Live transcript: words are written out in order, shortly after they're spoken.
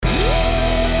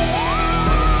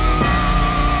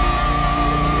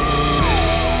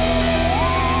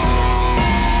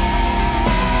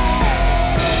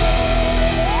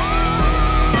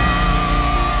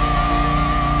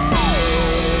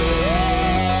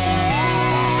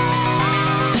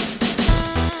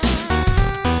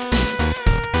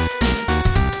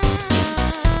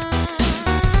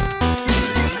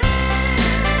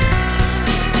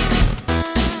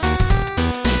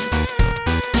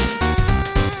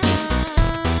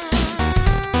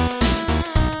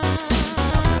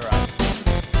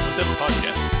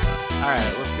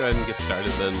ahead and get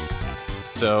started then.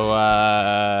 So,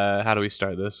 how do we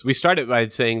start this? We start it by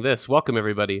saying this. Welcome,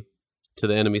 everybody, to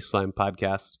the Enemy Slime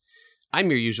podcast. I'm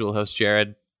your usual host,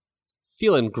 Jared.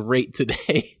 Feeling great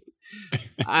today.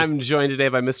 I'm joined today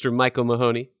by Mr. Michael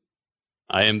Mahoney.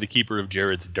 I am the keeper of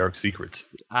Jared's dark secrets.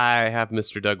 I have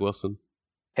Mr. Doug Wilson.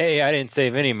 Hey, I didn't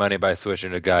save any money by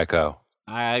switching to Geico.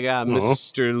 I got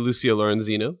Mr. Lucio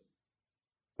Lorenzino.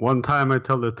 One time I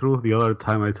tell the truth, the other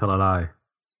time I tell a lie.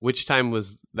 Which time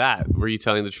was that? Were you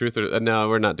telling the truth? Or no,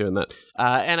 we're not doing that.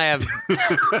 And I have...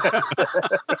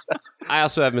 I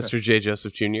also have Mr. J.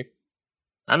 Joseph Jr.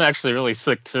 I'm actually really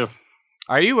sick, too.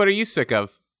 Are you? What are you sick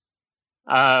of?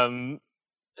 I mean,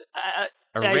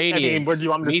 where do you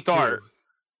want me to start?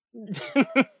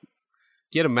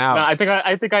 Get him out. No,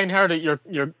 I think I inherited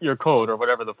your code or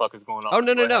whatever the fuck is going on. Oh,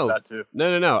 no.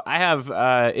 No. I have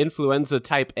influenza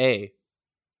type A.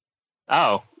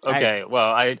 Oh, okay. Well,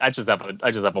 I just have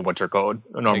a winter code,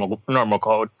 a normal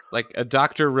code. Like a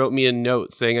doctor wrote me a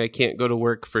note saying I can't go to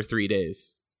work for 3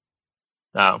 days.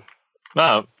 Oh,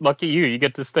 lucky you! You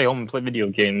get to stay home and play video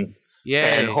games.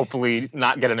 Yeah, and hopefully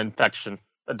not get an infection,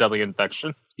 a deadly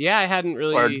infection. Yeah, I hadn't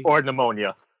really or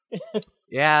pneumonia.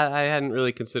 Yeah, I hadn't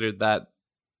really considered that.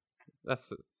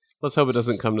 Let's hope it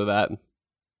doesn't come to that.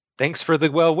 Thanks for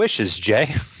the well wishes,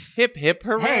 Jay. Hip hip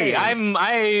hooray! Hey,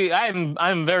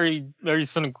 I'm very very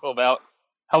cynical about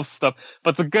health stuff,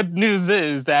 but the good news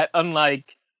is that unlike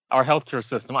our healthcare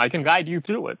system, I can guide you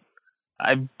through it.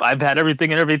 I've had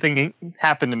everything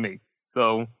happen to me,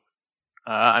 so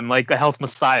I'm like a health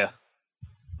messiah.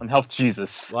 I'm health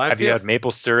Jesus. Well, Have you had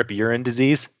maple syrup urine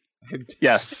disease?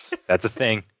 Yes, that's a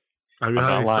thing. Have you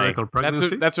had hysterical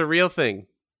pregnancy? That's a real thing.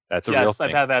 That's a real thing.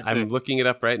 I've had that too. I'm looking it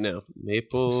up right now.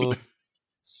 Maple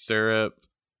syrup.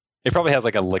 It probably has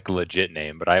like a legit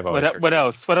name, but I've always What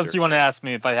else? What else do you want to ask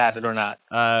me if I had it or not?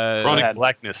 Chronic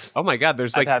blackness. Oh my god,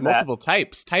 there's like multiple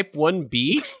types. Type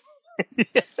 1B?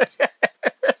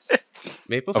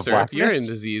 Maple syrup urine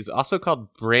disease, also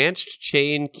called branched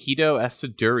chain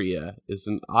ketoaciduria, is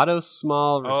an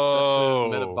autosomal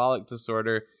recessive metabolic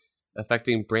disorder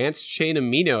affecting branched chain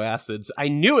amino acids. I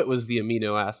knew it was the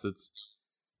amino acids.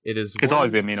 It's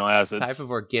always the amino acids. Type of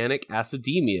organic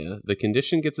acidemia. The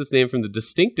condition gets its name from the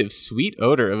distinctive sweet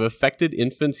odor of affected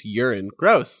infants' urine.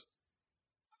 Gross.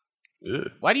 Ugh.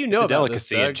 Why do you know it's a about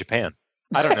delicacy this, Doug? in Japan?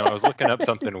 I don't know. I was looking up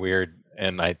something weird,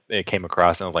 and it came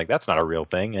across, and I was like, "That's not a real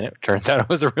thing," and it turns out it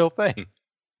was a real thing.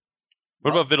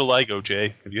 What about vitiligo,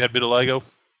 Jay? Have you had vitiligo?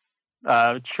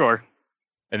 Sure.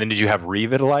 And then did you have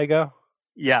revitiligo?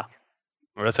 Yeah.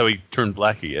 Or that's how he turned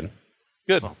black again.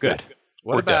 Good. Oh, good.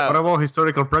 What about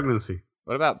historical pregnancy?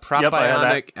 What about Yep, I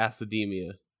had propionic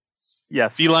acidemia?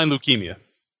 Yes. Feline leukemia.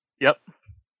 Yep.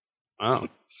 Oh.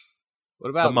 What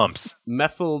about The mumps.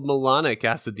 methylmalonic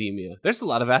acidemia? There's a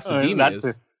lot of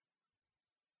acidemias.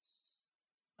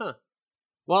 Huh.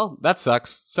 Well, that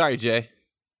sucks. Sorry, Jay.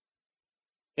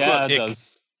 Yeah, Look, it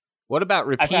does. What about had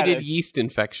repeated it. yeast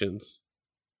infections?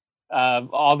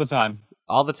 All the time.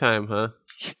 All the time, huh?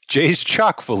 Jay's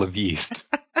chock full of yeast.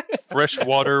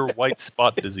 Freshwater white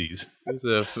spot disease. It's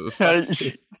a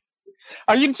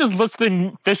Are you just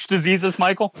listing fish diseases,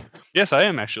 Michael? Yes, I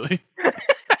am actually.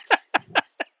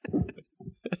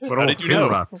 How did you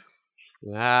know?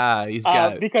 he's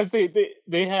got Because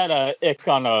they had a ick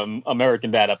on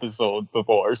American Dad episode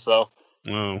before, so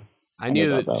Oh. I knew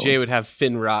know that about that Jay would have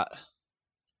fin rot.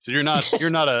 So you're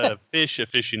not a fish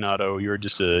aficionado, you're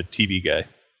just a TV guy.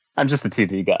 I'm just a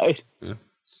TV guy.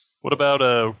 What about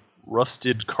a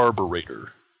rusted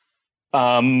carburetor?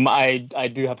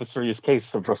 I do have a serious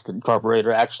case of rusted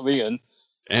carburetor actually, and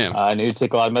Damn. I need to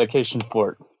take a lot of medication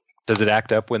for it. Does it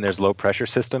act up when there's low pressure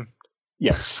system?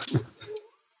 Yes.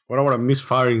 What about a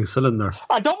misfiring cylinder?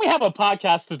 Don't we have a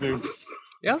podcast to do?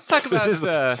 Yeah, let's talk about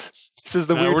This is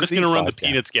the weird. We're just going to run the podcast.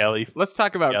 Peanuts galley. let's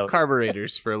talk about Yeah.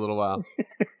 carburetors for a little while.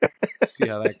 See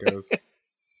how that goes.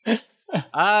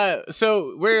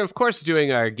 So we're of course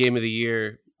doing our game of the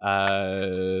year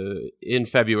in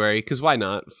February, because why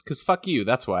not? Because fuck you,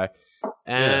 that's why.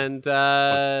 And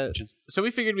so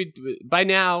we figured by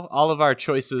now all of our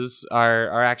choices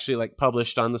are actually like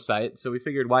published on the site. So we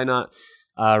figured why not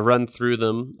run through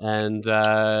them and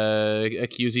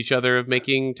accuse each other of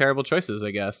making terrible choices, I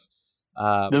guess.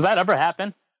 Does that ever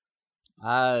happen?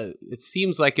 It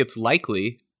seems like it's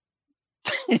likely.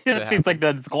 It seems like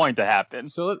that's going to happen.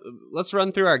 So let's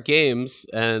run through our games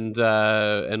and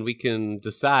we can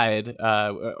decide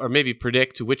or maybe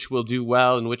predict which will do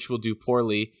well and which will do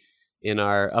poorly in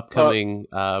our upcoming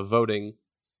voting.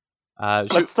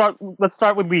 Let's start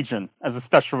with Legion as a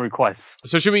special request.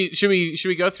 So should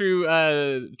we go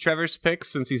through Trevor's picks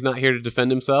since he's not here to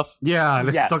defend himself? Yeah,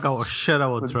 let's talk about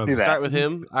Trevor. Start with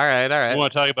him. All right. We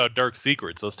want to talk about Dark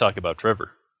Secrets. Let's talk about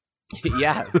Trevor.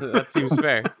 Yeah, that seems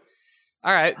fair.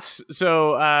 All right.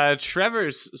 So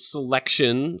Trevor's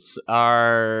selections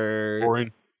are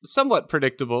Boring. somewhat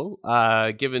predictable,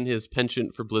 given his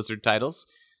penchant for Blizzard titles.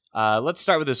 Let's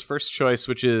start with his first choice,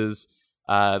 which is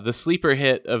the sleeper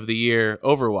hit of the year,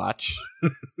 Overwatch.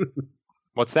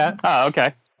 What's that? Oh,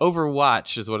 okay.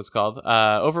 Overwatch is what it's called.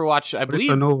 Overwatch, I believe, It's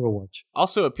an Overwatch.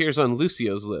 also appears on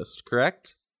Lucio's list,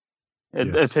 correct? It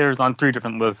Yes. appears on 3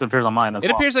 different lists. It appears on mine as It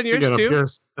well. appears on yours too?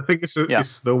 I think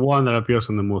it's the one that appears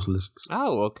on the most lists.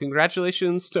 Oh, well,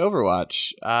 congratulations to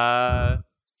Overwatch.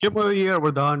 Game of the year,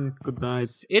 we're done. Good night.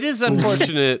 It is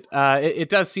unfortunate. It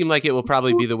does seem like it will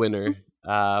probably be the winner.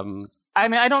 I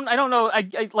mean, I don't know.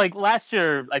 I like last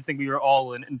year. I think we were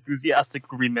all in enthusiastic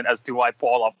agreement as to why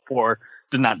Fallout 4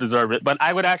 did not deserve it. But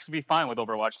I would actually be fine with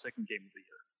Overwatch second game of the year.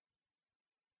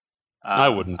 I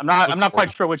wouldn't. I'm not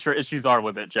quite sure what your issues are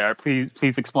with it, Jared.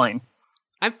 Please explain.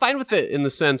 I'm fine with it in the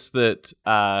sense that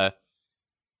I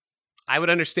would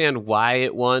understand why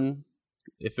it won,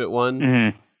 if it won.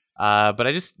 Mm-hmm. But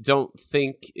I just don't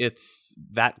think it's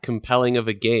that compelling of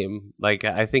a game. Like,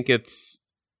 I think it's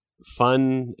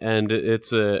fun, and it's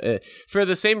for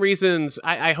the same reasons.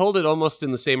 I hold it almost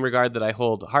in the same regard that I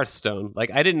hold Hearthstone.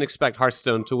 Like, I didn't expect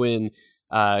Hearthstone to win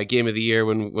Game of the Year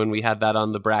when we had that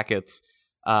on the brackets.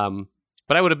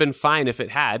 But I would have been fine if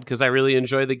it had, because I really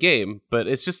enjoy the game. But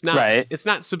it's just not. Right. It's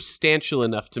not substantial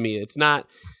enough to me. It's not.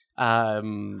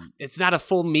 It's not a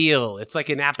full meal. It's like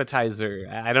an appetizer.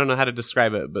 I don't know how to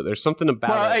describe it, but there's something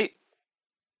about it.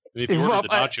 If you order the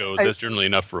nachos, that's generally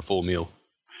enough for a full meal.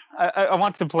 I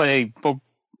want to play both.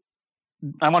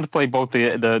 I want to play both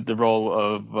the role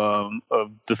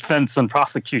of defense and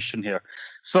prosecution here.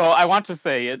 So I want to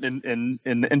say, in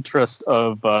the interest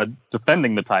of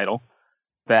defending the title,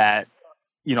 that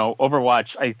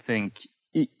Overwatch, I think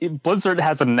Blizzard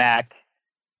has a knack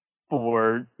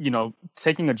for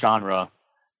taking a genre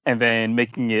and then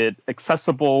making it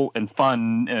accessible and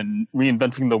fun and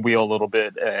reinventing the wheel a little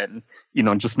bit, and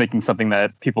just making something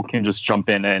that people can just jump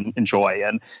in and enjoy.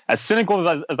 And as cynical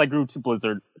as I grew to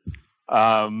Blizzard,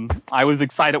 I was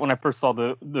excited when I first saw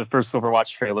the first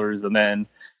Overwatch trailers, and then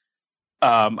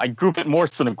I grew a bit more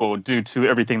cynical due to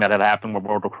everything that had happened with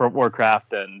World of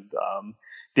Warcraft and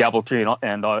Diablo 3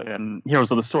 and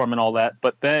Heroes of the Storm and all that.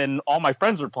 But then all my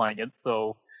friends were playing it,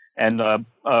 and a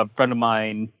friend of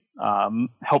mine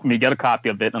helped me get a copy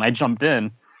of it, and I jumped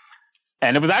in,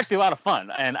 and it was actually a lot of fun.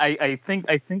 And I think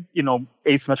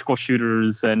asymmetrical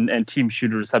shooters and team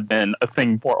shooters have been a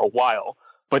thing for a while,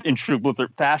 but in true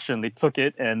Blizzard fashion, they took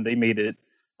it and they made it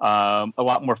a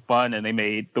lot more fun, and they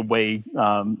made the way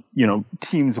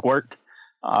teams work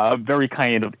very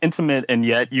kind of intimate, and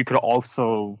yet you could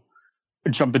also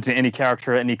jump into any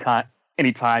character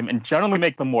anytime and generally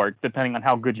make them work depending on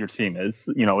how good your team is.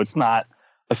 It's not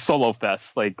a solo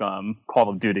fest like Call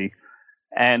of Duty,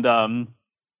 and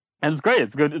it's great.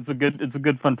 It's good. It's a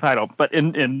good fun title. But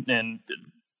in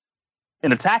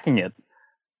attacking it,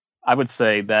 I would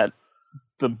say that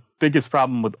the biggest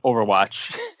problem with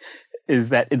Overwatch is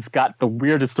that it's got the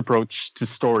weirdest approach to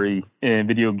story in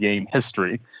video game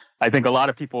history. I think a lot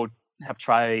of people have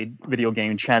tried video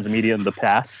game transmedia in the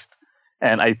past,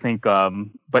 and I think,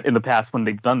 but in the past when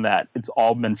they've done that, it's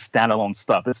all been standalone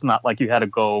stuff. It's not like you had to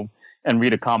go and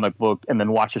read a comic book and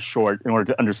then watch a short in order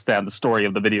to understand the story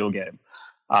of the video game.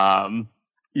 I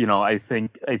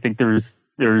think there's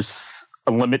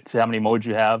a limit to how many modes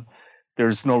you have.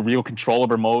 There's no real control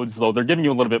over modes, though they're giving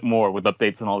you a little bit more with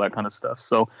updates and all that kind of stuff.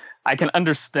 So I can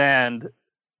understand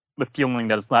the feeling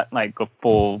that it's not like a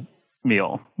full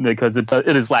meal, because it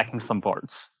is lacking some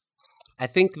parts. I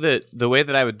think that the way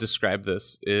that I would describe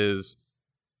this is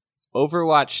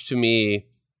Overwatch to me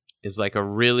is like a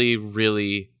really,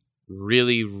 really,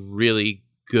 really, really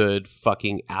good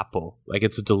fucking apple. Like,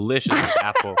 it's a delicious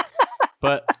apple.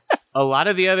 But a lot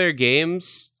of the other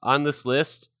games on this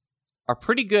list are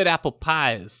pretty good apple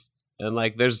pies. And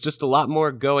like, there's just a lot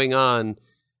more going on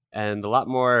and a lot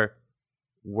more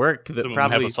work that Some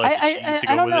probably... have a slice of cheese to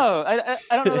go I don't with know.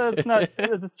 I don't know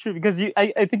that's true, because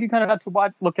I think you kind of have to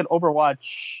look at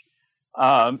Overwatch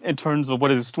in terms of what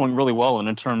it's doing really well, and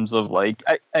in terms of what it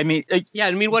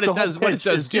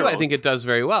does do, I think it does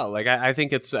very well. Like, I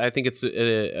think it's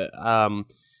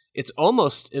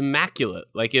almost immaculate.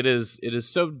 Like, it is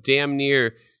so damn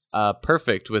near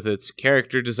perfect with its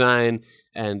character design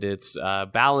and its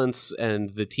balance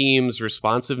and the team's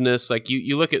responsiveness. Like,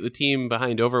 you look at the team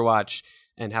behind Overwatch,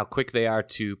 and how quick they are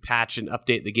to patch and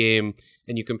update the game,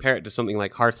 and you compare it to something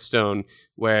like Hearthstone,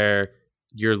 where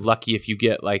you're lucky if you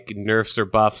get like nerfs or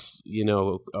buffs,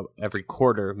 every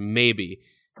quarter, maybe.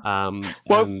 I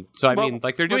mean,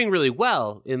 like they're doing really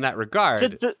well in that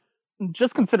regard.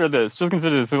 Just consider this. Just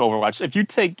consider this in Overwatch. If you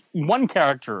take one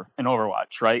character in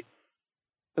Overwatch, right?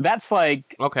 That's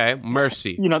like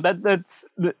Mercy. That's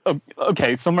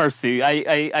okay. So Mercy.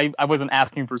 I wasn't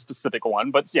asking for a specific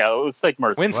one, but yeah, let's take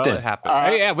Mercy. Winston. Well, it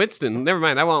happened. Winston. Never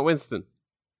mind. I want Winston.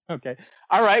 Okay.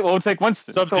 All right. Well, we'll take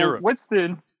Winston. Sub-Zero. So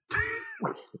Winston.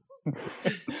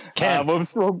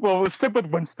 We'll stick with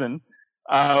Winston.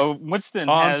 Winston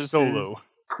has solo.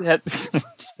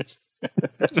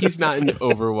 He's not in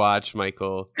Overwatch,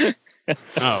 Michael.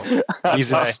 Oh,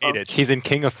 He's in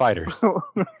King of Fighters.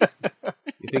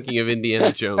 You're thinking of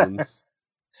Indiana Jones.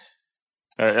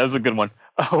 All right, that's a good one.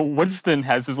 Winston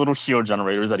has his little shield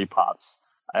generators that he pops.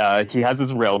 He has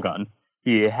his railgun.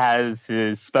 He has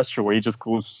his special where he just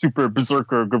goes super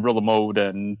berserker gorilla mode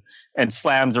and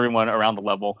slams everyone around the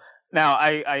level. Now,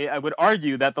 I would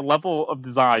argue that the level of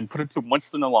design put it to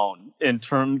Winston alone in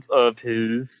terms of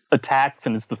his attacks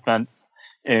and his defense,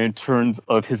 in terms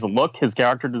of his look, his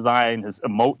character design, his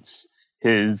emotes,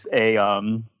 his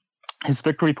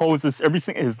victory poses,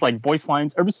 his like voice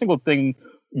lines, every single thing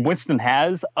Winston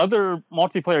has. Other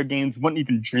multiplayer games wouldn't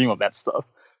even dream of that stuff.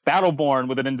 Battleborn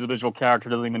with an individual character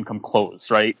doesn't even come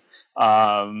close, right?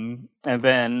 And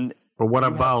then, but what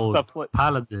about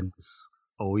Paladins?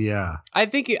 Oh yeah, I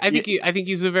think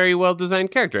he's a very well designed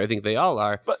character. I think they all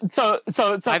are. But so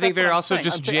I think they're also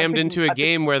just jammed into a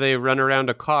game where they run around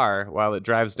a car while it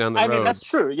drives down the road. I mean, that's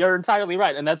true. You're entirely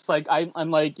right, and that's like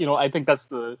I'm like I think that's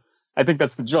the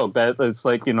joke. That it's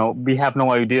like we have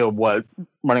no idea what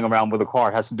running around with a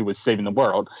car has to do with saving the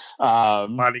world.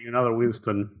 Finding another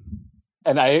Winston.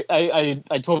 And I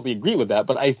totally agree with that,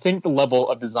 but I think the level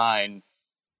of design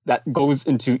that goes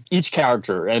into each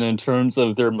character and in terms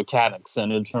of their mechanics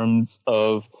and in terms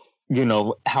of,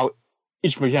 how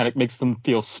each mechanic makes them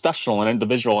feel special and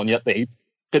individual, and yet they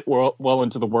fit well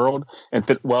into the world and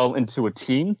fit well into a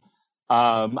team.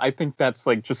 I think that's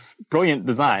like just brilliant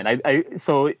design.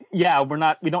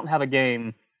 We don't have a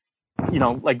game,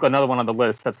 like another one on the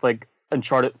list that's like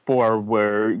Uncharted 4,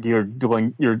 where you're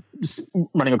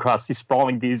running across these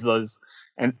sprawling vistas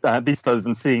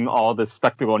and seeing all this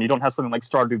spectacle, and you don't have something like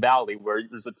Stardew Valley where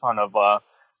there's a ton of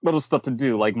little stuff to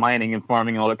do, like mining and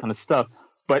farming and all that kind of stuff.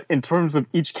 But in terms of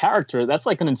each character, that's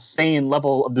like an insane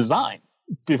level of design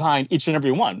behind each and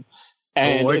every one.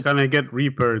 And why can't I get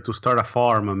Reaper to start a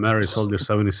farm and marry Soldier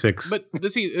 76? But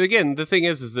again, the thing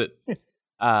is that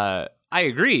I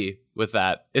agree with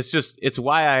that. It's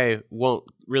why I won't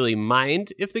really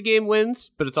mind if the game wins,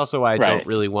 but it's also why I don't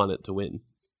really want it to win.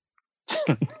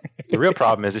 The real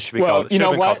problem is it should be called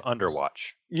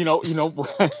Underwatch.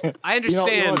 I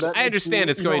understand. I understand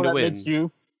it's going to win. Makes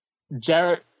you,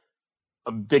 Jarrett,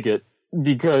 a bigot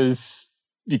because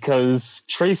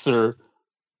Tracer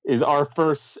is our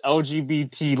first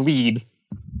LGBT lead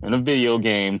in a video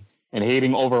game, and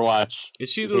hating Overwatch. Is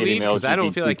she the lead? Because I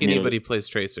don't feel like anybody plays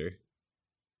Tracer.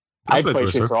 I play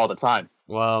Tracer all the time.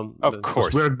 Well, of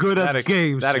course. We're good at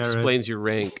games. That explains your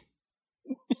rank.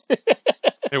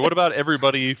 Hey, what about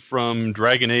everybody from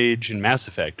Dragon Age and Mass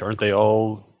Effect? Aren't they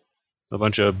all a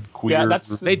bunch of queer? Yeah,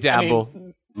 they dabble.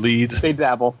 Leads. They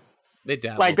dabble. They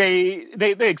dabble. Like they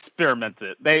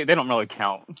experimented. They don't really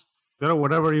count. They're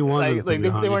whatever you want. They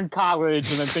were in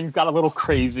college, and then things got a little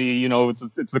crazy.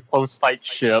 It's a close fight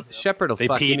ship. Shepard will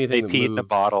fuck anything They that peed in a moves.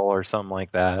 bottle or something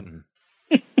like that.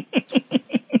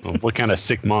 What kind of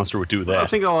sick monster would do that? I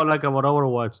think about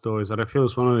Overwatch though is that I feel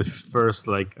it's one of the first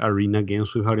like arena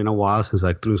games we've had in a while since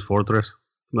like Team Fortress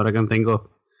that I can think of.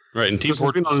 Right, and Team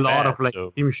Fortress Fortress been a lot of like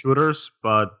team shooters,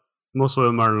 but most of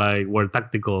them are like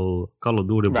tactical Call of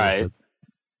Duty. Right. Bullshit.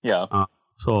 Yeah.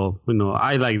 So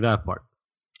I like that part.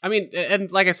 I mean,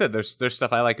 and like I said, there's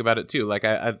stuff I like about it too. Like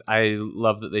I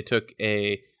love that they took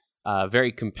a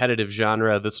very competitive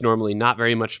genre that's normally not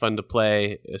very much fun to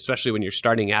play, especially when you're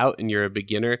starting out and you're a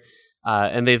beginner.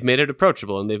 And they've made it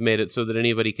approachable, and they've made it so that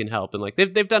anybody can help. And like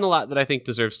they've done a lot that I think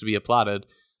deserves to be applauded.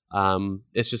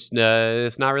 It's just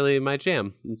it's not really my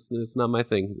jam. It's not my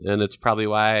thing, and it's probably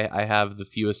why I have the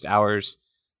fewest hours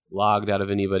logged out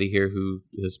of anybody here who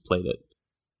has played it.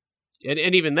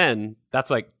 And even then, that's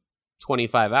like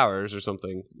 25 hours or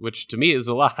something, which to me is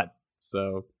a lot.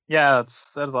 So yeah,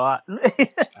 that's a lot.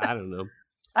 I don't know.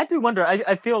 I do wonder.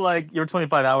 I feel like your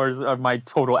 25 hours are my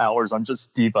total hours on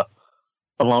just Diva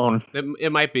alone.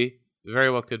 It might be. It very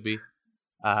well could be.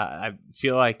 I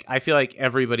feel like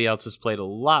everybody else has played a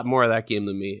lot more of that game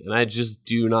than me, and I just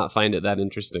do not find it that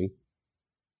interesting.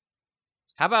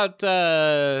 How about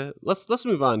let's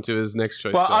move on to his next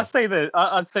choice. Well, though. I'll say that.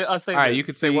 I'll say. All right, this. you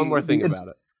could say one more thing about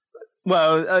it.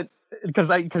 Well,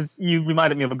 because you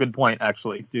reminded me of a good point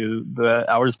actually. To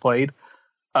the hours played,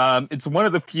 it's one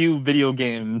of the few video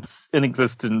games in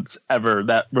existence ever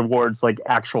that rewards like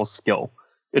actual skill.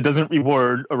 It doesn't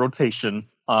reward a rotation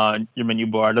on your menu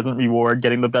bar. It doesn't reward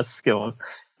getting the best skills.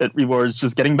 It rewards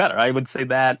just getting better. I would say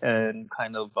that, and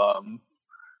kind of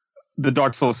the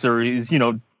Dark Souls series,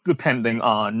 depending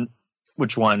on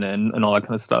which one and all that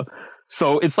kind of stuff.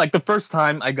 So it's like the first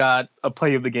time I got a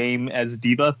play of the game as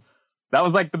D.Va, that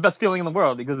was like the best feeling in the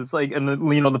world, because it's like, and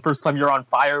the first time you're on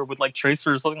fire with like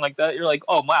Tracer or something like that, you're like,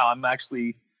 oh wow, I'm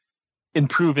actually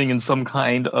improving in some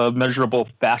kind of measurable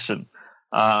fashion.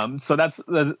 So that's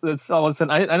all I said.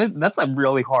 That's a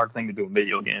really hard thing to do in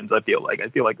video games. I feel like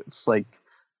it's like,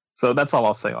 so that's all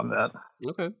I'll say on that.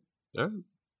 Okay, all right.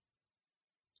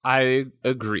 I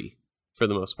agree for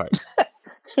the most part.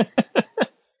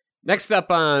 Next up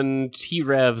on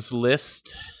T-Rev's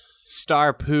list,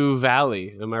 Stardew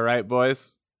Valley. Am I right,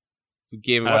 boys? It's a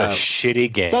game What a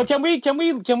shitty game. So can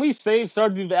we save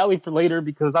Stardew Valley for later,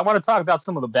 because I want to talk about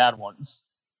some of the bad ones.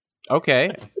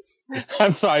 Okay.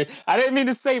 I'm sorry, I didn't mean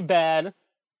to say bad.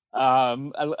 I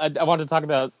want to talk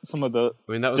about some of the.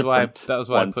 I mean, that was why I put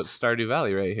ones. Stardew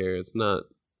Valley right here. It's not.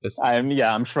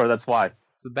 I'm sure that's why.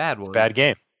 It's the bad one. It's a bad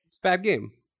game. It's a bad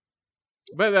game.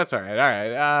 But that's all right.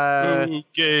 All right.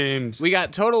 Games. We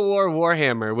got Total War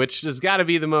Warhammer, which has got to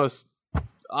be the most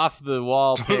off the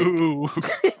wall pick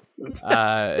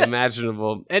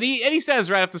imaginable. And he says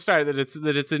right off the start that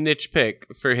it's a niche pick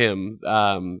for him.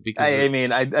 Because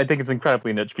I think it's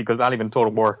incredibly niche, because not even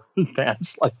Total War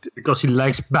fans liked it. Because he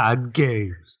likes bad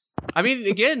games. I mean,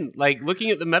 again, like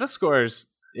looking at the Metascores,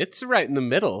 it's right in the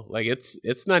middle. Like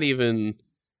it's not even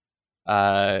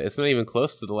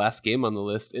close to the last game on the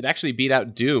list. It actually beat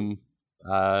out Doom.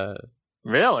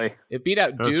 Really? It beat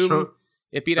out Doom.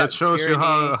 It beat out. That shows Tyranny.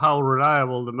 you how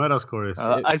reliable the Metascore is.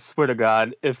 I swear to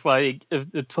God, I swear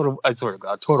to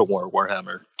God, Total War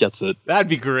Warhammer gets it. That'd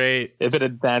be great. If it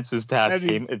advances past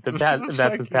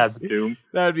advances past Doom.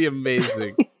 That would be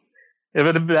amazing. If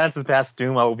it advances past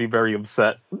Doom, I will be very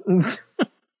upset.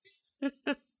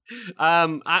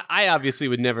 I obviously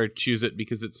would never choose it,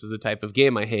 because it's the type of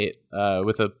game I hate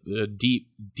with a deep,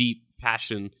 deep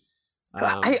passion.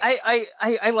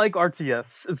 I like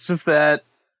RTS. It's just that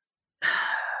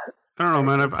I don't know,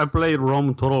 man. I played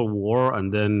Rome Total War,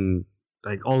 and then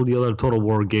like all the other Total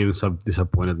War games have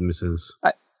disappointed me since.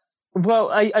 I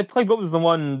played, what was the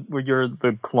one where you're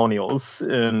the colonials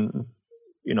in,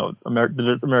 the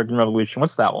American Revolution?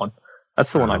 What's that one?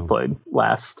 That's the one I played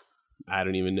last. I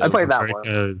don't even know. I played that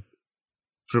one.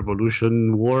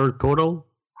 Revolution War Total?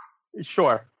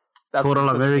 Sure. That's Total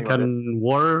American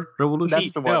War Revolution?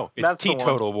 That's the one. No, it's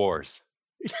Total Wars.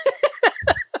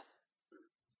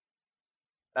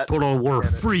 Total War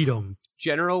Freedom.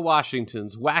 General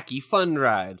Washington's Wacky Fun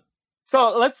Ride.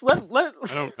 So let's let.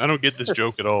 I don't get this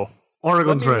joke at all.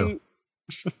 Oregon Trail.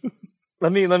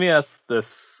 Let me ask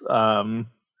this.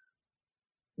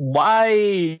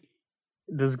 Why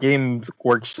does Games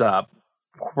Workshop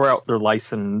pour out their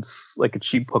license like a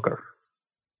cheap hooker?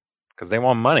 Because they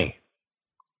want money.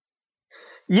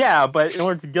 Yeah, but in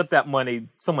order to get that money,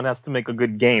 someone has to make a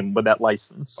good game with that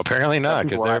license. Apparently not,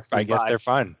 because I guess they're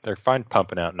fine. They're fine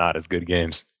pumping out not as good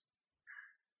games.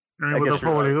 What they're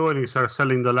probably doing is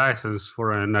selling the license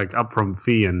for an upfront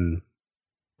fee and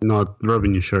not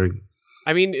revenue sharing.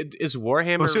 I mean, is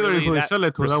Warhammer really that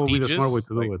prestigious? That would be the smart way to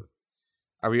do it.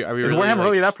 Are we is Warhammer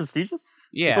really that prestigious?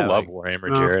 Yeah, people love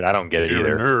Warhammer, Jared. I don't get it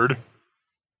either. Nerd.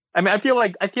 I mean, I feel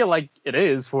like it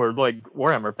is for like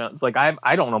Warhammer fans. Like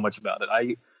I don't know much about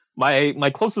it. My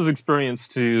closest experience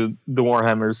to the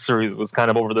Warhammer series was kind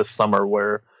of over this summer,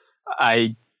 where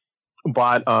I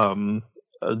bought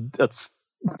a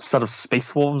set of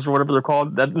Space Wolves or whatever they're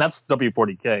called. That's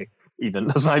W40K. Even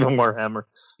that's not even Warhammer.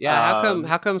 Yeah,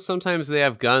 how come sometimes they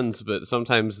have guns, but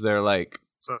sometimes they're like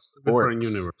different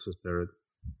universes, Jared.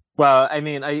 Well, I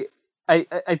mean, I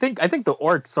think the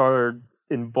orcs are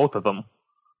in both of them.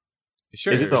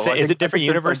 Sure. Is it different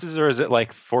universes, or is it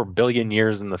like 4 billion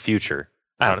years in the future?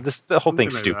 I don't know. The whole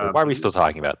thing's stupid. Why are we still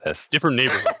talking about this? Different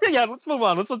neighborhood. Yeah, let's move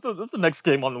on. That's the next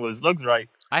game on the list. Doug's right.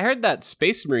 I heard that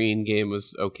Space Marine game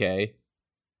was okay.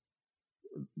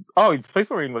 Oh, Space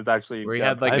Marine was actually where he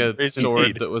had like a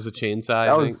sword that was a chainsaw.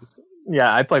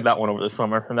 I played that one over the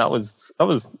summer, and that was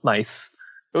nice.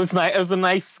 It was nice. It was a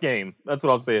nice game. That's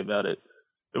what I'll say about it.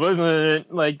 It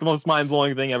wasn't like the most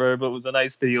mind-blowing thing ever, but it was a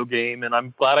nice video game, and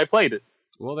I'm glad I played it.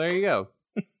 Well, there you go.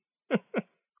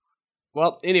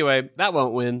 Well, anyway, that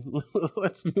won't win.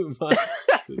 Let's move on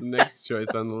to the next choice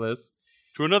on the list.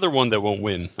 To another one that won't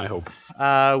win, I hope.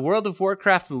 World of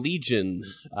Warcraft Legion.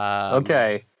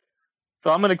 Okay.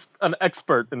 So I'm an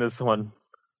expert in this one.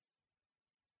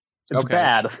 It's Okay.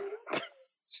 bad.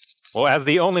 Well, as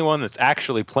the only one that's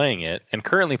actually playing it and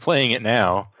currently playing it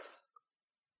now,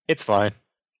 it's fine.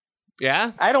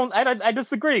 Yeah? I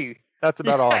disagree. That's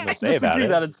about all I'm I going to say about disagree it.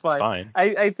 that it's fine.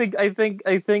 I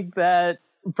think that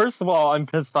first of all, I'm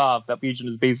pissed off that Legion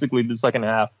is basically the second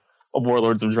half of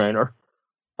Warlords of Draenor.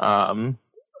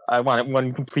 I want it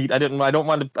one complete. I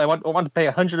want to pay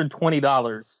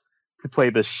 $120 to play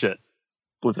this shit,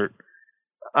 Blizzard.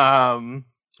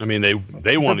 I mean,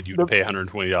 they wanted you to pay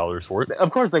 $120 for it.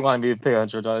 Of course, they wanted me to pay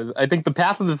 $100. I think the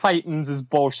Path of the Titans is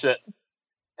bullshit,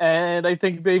 and I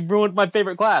think they ruined my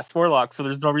favorite class, Warlock. So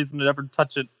there's no reason to ever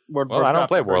touch it. Well, I don't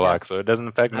play Warlock, so it doesn't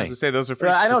affect I was me. going to say, those are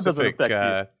pretty I know it doesn't specific.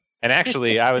 affect you. And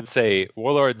actually, I would say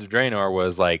Warlords of Draenor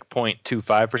was like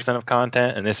 0.25% of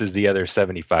content, and this is the other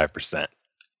 75%.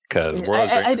 Because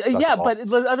Warlords of Draenor yeah, but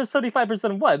the other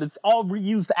 75% of what? It's all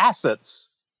reused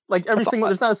assets. Like there's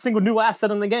not a single new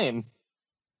asset in the game.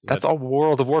 That's all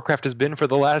World of Warcraft has been for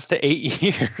the last 8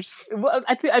 years. Well,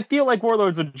 I feel like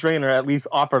Warlords of Draenor at least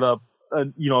offered up a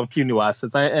few new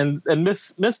assets, and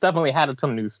Miss definitely had a ton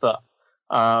of new stuff.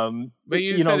 But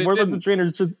you said Warlords of Draenor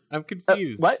is just. I'm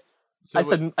confused. What?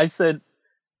 So I said.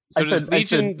 So does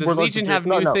Legion have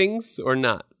new things or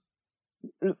not?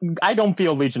 I don't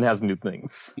feel Legion has new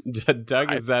things.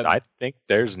 Doug, is that? I think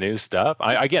there's new stuff.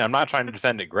 I'm not trying to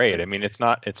defend it great. I mean, it's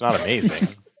not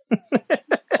amazing.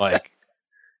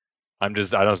 I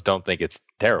just don't think it's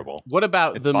terrible. What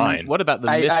about it's fine. What about the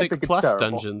Mythic Plus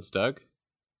dungeons, Doug?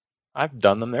 I've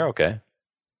done them. They're okay.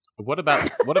 What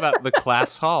about the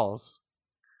class halls?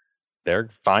 They're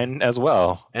fine as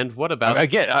well. And what about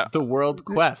the world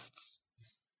quests?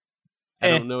 I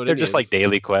don't know what they're it just is. like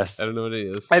daily quests. I don't know what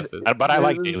it is. But I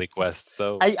like daily quests.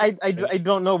 So I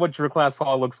don't know what your class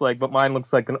hall looks like, but mine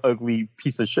looks like an ugly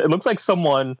piece of shit. It looks like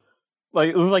someone's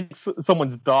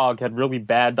dog had really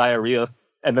bad diarrhea,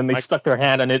 and then they stuck their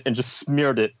hand in it and just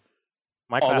smeared it.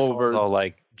 My class hall is all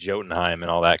like Jotunheim and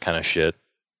all that kind of shit,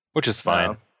 which is fine.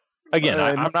 No. Again,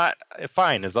 I'm not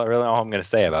fine. Is really all I'm going to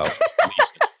say about.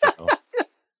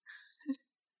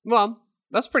 Well,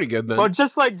 that's pretty good then. Well,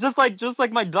 just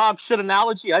like my dog shit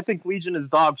analogy, I think Legion is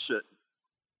dog shit.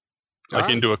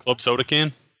 Like into a club soda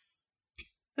can?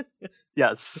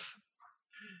 Yes.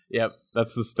 Yep,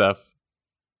 that's the stuff.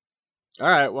 All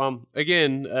right, well,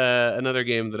 again, another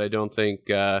game that I don't think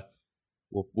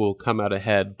will come out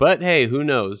ahead. But hey, who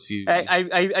knows?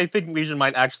 I think Legion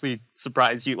might actually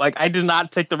surprise you. Like, I did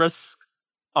not take the risk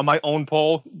on my own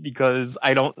poll because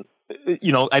I don't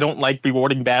like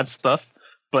rewarding bad stuff.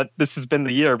 But this has been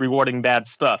the year of rewarding bad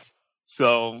stuff.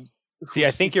 So, see,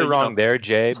 I think you're wrong there,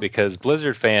 Jay, because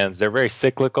Blizzard fans, they're very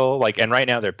cyclical. And right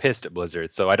now they're pissed at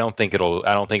Blizzard, so I don't think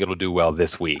it'll do well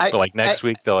this week. But next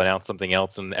week they'll announce something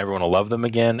else, and everyone will love them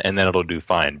again, and then it'll do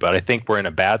fine. But I think we're in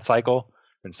a bad cycle,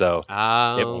 and so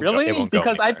it won't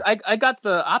because I got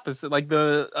the opposite. Like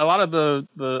a lot of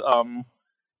the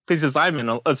places I'm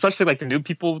in, especially like the new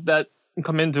people that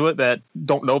come into it that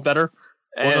don't know better.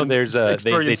 Well, there's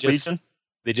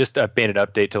They just made an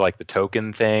update to the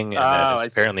token thing, and that is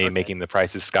apparently making the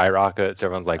prices skyrocket. So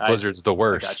everyone's like, Blizzard's the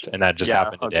worst, and that just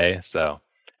happened today. So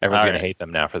everyone's going to hate them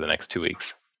now for the next 2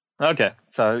 weeks. Okay,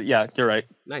 so yeah, you're right.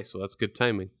 Nice. Well, that's good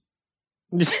timing.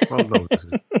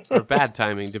 Or bad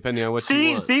timing, depending on what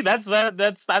you want. See, that's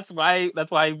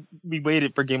why we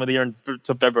waited for Game of the Year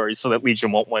until February so that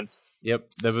Legion won't win. Yep,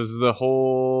 that was the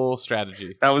whole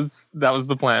strategy. That was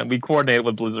the plan. We coordinated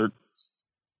with Blizzard.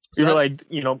 We were like,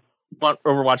 want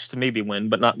Overwatch to maybe win,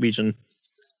 but not Legion.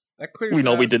 That clears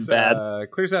we did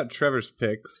bad. Clears out Trevor's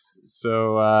picks.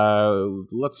 So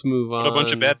let's move on. What a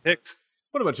bunch of bad picks.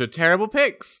 What a bunch of terrible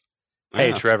picks.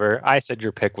 Hey, Trevor, I said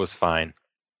your pick was fine.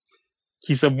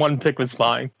 He said one pick was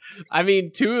fine. I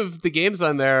mean, 2 of the games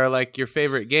on there are your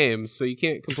favorite games, so you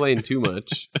can't complain too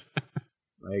much.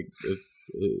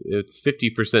 It's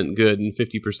 50% good and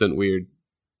 50% weird.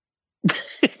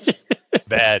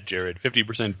 Bad, Jared.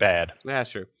 50% bad. Yeah,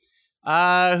 sure.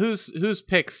 Whose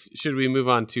picks should we move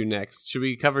on to next? Should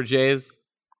we cover Jay's?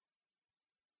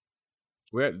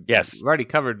 Yes. We've already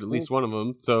covered at least one of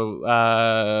them,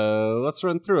 so let's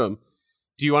run through them.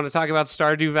 Do you want to talk about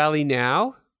Stardew Valley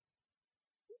now?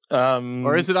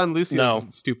 Or is it on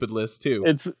Lucio's stupid list too?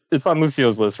 It's on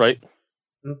Lucio's list, right?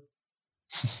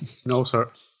 No, sir.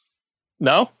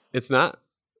 No? It's not?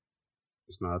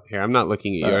 It's not. Here, I'm not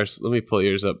looking at yours. Let me pull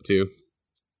yours up too,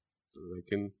 so they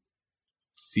can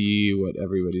see what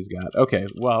everybody's got. Okay,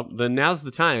 well, then now's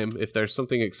the time if there's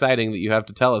something exciting that you have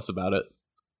to tell us about it.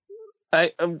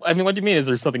 I mean, what do you mean? Is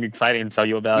there something exciting to tell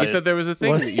you about it? You said there was a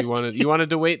thing that you wanted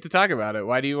to wait to talk about it.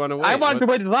 Why do you want to wait? I wanted to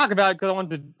wait to talk about it because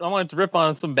I wanted to rip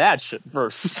on some bad shit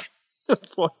first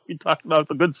before we talk about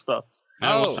the good stuff.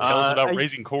 Now wants to tell us about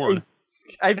Raising Corn.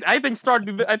 I think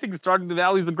Stardew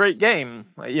Valley is a great game.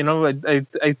 You know,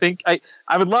 I think I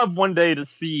would love one day to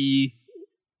see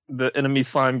the Enemy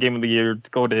Slime Game of the Year to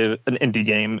go to an indie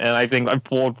game, and I think I'm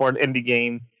forward for an indie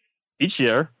game each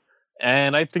year.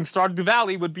 And I think Stardew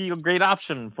Valley would be a great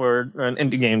option for an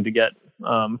indie game to get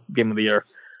Game of the Year.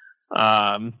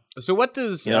 So what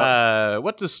does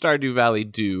Stardew Valley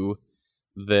do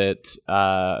that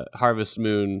Harvest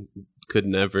Moon could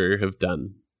never have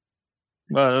done?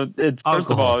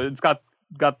 First of all, it's got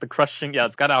the crushing. Yeah,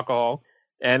 it's got alcohol,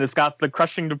 and it's got the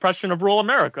crushing depression of rural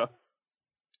America.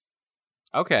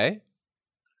 Okay.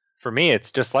 For me,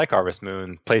 it's just like Harvest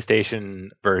Moon PlayStation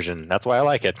version. That's why I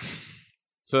like it.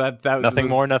 So that nothing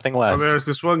more, nothing less. There's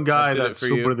this one guy that's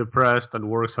super depressed and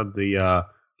works at the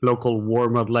local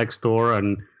Walmart Lex store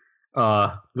and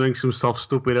doing some stuff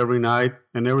stupid every night.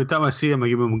 And every time I see him, I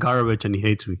give him garbage, and he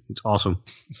hates me. It's awesome.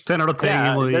 10 out of 10.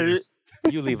 Yeah,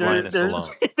 you leave Linus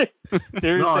alone.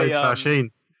 It's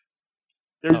Shane.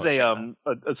 There's a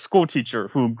school teacher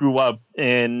who grew up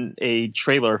in a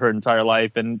trailer her entire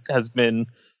life and has been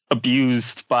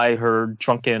abused by her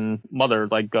drunken mother,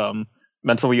 like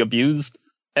mentally abused.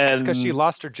 And because she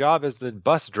lost her job as the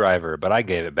bus driver, but I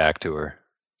gave it back to her.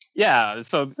 Yeah,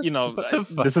 so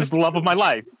this is the love of my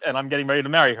life, and I'm getting ready to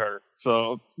marry her.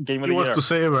 So Game of the Year. He wants to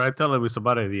save her. I tell him it's a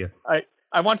bad idea.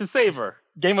 I want to save her.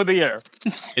 Game of the Year.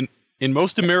 In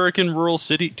most American rural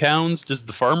city towns, does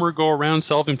the farmer go around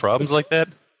solving problems like that?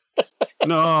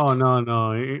 No.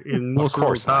 In most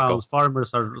rural towns,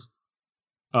 farmers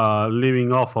are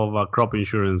living off of crop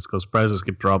insurance because prices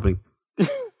keep dropping.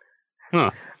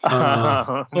 Huh.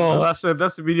 So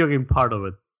that's the video game part of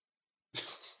it.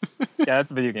 Yeah, that's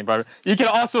the video game part of it. You can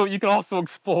also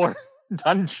explore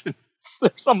dungeons.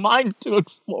 There's a mine to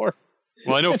explore.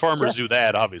 Well, I know farmers do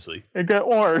that, obviously. You get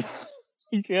ores.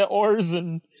 You get ores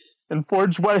and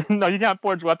forge weapons. No, you can't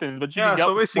forge weapons, but you can get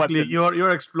so basically weapons.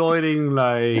 you're exploiting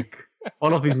like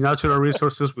all of these natural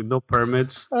resources with no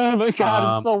permits. Oh my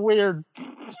god, it's so weird.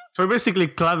 So basically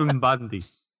Clavin Bundy.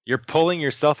 You're pulling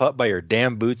yourself up by your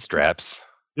damn bootstraps.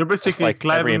 You're basically like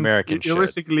every American You're should.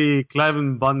 basically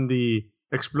Clavin Bundy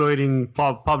exploiting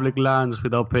public lands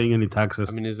without paying any taxes.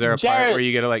 I mean, is there a part where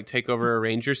you get to like take over a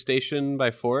ranger station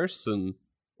by force? And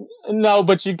no,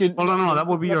 but you could. Oh no, that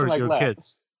would be your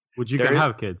kids. Which you can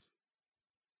have kids.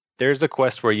 There's a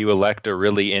quest where you elect a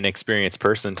really inexperienced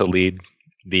person to lead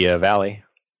the valley.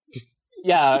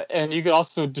 Yeah, and you could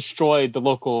also destroy the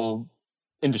local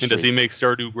industry. And does he make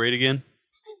Stardew great again?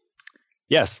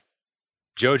 Yes.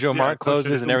 Jojo Mart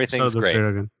closes and everything's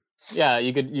great. Yeah,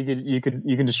 you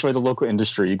can destroy the local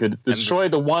industry. You could destroy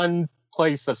the one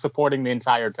place that's supporting the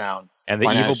entire town. And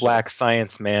the evil black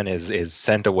science man is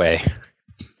sent away.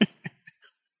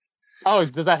 Oh,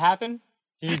 does that happen?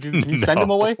 Can you send him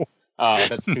away? Oh,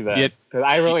 that's too bad. Because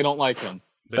I really don't like him.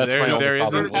 There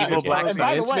is an evil black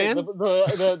science man?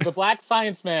 The black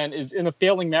science man is in a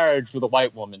failing marriage with a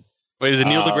white woman. Wait, is it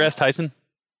Neil deGrasse Tyson?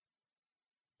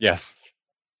 Yes.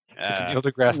 Neil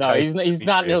deGrasse no, Tyson. He's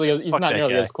not nearly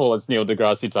as cool as Neil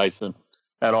deGrasse Tyson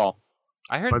at all.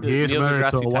 I heard that Neil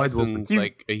deGrasse Tyson's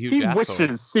like a huge asshole. He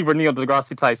wishes he were Neil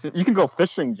deGrasse Tyson. You can go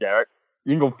fishing, Jarrett.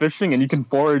 You can go fishing and you can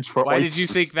forage for Why oysters. did you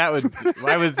think that would...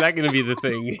 Why was that going to be the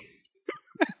thing?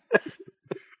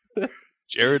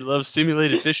 Jared loves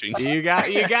simulated fishing. You got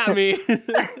me.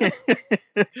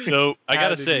 So I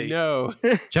gotta say, no,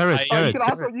 Jared.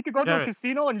 You can go to a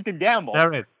casino and you can gamble.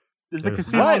 Jared, there's a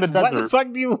casino in the desert. What the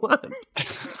fuck do you want?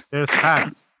 There's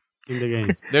hats in the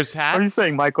game. There's hats. What are you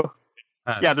saying, Michael?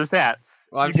 Hats. Yeah, there's hats.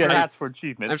 Well, you get hats for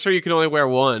achievement. I'm sure you can only wear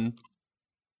one.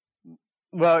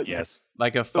 Well, yes,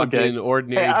 like a fucking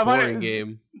ordinary boring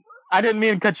game. I didn't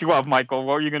mean to cut you off, Michael.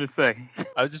 What were you going to say?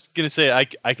 I was just going to say,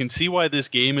 I can see why this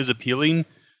game is appealing,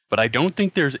 but I don't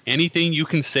think there's anything you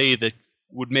can say that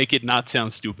would make it not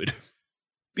sound stupid.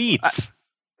 Beats.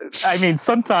 I mean,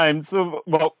 sometimes...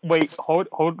 Well, wait,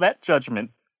 hold that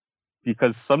judgment.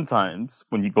 Because sometimes,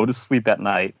 when you go to sleep at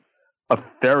night, a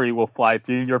fairy will fly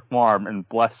through your farm and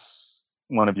bless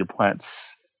one of your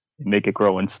plants and make it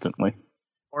grow instantly.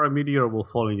 Or a meteor will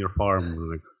fall in your farm and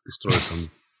like, destroy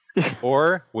some...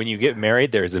 Or when you get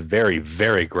married, there's a very,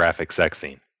 very graphic sex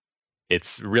scene.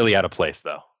 It's really out of place,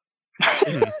 though.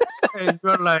 And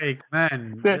you're like,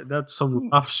 man, that's some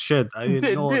tough shit. I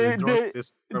didn't know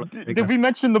this. Did we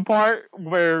mention the part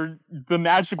where the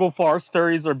magical forest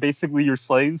fairies are basically your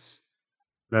slaves?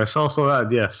 There's also that,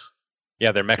 yes.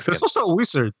 Yeah, they're Mexican. There's also a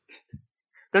wizard.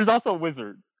 There's also a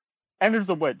wizard. and there's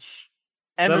a witch.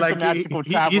 And there's a magical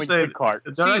traveling food cart.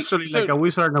 They're actually like a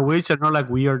wizard and a witch, and not like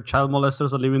weird child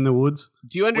molesters that live in the woods.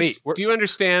 Do you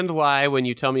understand why, when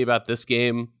you tell me about this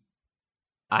game,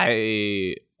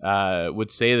 I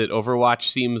would say that Overwatch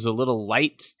seems a little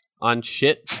light on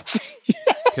shit?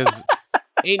 Because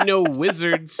ain't no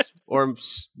wizards or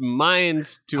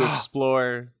mines to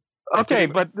explore. Okay,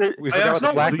 but we forgot about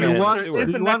the black man. You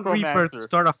want Reaper to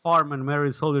start a farm and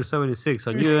marry Soldier 76,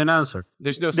 and you didn't answer.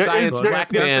 There's no science black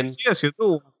man. Yes, you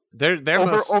do. Their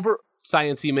most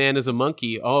sciencey man is a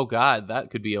monkey. Oh God,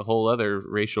 that could be a whole other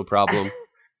racial problem.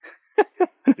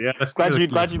 Yeah,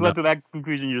 glad you led to that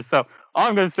conclusion yourself. All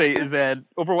I'm going to say is that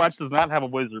Overwatch does not have a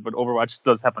wizard, but Overwatch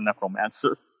does have a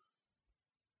necromancer.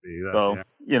 So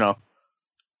you know.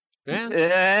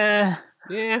 Yeah.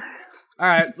 All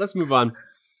right, let's move on.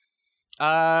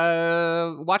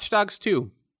 Watch Dogs 2.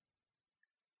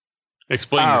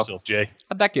 Explain yourself, Jay.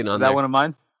 How'd that get on there? That one of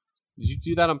mine? Did you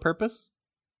do that on purpose?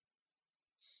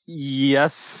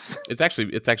 Yes. It's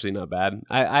actually not bad.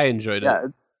 I enjoyed it. Yeah,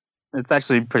 it's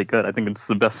actually pretty good. I think it's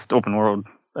the best open world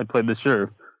I played this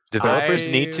year. Developers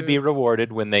need to be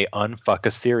rewarded when they unfuck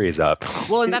a series up.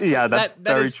 Well, and that's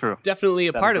very true. Definitely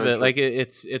a part of it. True. Like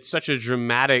it's such a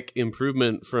dramatic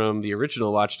improvement from the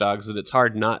original Watch Dogs that it's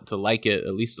hard not to like it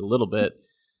at least a little bit.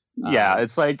 Yeah,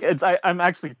 I'm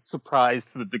actually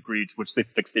surprised to the degree to which they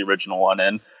fixed the original one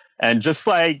in. And just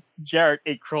like Jarrett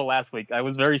ate crow last week, I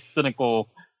was very cynical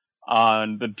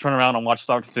on the turnaround on Watch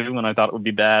Dogs 2, and I thought it would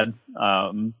be bad.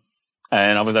 And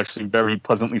I was actually very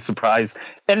pleasantly surprised.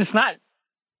 And it's not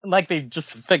like they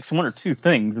just fixed one or two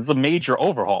things. It's a major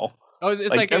overhaul. Oh,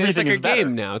 it's like a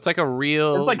game now. It's like a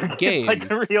real game. It's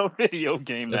like a real video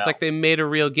game now. It's like they made a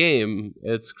real game.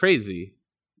 It's crazy.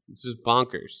 It's just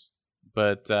bonkers.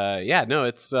 But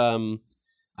it's I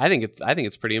think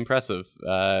it's pretty impressive.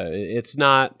 It's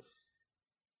not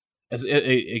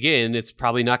again, it's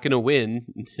probably not going to win,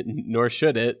 nor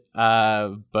should it.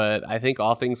 But I think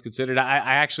all things considered, I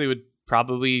actually would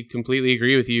probably completely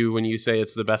agree with you when you say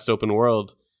it's the best open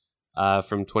world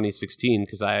from 2016,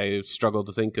 because I struggle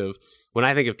to think of, when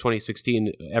I think of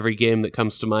 2016, every game that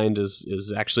comes to mind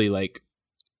is actually like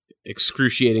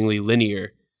excruciatingly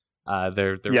linear.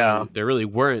 There really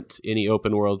weren't any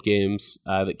open world games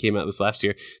that came out this last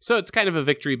year, so it's kind of a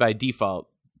victory by default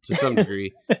to some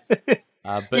degree.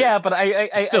 But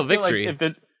I still victory.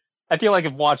 I feel like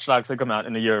if Watch Dogs had come out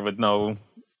in a year with no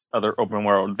other open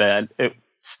world, that it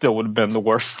still would have been the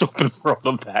worst open world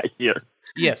of that year.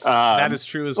 Yes, that is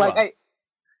true as well.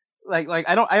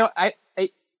 I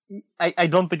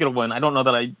don't think it'll win. I don't know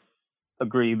that I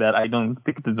agree that I don't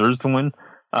think it deserves to win.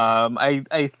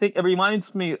 I think it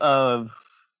reminds me of,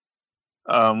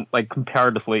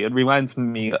 comparatively, it reminds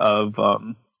me of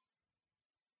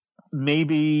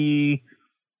maybe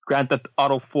Grand Theft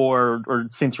Auto 4 or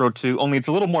Saints Row 2, only it's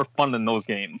a little more fun than those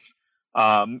games,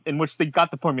 in which they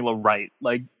got the formula right.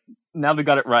 Like, now they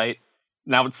got it right.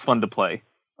 Now it's fun to play.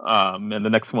 And the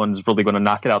next one's really going to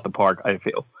knock it out the park, I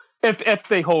feel. If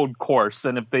they hold course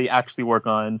and if they actually work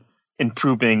on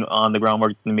improving on the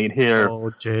groundwork they made here.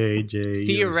 Oh, JJ.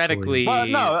 Theoretically. Well,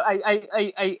 no,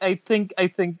 I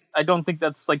don't think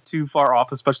that's like too far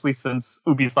off, especially since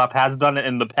Ubisoft has done it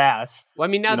in the past. Well,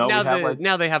 I mean,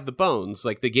 now they have the bones.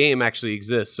 Like, the game actually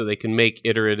exists, so they can make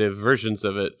iterative versions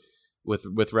of it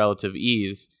with relative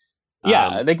ease.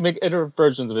 Yeah, they can make iterative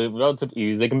versions of it with relative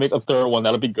ease. They can make a third one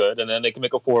that'll be good, and then they can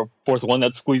make a fourth one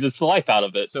that squeezes the life out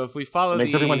of it. So if we follow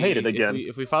makes everyone hate it again.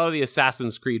 If we follow the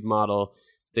Assassin's Creed model,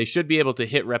 they should be able to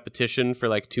hit repetition for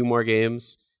like 2 more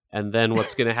games, and then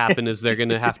what's going to happen is they're going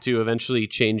to have to eventually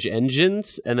change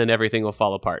engines, and then everything will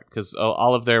fall apart because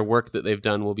all of their work that they've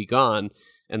done will be gone,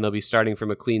 and they'll be starting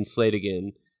from a clean slate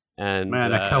again. And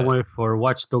man, I can't wait for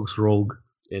Watch Dogs Rogue.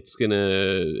 It's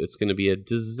gonna be a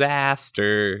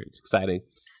disaster. It's exciting.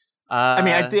 I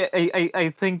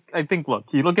think. Look,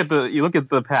 you look at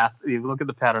the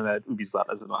pattern that Ubisoft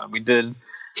has on. We did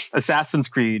Assassin's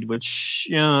Creed, which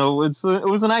it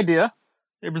was an idea.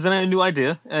 They presented a new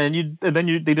idea, and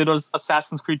they did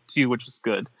Assassin's Creed 2, which was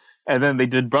good, and then they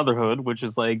did Brotherhood, which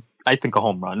is like, I think, a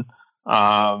home run.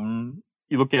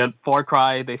 You look at Far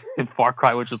Cry, they did Far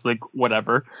Cry, which is like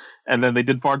whatever. And then they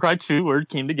did Far Cry 2, where it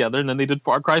came together. And then they did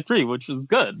Far Cry 3, which was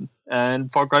good.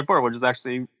 And Far Cry 4, which is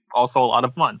actually also a lot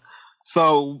of fun.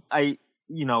 So it's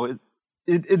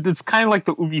kind of like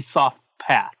the Ubisoft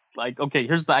path. Like, okay,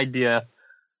 here's the idea.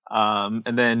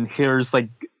 And then here's like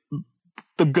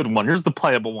the good one. Here's the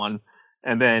playable one.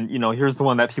 And then, here's the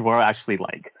one that people are actually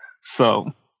like.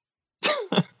 So...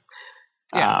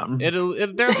 Yeah,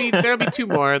 there'll be 2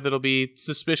 more that'll be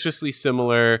suspiciously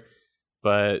similar,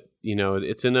 but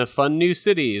it's in a fun new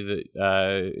city that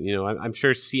I'm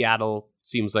sure Seattle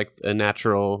seems like a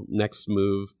natural next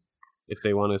move if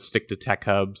they want to stick to tech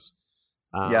hubs.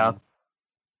 Yeah,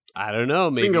 I don't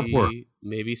know.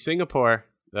 Maybe Singapore.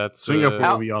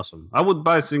 Singapore would be awesome. I would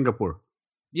buy Singapore.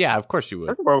 Yeah, of course you would.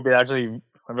 Singapore would be actually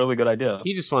a really good idea.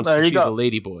 He just wants to see the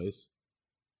lady boys.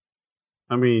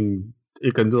 I mean,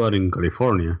 you can do it in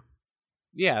California.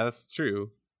 Yeah, that's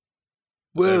true.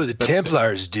 Whoa, the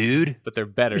Templars, dude. But they're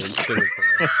better in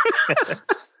Singapore.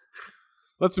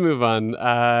 Let's move on.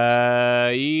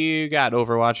 You got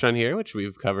Overwatch on here, which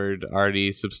we've covered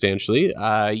already substantially.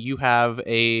 You have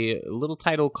a little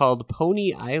title called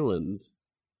Pony Island.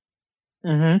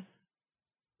 Mm-hmm.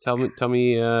 Tell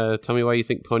me why you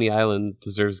think Pony Island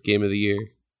deserves Game of the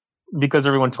Year. Because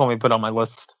everyone told me to put it on my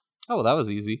list. Oh, well, that was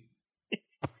easy.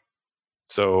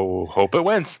 So hope it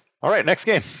wins. All right, next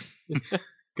game.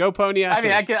 Go Pony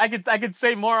Island. I mean, I could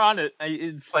say more on it.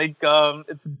 It's like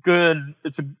it's good.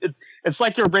 It's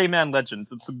like your Rayman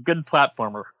Legends. It's a good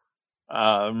platformer.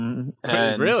 And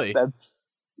really? That's.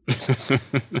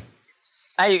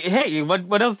 Hey,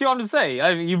 what else do you want to say?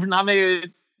 I mean, you've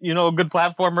nominated a good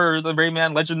platformer the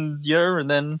Rayman Legends year, and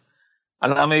then I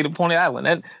nominated Pony Island.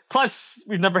 And plus,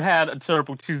 we've never had a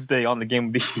Terrible Tuesday on the Game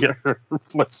of the Year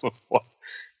list before.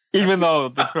 Even though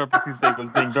the Terrible Tuesday was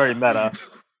being very meta.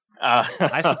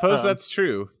 I suppose that's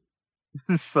true.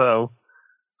 So,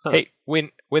 hey, when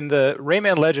the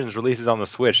Rayman Legends releases on the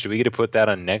Switch, do we get to put that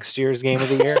on next year's Game of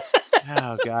the Year?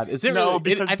 Oh God, is it? No,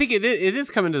 really? I think it is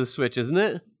coming to the Switch, isn't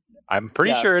it? I'm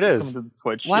pretty sure it is. To the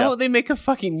Switch. Why don't they make a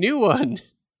fucking new one?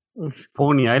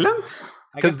 Pony Island?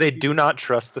 Because they do not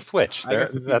trust the Switch.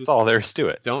 That's all there is to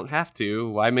it. Don't have to.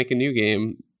 Why make a new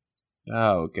game?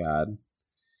 Oh God.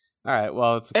 All right.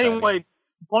 Well, it's exciting. Anyway.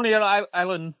 Pony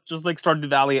Island, just like Stardew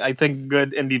Valley, I think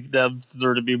good indie devs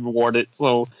deserve to be rewarded.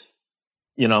 So,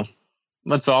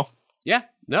 that's all. Yeah,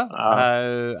 no,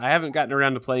 I haven't gotten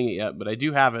around to playing it yet, but I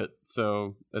do have it.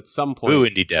 So at some point, ooh,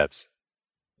 indie devs.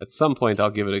 At some point, I'll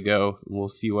give it a go, and we'll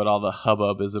see what all the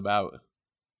hubbub is about.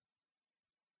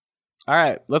 All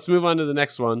right, let's move on to the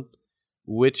next one,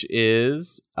 which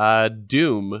is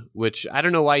Doom. Which I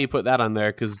don't know why you put that on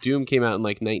there because Doom came out in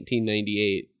like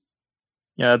 1998.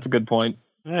 Yeah, that's a good point.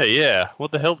 Yeah.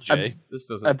 What the hell, Jay? This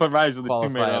doesn't. I put Rise of the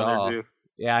Tomb Raider on there too.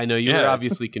 Yeah, I know you were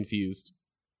obviously confused.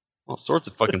 All sorts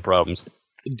of fucking problems.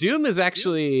 Doom is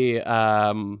actually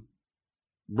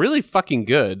really fucking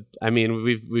good. I mean,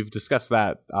 we've discussed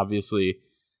that obviously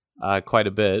quite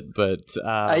a bit, but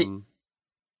I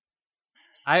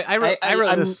wrote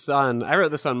this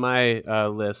on my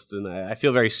list, and I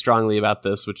feel very strongly about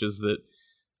this, which is that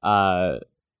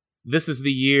this is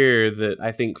the year that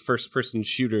I think first-person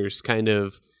shooters kind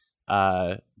of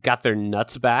got their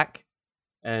nuts back,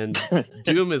 and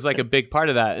Doom is like a big part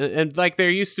of that. And like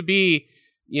there used to be,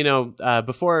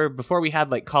 before we had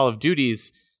like Call of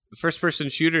Duties, first-person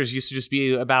shooters used to just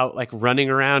be about like running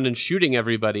around and shooting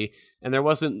everybody, and there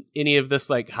wasn't any of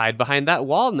this like hide behind that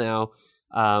wall now.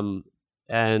 Like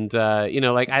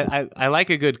I like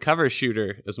a good cover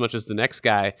shooter as much as the next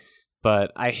guy.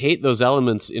 But I hate those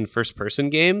elements in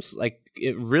first-person games. Like,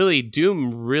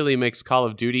 Doom really makes Call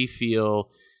of Duty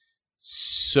feel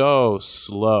so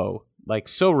slow, like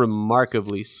so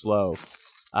remarkably slow.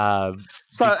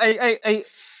 So I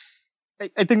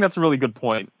think that's a really good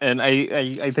point, and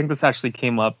I think this actually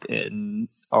came up in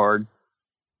our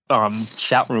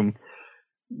chat room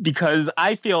because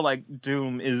I feel like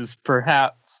Doom is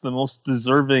perhaps the most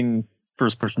deserving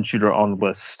first-person shooter on the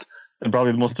list. And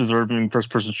probably the most deserving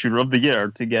first-person shooter of the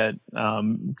year to get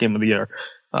Game of the Year.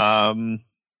 And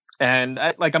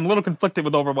I'm a little conflicted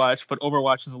with Overwatch, but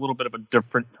Overwatch is a little bit of a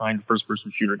different kind of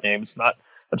first-person shooter game. It's not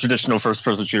a traditional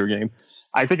first-person shooter game.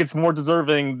 I think it's more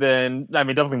deserving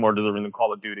definitely more deserving than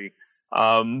Call of Duty.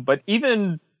 But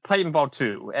even Titanfall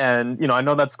 2, and I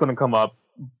know that's going to come up,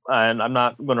 and I'm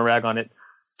not going to rag on it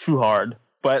too hard,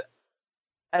 but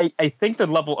I think the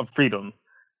level of freedom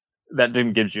that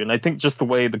Doom gives you, and I think just the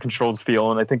way the controls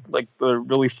feel, and I think like the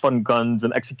really fun guns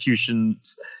and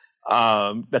executions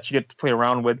that you get to play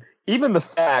around with, even the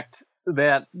fact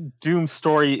that Doom's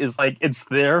story is like it's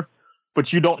there,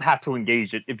 but you don't have to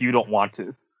engage it if you don't want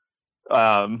to.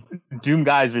 Doom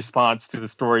Guy's response to the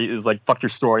story is like "fuck your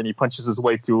story," and he punches his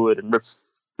way through it and rips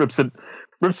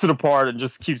it apart and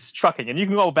just keeps trucking. And you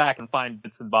can go back and find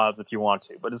bits and bobs if you want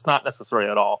to, but it's not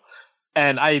necessary at all.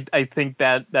 And I think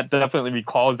that definitely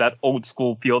recalls that old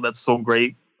school feel that's so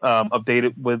great,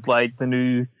 updated with like the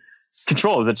new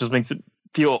controls. That just makes it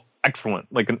feel excellent,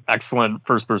 like an excellent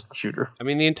first-person shooter. I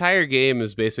mean, the entire game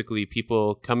is basically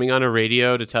people coming on a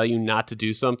radio to tell you not to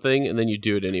do something, and then you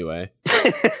do it anyway.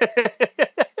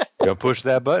 Don't push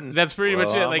that button. That's pretty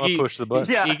much it. Like push the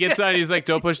button. He gets on. He's like,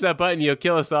 "Don't push that button. You'll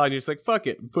kill us all." And you're just like, "Fuck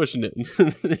it, I'm pushing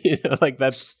it." Like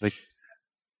that's. Like,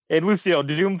 hey, Lucio,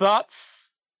 Doom thoughts?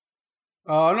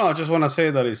 No, I just want to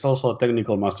say that it's also a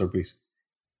technical masterpiece.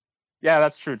 Yeah,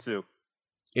 that's true too.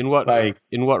 In what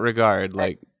regard?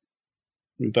 Like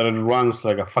that it runs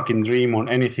like a fucking dream on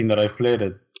anything that I've played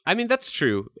it. I mean, that's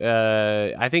true.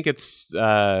 I think it's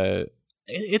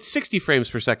 60 frames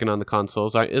per second on the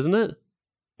consoles, isn't it?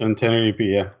 And 1080p,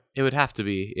 yeah. It would have to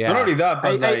be, yeah. Not only that,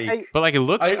 but it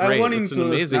looks great. I went it's into an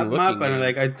amazing the map and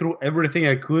like I threw everything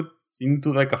I could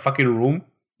into like a fucking room,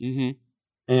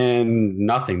 and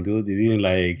nothing, dude. It didn't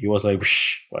it was like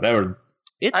whatever.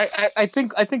 I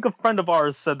think a friend of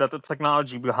ours said that the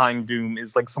technology behind Doom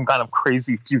is like some kind of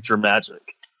crazy future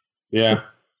magic. Yeah,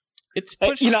 it's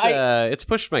pushed. It's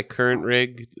pushed my current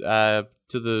rig to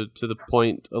the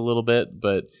point a little bit,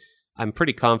 but I'm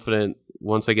pretty confident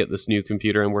once I get this new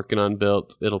computer I'm working on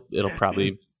built, it'll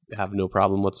probably have no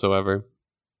problem whatsoever.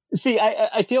 See,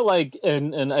 I feel like,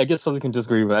 and I guess others can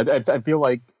disagree with it. I feel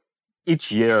like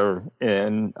each year,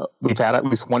 and we've had at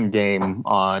least one game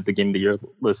on the Game of the Year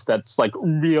list that's like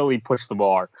really pushed the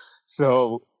bar.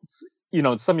 So,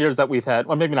 some years that we've had,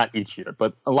 well, maybe not each year,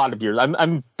 but a lot of years.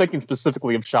 I'm thinking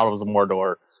specifically of Shadows of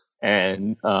Mordor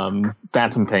and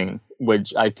Phantom Pain,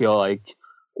 which I feel like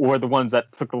were the ones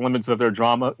that took the limits of their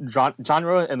genre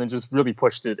and then just really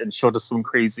pushed it and showed us some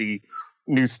crazy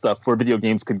new stuff where video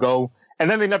games could go. And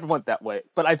then they never went that way.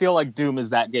 But I feel like Doom is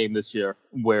that game this year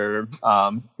where,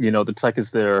 the tech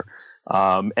is there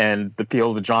and the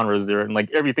appeal of the genre is there. And like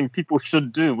everything people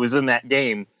should do is in that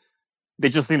game. They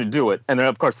just need to do it. And then,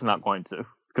 of course, they're not going to.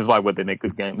 Because why would they make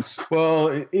good games? Well,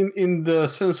 in the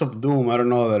sense of Doom, I don't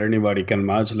know that anybody can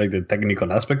match like the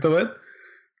technical aspect of it.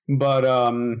 But,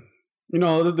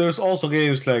 there's also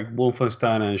games like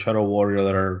Wolfenstein and Shadow Warrior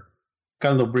that are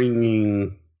kind of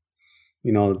bringing,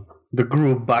 the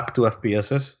groove back to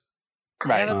FPSs.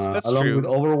 Right, that's along true. With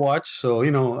Overwatch. So,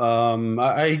 I'm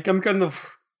kind of...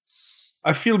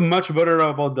 I feel much better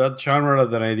about that genre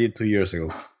than I did 2 years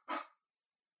ago.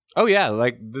 Oh yeah,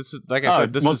 like this is like I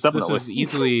said, this is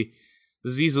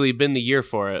easily been the year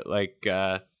for it. Like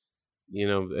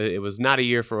it was not a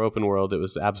year for open world. It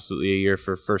was absolutely a year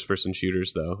for first person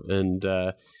shooters, though. And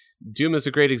Doom is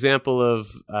a great example of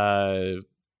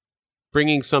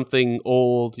bringing something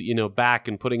old, back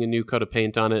and putting a new coat of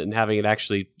paint on it and having it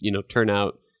actually, turn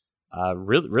out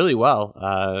really, really well.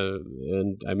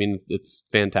 And I mean, it's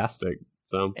fantastic.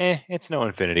 So it's no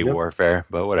Infinity Warfare,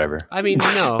 but whatever. I mean,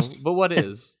 no, but what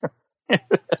is?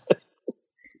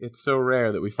 It's so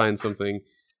rare that we find something.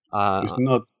 It's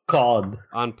not COD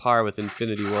on par with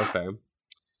Infinity Warfare.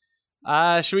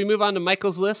 Should we move on to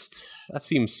Michael's list? That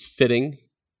seems fitting.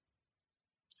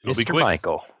 Mr.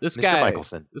 Michael. This Mr. guy,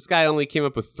 Michelson. This guy only came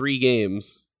up with 3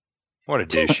 games. What a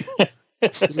douche. I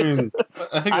think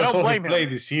that's all he played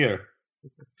this year.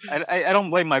 I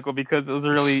don't blame Michael because it was a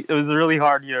really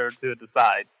hard year to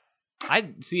decide. I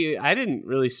didn't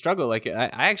really struggle. Like I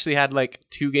actually had like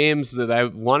 2 games that I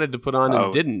wanted to put on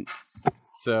and didn't.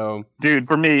 So, dude,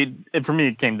 for me,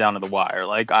 it came down to the wire.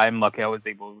 Like I'm lucky I was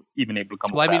able to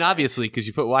come. Well, I mean, obviously, because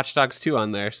you put Watch Dogs 2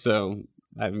 on there. So,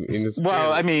 I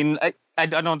mean, I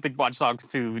don't think Watch Dogs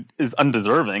 2 is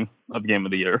undeserving of Game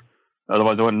of the Year.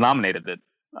 Otherwise, I wouldn't have nominated it.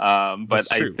 But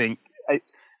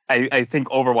I think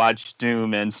Overwatch,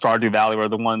 Doom, and Stardew Valley were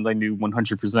the ones I knew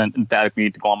 100% emphatically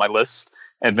need to go on my list.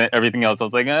 And then everything else, I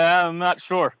was like, I'm not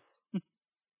sure.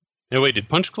 Hey, wait, did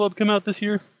Punch Club come out this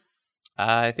year?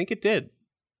 I think it did.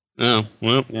 Oh,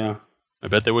 well. Yeah. I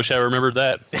bet they wish I remembered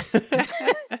that.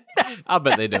 I'll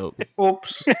bet they don't.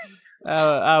 Oops.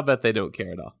 I'll bet they don't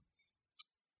care at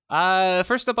all.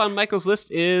 First up on Michael's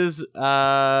list is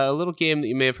a little game that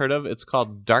you may have heard of. It's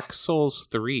called Dark Souls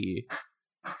 3.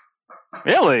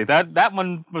 Really? That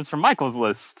one was from Michael's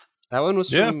list. That one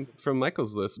was from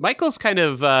Michael's list. Michael's kind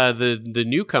of the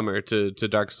newcomer to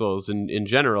Dark Souls in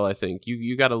general, I think.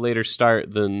 You got a later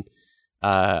start than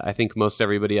I think most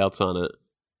everybody else on it.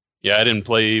 Yeah, I didn't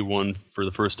play one for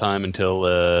the first time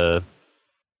until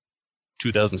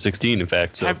 2016, in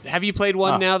fact. So. Have you played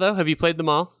one now, though? Have you played them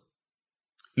all?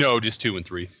 No, just 2 and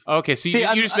 3. Okay, so you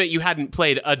just meant you hadn't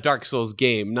played a Dark Souls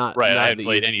game, not right. I hadn't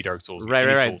played any Dark Souls.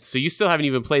 Right. Souls. So you still haven't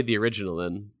even played the original,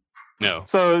 then? No.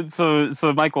 So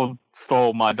Michael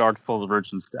stole my Dark Souls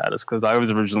virgin status because I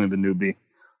was originally the newbie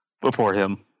before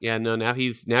him. Yeah, no. Now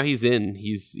he's in.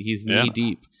 He's knee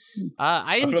deep.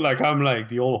 I feel like I'm like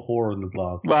the old whore in the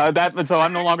block. So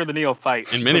I'm no longer the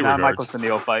neophyte. In many regards, Michael's the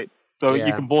neophyte. So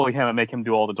you can bully him and make him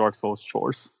do all the Dark Souls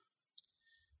chores.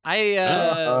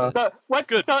 So what's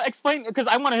good? So explain, because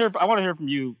I want to hear from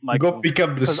you, Michael. Go pick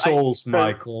up the souls,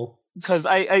 Michael. Because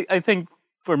I think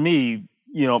for me,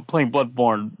 playing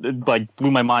Bloodborne, it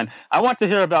blew my mind. I want to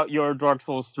hear about your Dark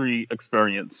Souls 3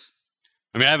 experience.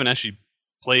 I mean, I haven't actually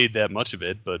played that much of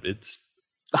it, but it's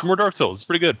more Dark Souls. It's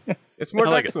pretty good. It's more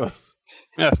Dark Souls.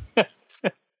 Yeah.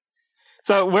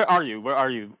 So where are you? Where are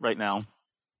you right now?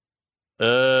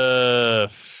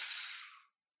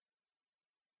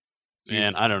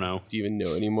 Man, I don't know. Do you even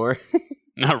know anymore?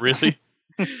 Not really.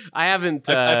 I haven't.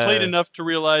 I played enough to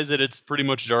realize that it's pretty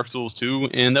much Dark Souls 2,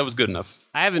 and that was good enough.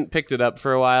 I haven't picked it up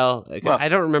for a while. I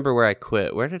don't remember where I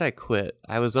quit. Where did I quit?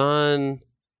 I was on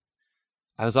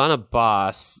a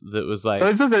boss that was like. So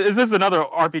is this another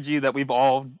RPG that we've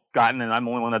all gotten, and I'm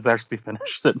the only one that's actually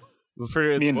finished it? For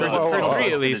 3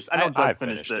 at least. I know Doug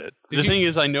finished it. The thing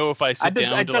is, I know if I sit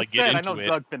down to get into it. I know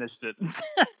Doug finished it.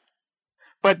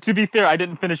 But to be fair, I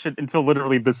didn't finish it until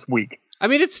literally this week. I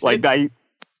mean, it's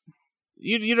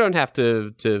You don't have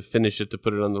to finish it to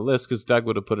put it on the list, because Doug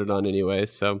would have put it on anyway.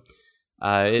 So, no,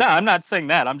 I'm not saying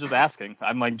that. I'm just asking.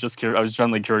 I'm just curious. I was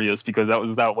generally curious because that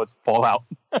was what's Fallout.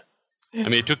 I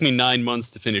mean, it took me 9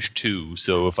 months to finish 2.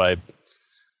 So if I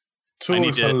 2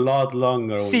 is a lot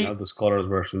longer when you have the Scholars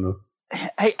version, though.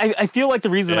 I feel like the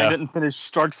reason I didn't finish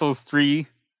Dark Souls 3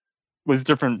 was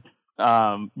different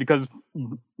because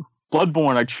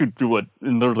Bloodborne, I chewed through it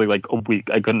in literally like a week.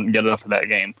 I couldn't get enough of that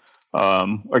game.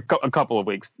 Or a couple of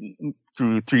weeks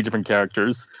through 3 different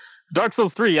characters. Dark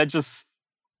Souls 3, I just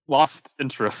lost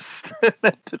interest.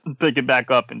 Didn't pick it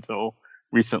back up until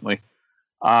recently.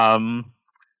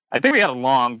 I think we had a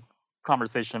long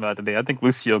conversation about it today. I think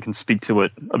Lucio can speak to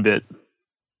it a bit.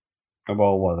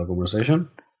 About what, the conversation?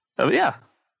 Yeah.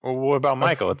 Well, what about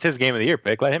Michael? It's his game of the year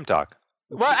pick. Let him talk.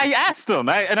 Well, I asked him,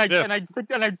 and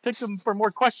I picked him for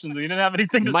more questions. He didn't have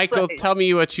anything to say. Michael, tell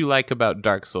me what you like about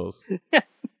Dark Souls.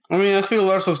 I mean, I think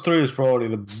Dark Souls 3 is probably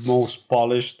the most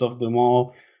polished of them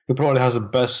all. It probably has the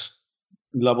best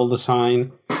level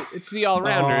design. It's the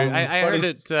all-rounder. I heard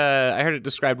it. I heard it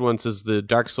described once as the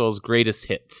Dark Souls greatest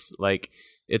hits. Like,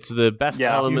 it's the best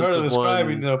elements of one. You heard it described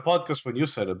in the podcast when you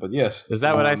said it, but yes. Is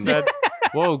that what I said?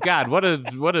 Whoa, God! What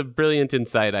a brilliant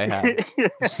insight I had.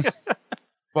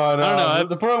 But I don't know.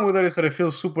 The problem with it is that it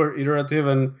feels super iterative,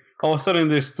 and I was telling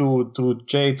this to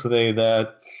Jay today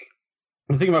that.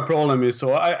 I think my problem is,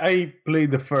 so I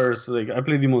played I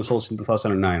played Demon's Souls in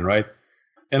 2009, right?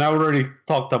 And I already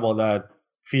talked about that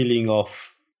feeling of,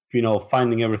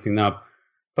 finding everything up.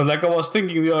 But I was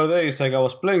thinking the other day, it's like I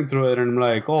was playing through it and I'm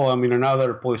like, oh, I'm in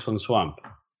another poison swamp.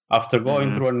 After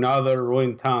going through another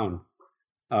ruined town.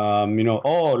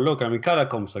 Oh, look, I'm in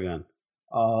catacombs again.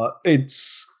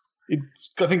 It's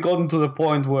I think gotten to the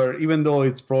point where even though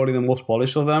it's probably the most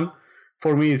polished of them,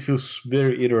 for me it feels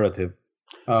very iterative.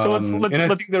 So I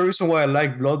think the reason why I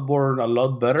like Bloodborne a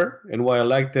lot better and why I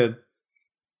liked it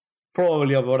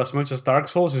probably about as much as Dark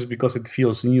Souls is because it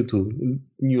feels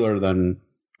newer than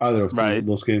either of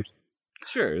those games.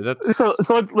 Sure, that's so.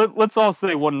 Let's all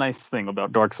say one nice thing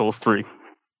about Dark Souls 3.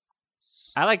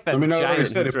 I like that. I mean, I already giant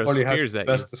said it probably has the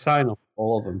best design of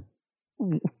all of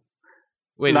them.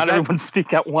 Wait, not everyone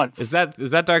speak at once. Is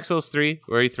that Dark Souls 3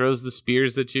 where he throws the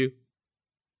spears at you?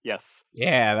 Yes.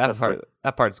 Yeah,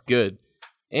 that part's good.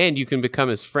 And you can become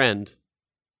his friend.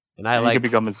 And you can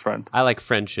become his friend. I like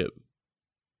friendship.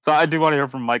 So I do want to hear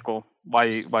from Michael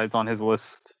why it's on his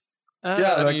list.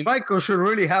 Michael should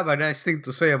really have a nice thing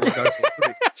to say about Dark Souls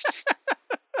 3.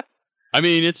 I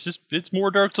mean, it's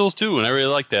more Dark Souls 2, and I really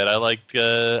like that. I like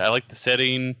the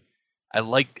setting. I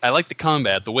like the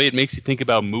combat, the way it makes you think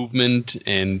about movement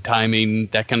and timing,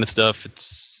 that kind of stuff.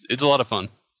 It's a lot of fun.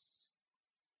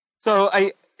 So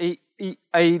I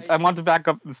want to back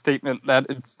up the statement that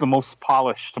it's the most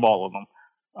polished of all of them.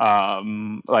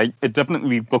 It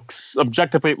definitely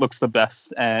objectively it looks the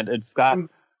best, and it's got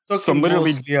some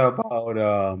literally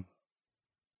about.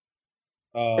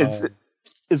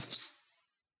 It's.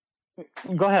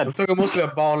 Go ahead. I'm talking mostly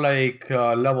about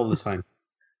level design.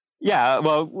 Yeah,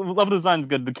 well, level design's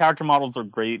good. The character models are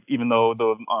great, even though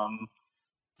the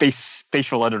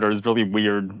facial editor is really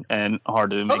weird and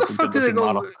hard to make a good looking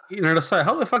model.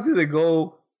 How the fuck did they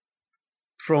go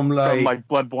from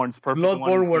Bloodborne's perfect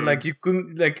Bloodborne, where you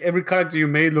couldn't every character you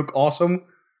made look awesome,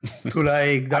 to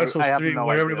Dark Souls 3,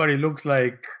 where everybody looks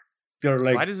like they're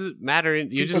why does it matter?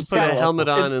 You just put a helmet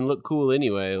on and look cool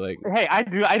anyway. Hey, I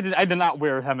did not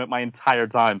wear a helmet my entire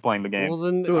time playing the game. Well,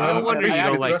 then no wonder you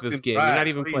don't like this game. You're not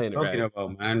even playing it right.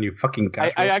 About, man, you fucking.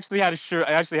 I actually had a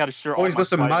shirt. Always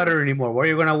doesn't matter anymore. What are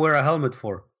you gonna wear a helmet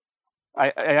for?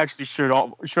 I actually shared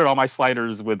all my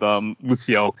sliders with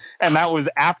Lucio, and that was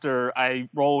after I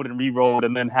rolled and re-rolled,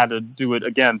 and then had to do it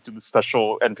again to the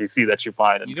special NPC that you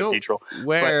find in you don't Cathedral.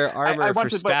 Wear armor for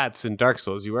stats in Dark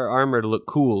Souls. You wear armor to look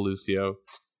cool, Lucio.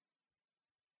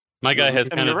 My guy has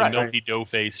kind of the melty dough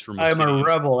face from. I'm a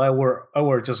rebel. I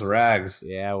wear just rags.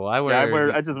 Yeah, well,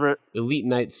 I just wear Elite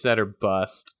Knight set or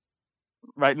bust.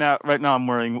 Right now, I'm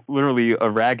wearing literally a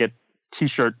ragged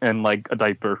T-shirt and like a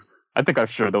diaper. I think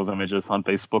I've shared those images on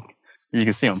Facebook. You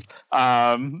can see them.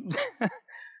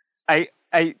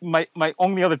 My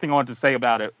only other thing I wanted to say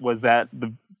about it was that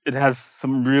it has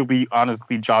some really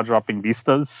honestly jaw-dropping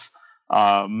vistas.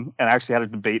 And I actually had a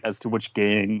debate as to which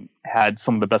game had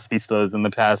some of the best vistas in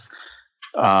the past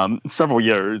several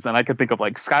years. And I could think of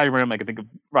like Skyrim, I could think of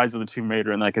Rise of the Tomb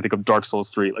Raider, and I could think of Dark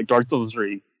Souls 3. Like Dark Souls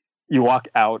 3, you walk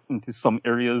out into some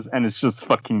areas and it's just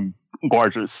fucking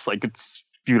gorgeous. Like it's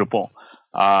beautiful.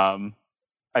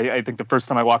 I think the first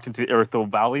time I walked into Erythil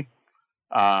Valley,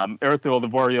 Erythil, the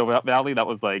Boreal Valley,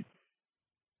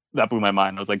 that blew my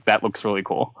mind. I was like, that looks really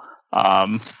cool.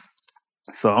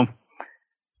 So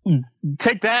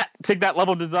take that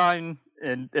level design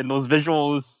and those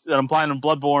visuals that I'm playing on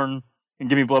Bloodborne and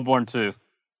give me Bloodborne 2.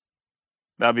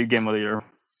 That'd be game of the year.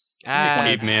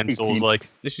 Caveman Souls like.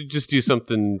 They should just do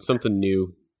something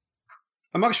new.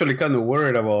 I'm actually kind of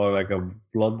worried about like a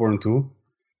Bloodborne 2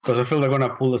 because I feel they're gonna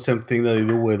pull the same thing that they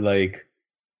do with like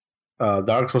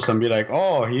Dark Souls and be like,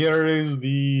 oh, here is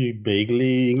the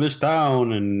vaguely English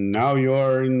town, and now you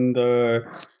are in the.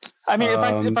 I mean,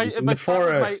 if I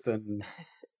forest and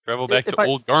travel back to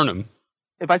Old Garnham.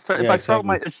 If I start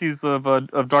my issues of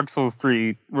Dark Souls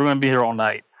 3, we're gonna be here all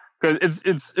night because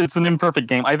it's an imperfect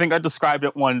game. I think I described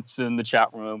it once in the chat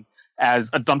room as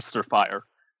a dumpster fire,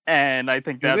 and I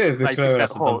think that it is described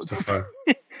as a dumpster fire.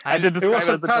 I did describe it was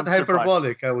it as a tad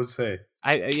hyperbolic, I would say.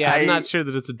 I'm not sure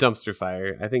that it's a dumpster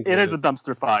fire. I think it is a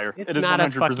dumpster fire. It's it is not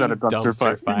 100% a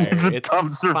dumpster fire. It's a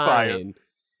dumpster fire. Fine.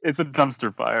 It's a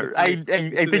dumpster fire. I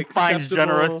think fine's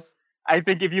generous. I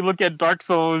think if you look at Dark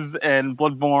Souls and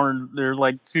Bloodborne, they're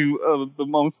like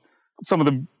some of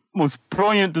the most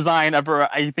brilliant design ever.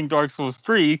 I think Dark Souls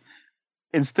 3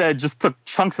 instead just took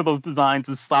chunks of those designs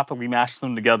and sloppily mashed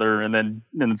them together and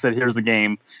then said, here's the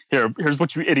game. Here's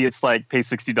what you idiots like. Pay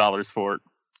 $60 for it.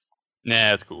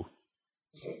 Nah, that's cool.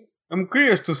 I'm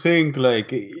curious to think,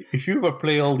 like, if you ever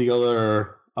play all the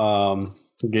other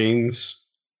games,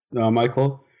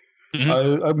 Michael,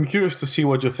 I'm curious to see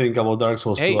what you think about Dark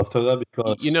Souls 2 after that,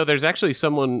 because... You know, there's actually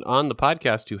someone on the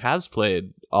podcast who has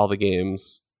played all the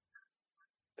games.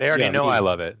 They already know I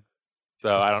love it.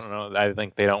 So I don't know. I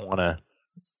think they don't want to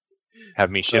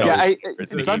have me shit on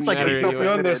it. Doug's like you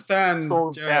understand,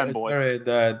 Jared,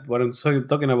 that what I'm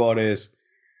talking about is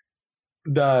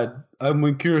that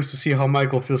I'm curious to see how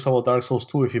Michael feels about Dark Souls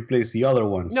 2 if he plays the other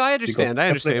ones. No, I understand.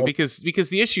 Because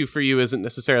the issue for you isn't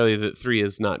necessarily that 3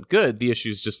 is not good. The issue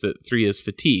is just that 3 is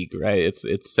fatigue, right?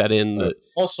 It's set in that.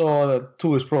 Also,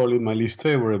 2 is probably my least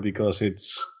favorite because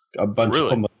it's a bunch of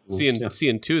combat.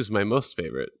 CN 2 is my most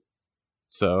favorite.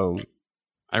 So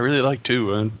I really like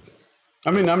 2. I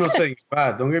mean, I'm not saying it's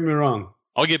bad. Don't get me wrong.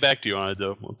 I'll get back to you on it,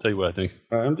 though. I'll tell you what I think.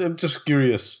 I'm just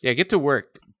curious. Yeah, get to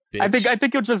work. Bitch. I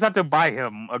think you'll just have to buy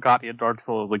him a copy of Dark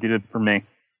Souls like you did for me.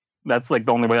 That's like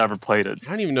the only way I ever played it. I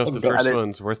don't even know if the first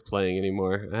one's worth playing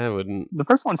anymore. I wouldn't. The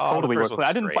first one's totally worth playing.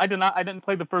 I didn't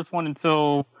play the first one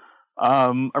until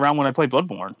around when I played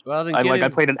Bloodborne. Well, then I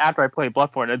played it after I played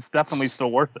Bloodborne. It's definitely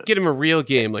still worth it. Get him a real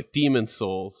game like Demon's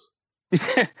Souls.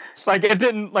 Like it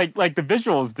didn't like the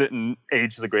visuals didn't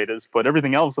age the greatest, but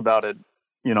everything else about it,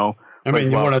 you know. I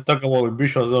mean, you want to talk about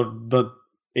visuals not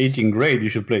aging great? You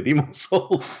should play Demon's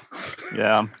Souls.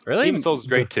 Yeah, really. Demon's Souls is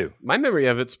great too. My memory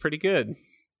of it's pretty good.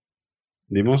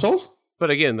 Demon's Souls, but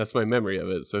again, that's my memory of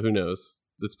it. So who knows?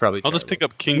 It's probably. I'll just pick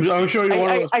up King's. I'm sure you're one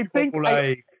of those people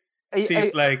who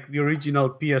sees like the original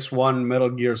PS1 Metal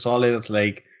Gear Solid. It's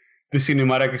like the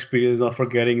cinematic experience, not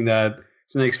forgetting that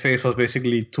Snake's face was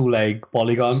basically 2 like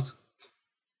polygons.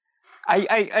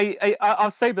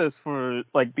 I'll say this for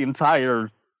like the entire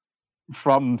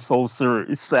From Soul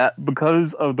series, that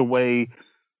because of the way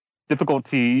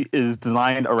difficulty is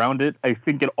designed around it, I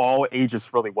think it all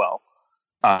ages really well.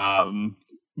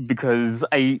 Because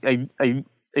I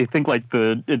think like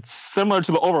it's similar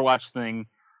to the Overwatch thing,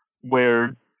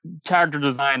 where character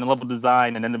design and level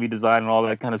design and enemy design and all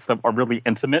that kind of stuff are really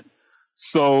intimate.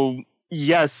 So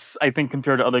yes, I think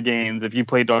compared to other games, if you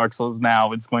play Dark Souls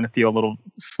now, it's going to feel a little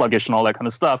sluggish and all that kind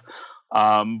of stuff.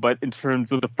 But in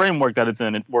terms of the framework that it's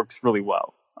in, it works really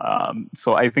well.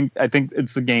 So I think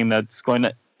it's a game that's going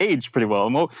to age pretty well.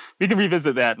 And we can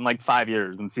revisit that in like 5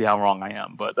 years and see how wrong I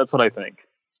am. But that's what I think.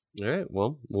 All right.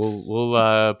 Well,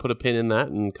 we'll put a pin in that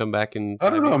and come back and. I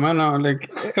don't know, man. Like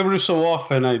every so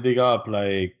often, I dig up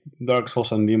like Dark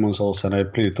Souls and Demon Souls, and I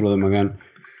play through them again,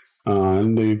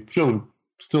 and they feel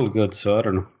still good. So I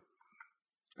don't know.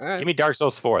 Right. Give me Dark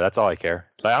Souls 4. That's all I care.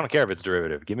 Like, I don't care if it's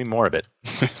derivative. Give me more of it.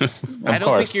 I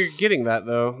don't think you're getting that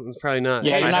though. It's probably not.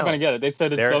 Yeah, you're not going to get it. They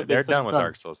said they're done with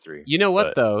Dark Souls 3. You know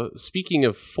what though? Speaking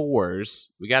of 4s,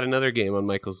 we got another game on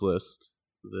Michael's list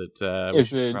that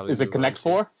is it Connect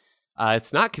 4?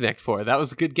 It's not Connect 4. That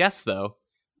was a good guess though.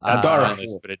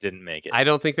 But it didn't make it. I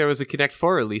don't think there was a Connect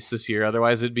 4 release this year.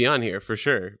 Otherwise, it'd be on here for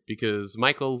sure because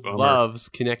Michael loves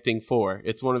Connecting 4.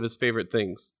 It's one of his favorite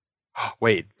things.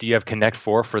 Wait, do you have Connect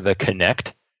 4 for the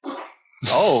Connect?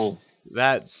 Oh,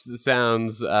 that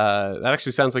sounds. That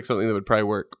actually sounds like something that would probably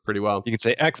work pretty well. You can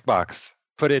say Xbox.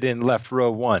 Put it in left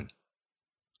row 1.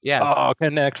 Yes. Oh,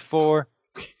 Connect 4.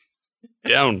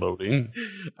 Downloading.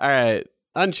 All right,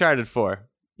 Uncharted 4.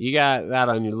 You got that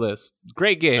on your list.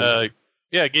 Great game.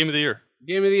 Yeah, Game of the Year.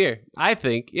 Game of the Year. I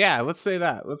think. Yeah, let's say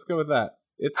that. Let's go with that.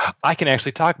 I can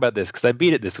actually talk about this because I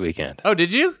beat it this weekend. Oh,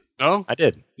 did you? No, I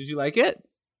did. Did you like it?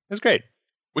 It was great.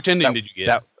 Which ending did you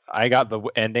get? I got the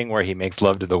ending where he makes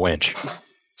love to the winch.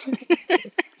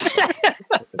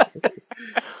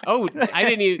 Oh, I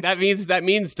didn't even. That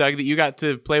means, Doug, that you got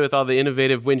to play with all the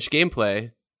innovative winch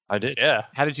gameplay. I did. Yeah.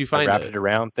 How did you find I wrapped it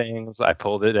around things. I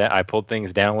pulled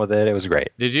things down with it. It was great.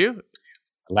 Did you?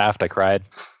 I laughed. I cried.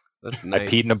 That's nice. I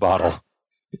peed in a bottle.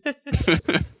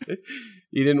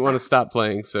 You didn't want to stop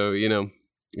playing, so you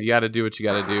got to do what you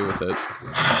got to do with it.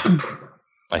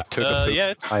 I took a poop.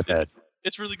 Yeah, iPad.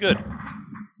 It's really good.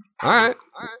 All right.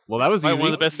 Well, that was easy. One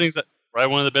of the best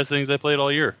things I played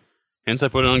all year. Hence, I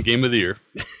put it on Game of the Year.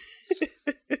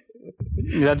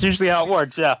 That's usually how it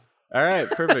works. Yeah. All right.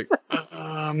 Perfect.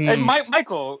 Hey,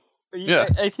 Michael. Yeah.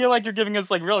 I feel like you're giving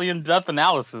us like really in-depth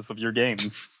analysis of your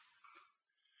games.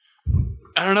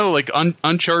 I don't know. Like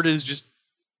Uncharted is just.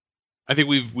 I think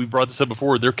we've brought this up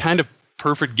before. They're kind of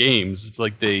perfect games.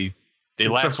 Like they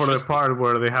last. Except for the part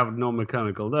where they have no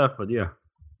mechanical death, but yeah.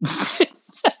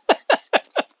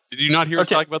 Did you not hear us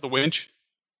talk about the winch?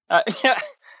 Yeah,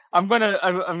 I'm gonna.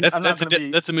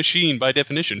 That's a machine by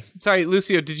definition. Sorry,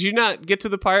 Lucio. Did you not get to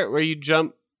the part where you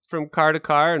jump from car to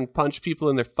car and punch people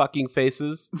in their fucking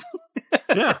faces?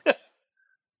 Yeah.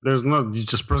 You're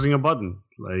just pressing a button.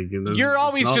 Like you're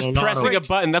always just pressing a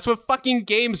button. That's what fucking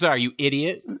games are, you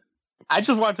idiot. I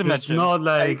just want to mention. Not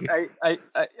like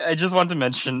I just want to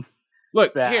mention.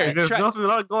 Look, that. Here. There's nothing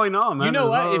going on, man. You know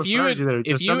what? If you had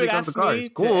asked me, it's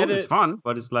cool, it's fun,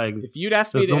 but it's like if you'd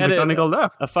asked me to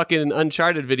edit a fucking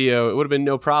Uncharted video, it would have been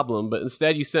no problem. But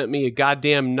instead, you sent me a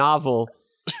goddamn novel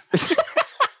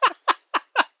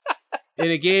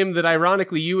in a game that,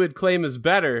 ironically, you would claim is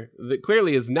better. That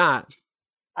clearly is not.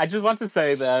 I just want to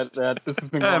say that this has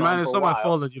been going on for a while. It's not my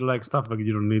fault that you like stuff like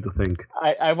you don't need to think.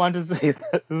 I want to say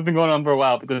that this has been going on for a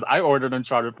while because I ordered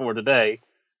Uncharted 4 today.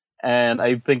 And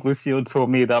I think Lucio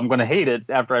told me that I'm going to hate it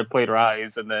after I played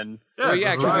Rise, and then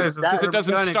because it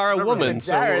doesn't star a woman,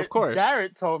 so of course.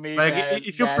 Garrett told me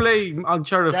if you play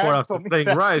Uncharted 4 after playing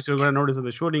Rise, you're going to notice that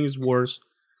the shooting is worse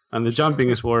and the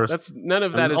jumping is worse. None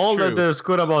of that is all true. All that there's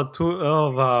good about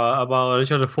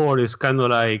Uncharted 4 is kind of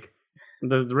like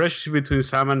the relationship between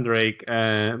Sam and Drake,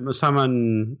 Sam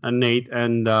and Nate,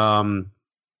 and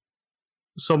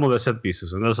some of the set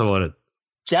pieces, and that's about it.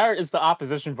 Jarrett is the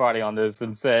opposition party on this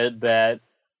and said that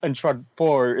Uncharted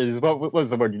 4 is what was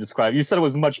the word you described? You said it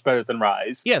was much better than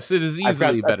Rise. Yes, it is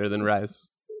easily better than Rise.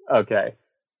 Okay.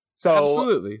 So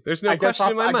absolutely. There's no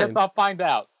question in my mind. I guess I'll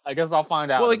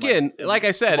find out. Well, again, like I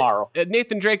said, tomorrow.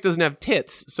 Nathan Drake doesn't have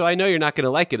tits, so I know you're not going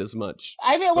to like it as much.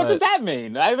 I mean, what does that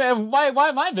mean? I mean, why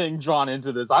am I being drawn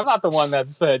into this? I'm not the one that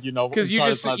said, because you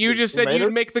just said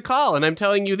you'd make the call, and I'm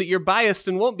telling you that you're biased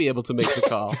and won't be able to make the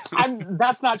call.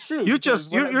 That's not true. You're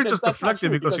just deflecting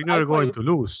because you know you're going to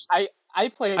lose. I'm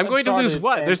going to lose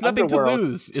what? There's nothing to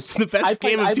lose. It's the best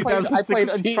game of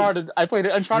 2016. I played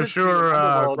Uncharted 2.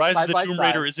 Rise of the Tomb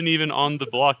Raider isn't even on the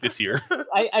block this year.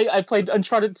 I played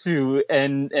Uncharted 2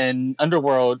 and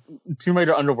Underworld, Tomb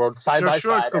Raider Underworld side by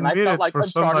side, and I felt like for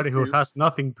somebody who has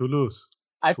nothing to lose.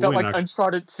 I felt like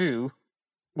Uncharted 2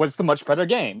 was the much better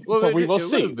game. Well, so we will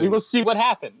see. We will see what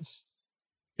happens.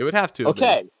 It would have to.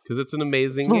 Okay, because it's an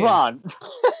amazing game. Move on.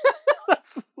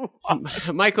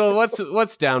 Michael,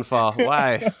 what's Downfall?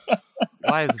 Why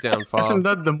is Downfall? Isn't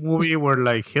that the movie where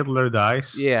like Hitler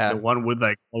dies? Yeah, the one with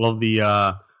like all of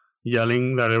the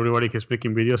yelling that everybody keeps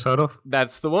making videos out of.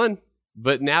 That's the one.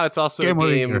 But now it's also a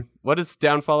game. What is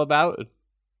Downfall about?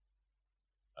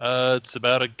 It's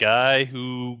about a guy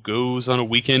who goes on a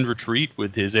weekend retreat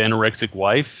with his anorexic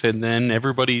wife, and then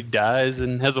everybody dies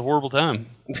and has a horrible time.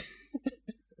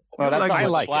 Well, that's I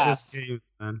like games,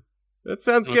 man. That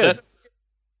sounds good. That?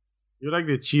 You like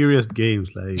the cheeriest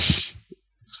games, like it's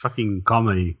fucking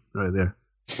comedy right there.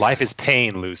 Life is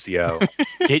pain, Lucio.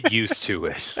 Get used to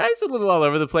it. It's a little all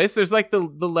over the place. There's like the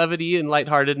levity and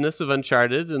lightheartedness of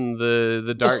Uncharted, and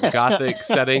the dark gothic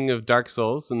setting of Dark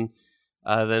Souls, and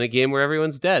then a game where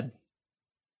everyone's dead.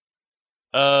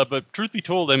 But truth be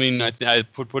told, I mean, I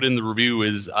put in the review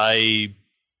is I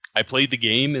played the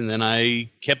game and then I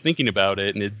kept thinking about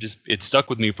it, and it stuck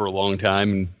with me for a long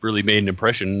time and really made an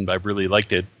impression. I really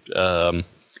liked it. I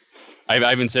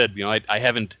even said, I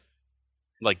haven't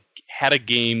like had a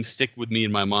game stick with me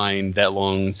in my mind that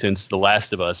long since The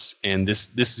Last of Us, and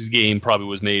this game probably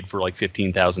was made for like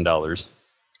 $15,000.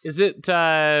 Is it?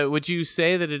 Would you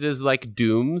say that it is like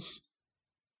Doom's?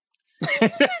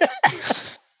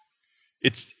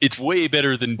 It's way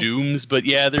better than Doom's, but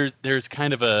yeah, there's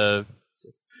kind of a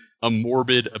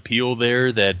morbid appeal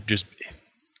there that just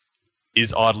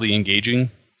is oddly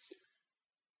engaging.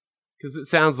 Because it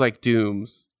sounds like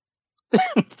Doom's.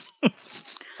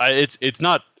 It's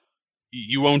not.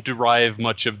 You won't derive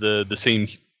much of the same.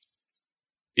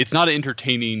 It's not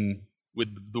entertaining with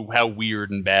how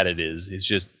weird and bad it is. It's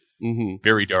just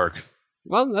very dark.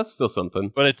 Well, that's still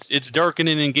something. But it's dark in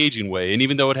an engaging way, and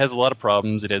even though it has a lot of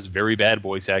problems, it has very bad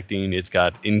voice acting. It's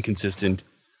got inconsistent,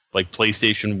 like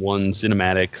PlayStation 1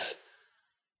 cinematics.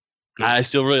 I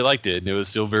still really liked it, and it was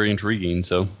still very intriguing.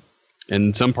 So,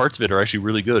 and some parts of it are actually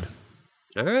really good.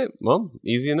 All right, well,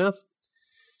 easy enough.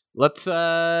 Let's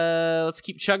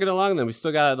keep chugging along then. We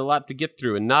still got a lot to get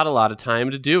through and not a lot of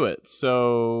time to do it.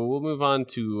 So we'll move on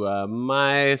to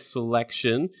my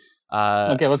selection.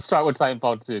 Okay, let's start with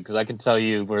Titanfall 2, because I can tell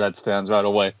you where that stands right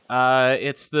away.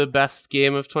 It's the best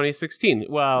game of 2016.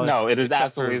 Well, no, it is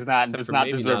absolutely not. It does not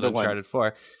deserve the win. Uncharted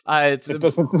 4. It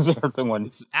doesn't deserve the win.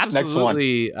 It's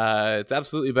absolutely, it's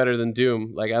absolutely better than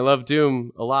Doom. Like, I love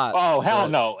Doom a lot. Oh hell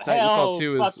no! Titanfall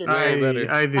 2 is way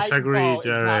better. I disagree,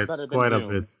 Jared, quite a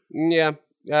bit. Yeah.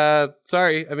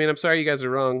 Sorry. I mean, I'm sorry you guys are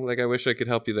wrong. Like, I wish I could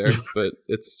help you there, but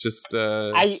it's just.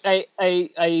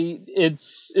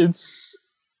 It's.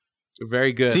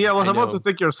 Very good. See, I was about to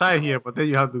take your side here, but then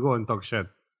you have to go and talk shit.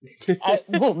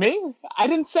 Who, me? I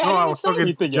didn't say. No, I was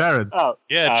talking to Jared. Oh,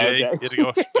 yeah, Jay, okay. you had to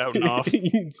go spouting off.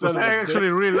 Because I actually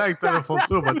really like Titanfall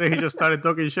 2, but then he just started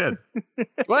talking shit.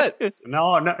 What?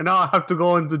 Now I have to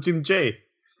go into Team J.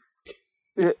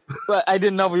 But I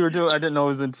didn't know we were doing. I didn't know it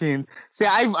was a team. See,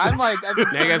 I'm like. Now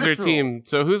you guys are a team.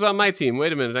 So who's on my team?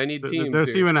 Wait a minute, I need teams.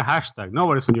 There's here. even a hashtag.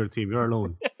 Nobody's on your team. You're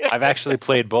alone. I've actually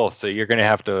played both, so you're gonna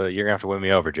have to win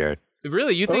me over, Jared.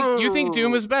 Really? You think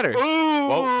Doom is better?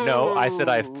 Well, no, I said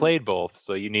I've played both,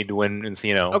 so you need to win and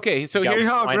see, Okay, so here's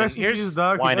how aggressive he is,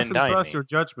 Doug. He doesn't trust your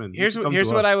judgment. Here's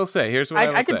what I will say.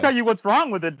 I can tell you what's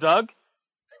wrong with it, Doug.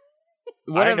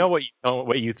 I know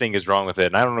what you think is wrong with it,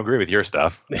 and I don't agree with your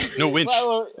stuff. No winch.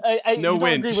 Well, I no don't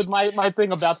winch. agree with my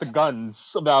thing about the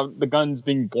guns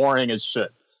being boring as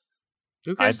shit.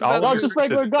 Who cares they're all just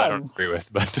regular guns. I don't agree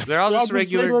with, but they're all just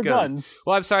regular guns.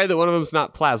 Well, I'm sorry that one of them's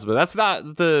not plasma. That's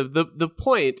not the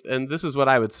point. And this is what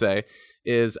I would say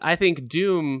is I think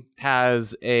Doom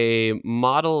has a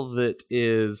model that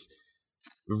is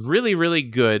really, really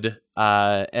good,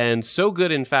 and so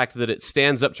good, in fact, that it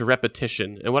stands up to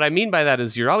repetition. And what I mean by that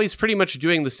is you're always pretty much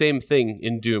doing the same thing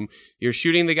in Doom. You're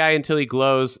shooting the guy until he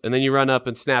glows, and then you run up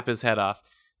and snap his head off.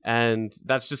 And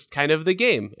that's just kind of the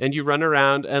game. And you run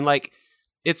around, and like,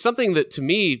 it's something that to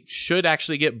me should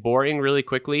actually get boring really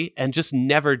quickly and just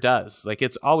never does. Like,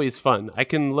 it's always fun. I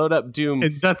can load up Doom.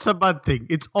 And that's a bad thing.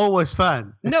 It's always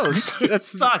fun. No, that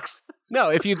sucks. No,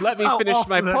 if you'd let me finish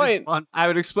my point, I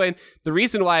would explain the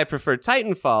reason why I prefer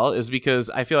Titanfall is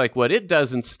because I feel like what it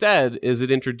does instead is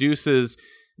it introduces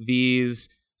these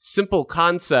simple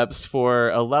concepts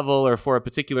for a level or for a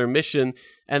particular mission,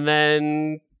 and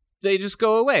then they just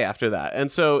go away after that.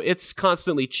 And so it's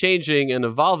constantly changing and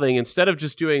evolving. Instead of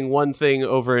just doing one thing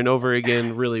over and over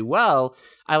again really well,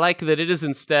 I like that it is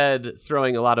instead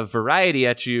throwing a lot of variety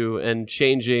at you and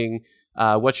changing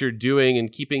what you're doing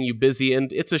and keeping you busy.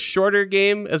 And it's a shorter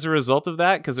game as a result of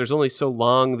that, because there's only so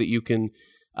long that you can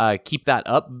keep that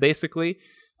up, basically.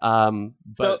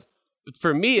 But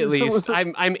for me, at least,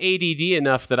 I'm ADD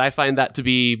enough that I find that to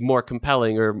be more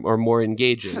compelling or more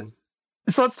engaging.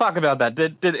 So let's talk about that.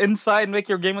 Did Inside make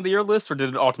your Game of the Year list, or did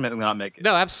it ultimately not make it?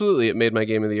 No, absolutely, it made my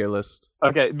Game of the Year list.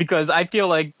 Okay, because I feel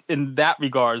like in that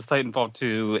regards, Titanfall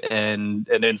 2 and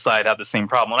Inside have the same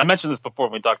problem. And I mentioned this before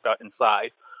when we talked about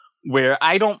Inside, where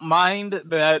I don't mind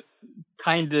that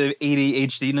kind of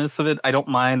ADHD-ness of it. I don't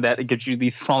mind that it gives you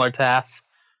these smaller tasks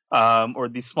or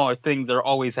these smaller things that are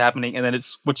always happening, and then it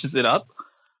switches it up.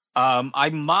 I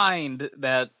mind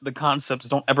that the concepts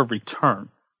don't ever return,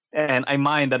 and I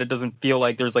mind that it doesn't feel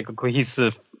like there's like a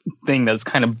cohesive thing that's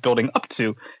kind of building up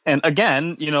to. And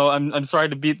again, I'm sorry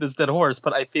to beat this dead horse,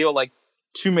 but I feel like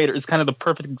Tomb Raider is kind of the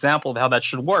perfect example of how that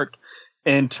should work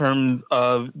in terms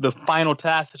of the final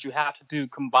task that you have to do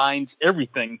combines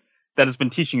everything that has been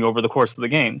teaching you over the course of the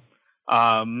game.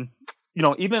 Even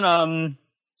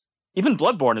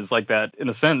Bloodborne is like that in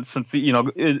a sense, since we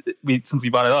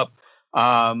brought it up.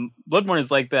 Bloodborne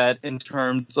is like that in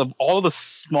terms of all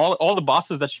the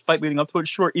bosses that you fight leading up to it.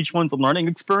 Sure, each one's a learning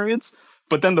experience,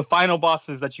 but then the final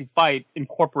bosses that you fight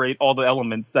incorporate all the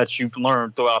elements that you've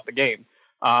learned throughout the game.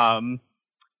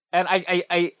 And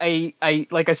I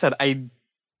like I said,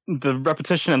 the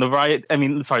repetition and the variety.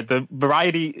 The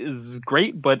variety is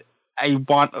great, but I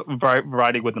want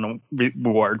variety with a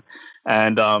reward.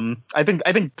 And I think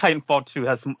Titanfall 2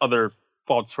 has some other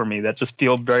faults for me that just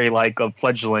feel very like a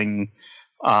fledgling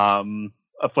title,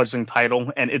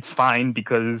 and it's fine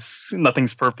because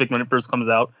nothing's perfect when it first comes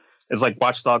out. It's like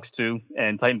Watch Dogs 2,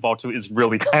 and Titanfall 2 is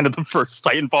really kind of the first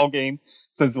Titanfall game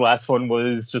since the last one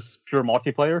was just pure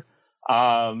multiplayer.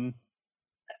 I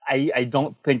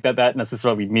don't think that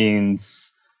necessarily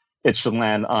means it should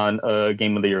land on a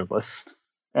Game of the Year list,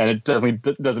 and it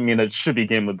definitely doesn't mean that it should be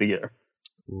Game of the Year.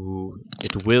 Ooh,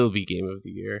 it will be Game of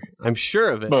the Year. I'm sure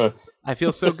of it. I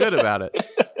feel so good about it.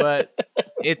 But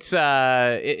it's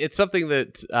something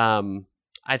that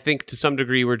I think to some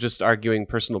degree we're just arguing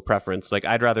personal preference. Like,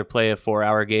 I'd rather play a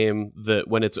 4-hour game that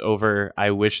when it's over,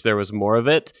 I wish there was more of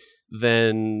it,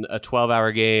 than a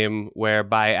 12-hour game where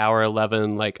by hour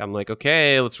 11, like, I'm like,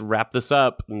 okay, let's wrap this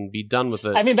up and be done with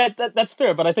it. I mean, that's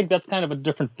fair, but I think that's kind of a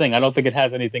different thing. I don't think it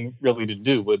has anything really to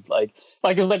do with like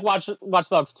it's like Watch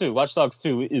Dogs 2. Watch Dogs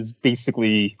 2 is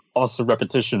basically also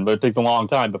repetition, but it takes a long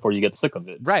time before you get sick of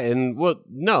it. Right, and well,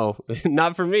 no,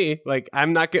 not for me. Like,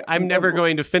 I'm never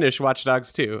going to finish Watch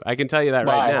Dogs 2. I can tell you that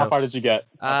right now. How far did you get?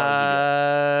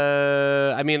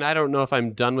 I mean, I don't know if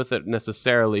I'm done with it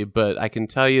necessarily, but I can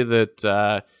tell you that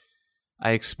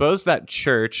I exposed that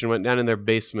church and went down in their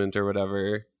basement or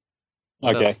whatever.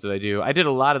 What else did I do? I did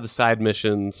a lot of the side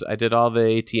missions. I did all the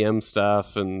ATM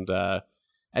stuff, and I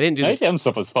didn't do ATM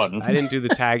stuff was fun. I didn't do the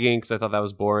tagging because I thought that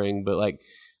was boring, but like,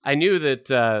 I knew that,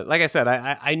 like I said,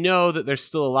 I know that there's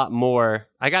still a lot more.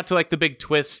 I got to like the big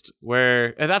twist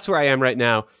and that's where I am right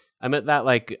now. I'm at that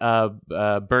like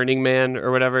Burning Man or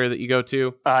whatever that you go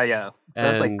to. Yeah. So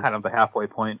that's like kind of the halfway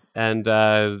point. And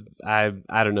I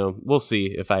don't know. We'll see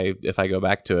if I go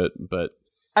back to it. But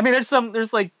I mean, there's I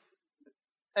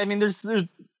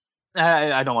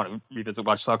don't want to revisit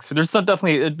Watch Dogs. So there's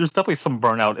definitely some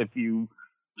burnout if you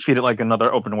treat it like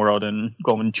another open world and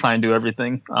go and try and do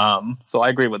everything. So I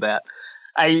agree with that.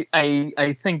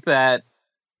 I think that,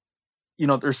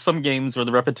 there's some games where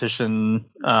the repetition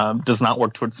does not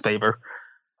work to its favor.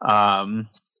 And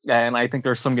I think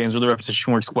there are some games where the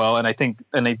repetition works well. And I think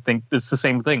it's the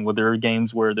same thing where there are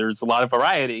games where there's a lot of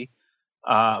variety.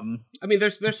 I mean,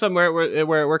 there's somewhere where it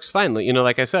works fine.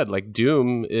 Like I said, like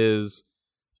Doom is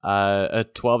a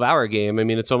 12-hour game. I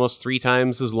mean, it's almost 3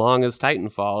 times as long as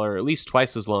Titanfall, or at least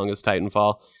twice as long as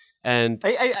Titanfall. And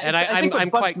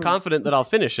I'm quite confident that I'll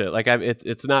finish it. Like,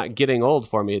 it's not getting old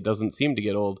for me. It doesn't seem to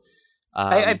get old.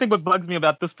 I think what bugs me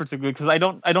about this particular, because I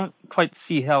don't quite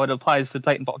see how it applies to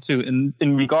Titanfall 2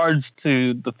 in regards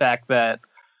to the fact that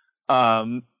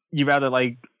you rather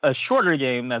like a shorter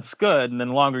game that's good and then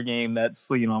a longer game that's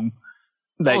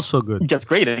that also good gets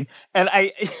grading, and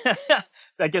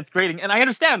that gets grading, and I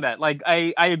understand that. Like,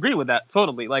 I agree with that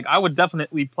totally. Like, I would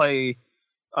definitely play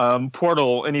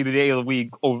Portal any day of the week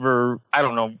over, I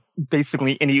don't know,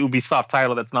 basically any Ubisoft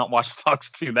title that's not Watch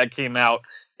Dogs 2 that came out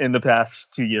in the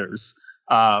past 2 years.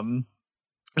 So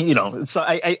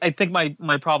I think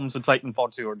my problems with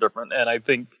Titanfall 2 are different, and I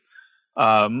think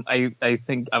I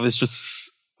think I was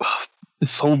just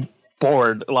so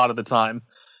bored a lot of the time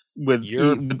with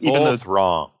You're both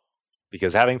wrong,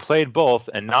 because having played both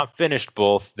and not finished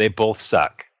both, they both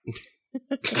suck.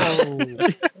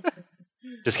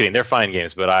 Just kidding. They're fine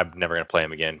games, but I'm never going to play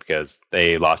them again because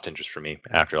they lost interest for me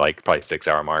after like probably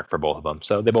 6-hour mark for both of them.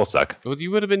 So they both suck. Well,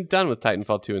 you would have been done with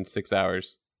Titanfall 2 in 6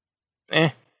 hours.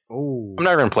 Oh, I'm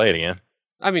never going to play it again.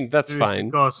 I mean, that's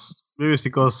fine. Maybe it's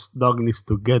because Doug needs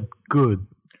to get good.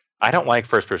 I don't like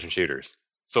first-person shooters.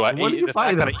 So why did you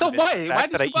buy them? Why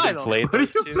did you buy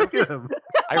them?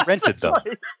 I rented them.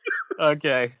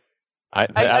 Okay.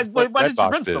 That's what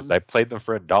Redbox is. I played them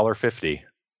for $1.50.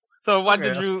 So why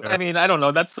did you? I mean, I don't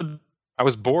know. That's I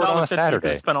was bored on a Saturday.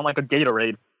 You could spend on like a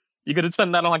Gatorade. You could have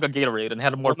spent that on like a Gatorade and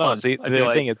had more fun. See,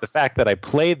 the thing is, the fact that I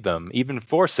played them even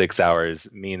for 6 hours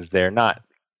means they're not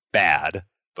bad,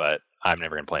 but I'm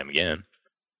never gonna play them again.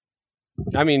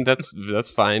 I mean, that's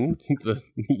fine.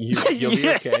 You'll be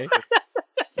okay.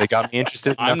 They got me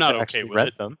interested. I'm not okay with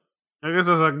it. Them. I guess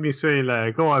that's like me saying,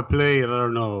 like, oh, I played, I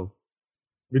don't know,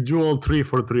 Bejeweled 3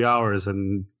 for 3 hours,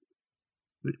 and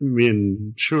I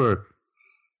mean, sure,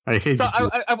 I hate so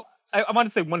it. I want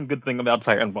to say one good thing about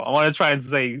Titanfall. I want to try and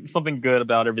say something good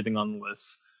about everything on the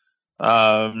list.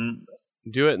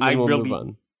 Do it, and then we'll move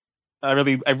on. I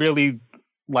really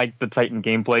like the Titan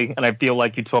gameplay, and I feel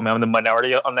like you told me I'm in the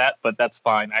minority on that, but that's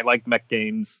fine. I like mech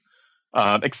games,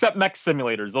 except mech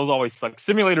simulators. Those always suck.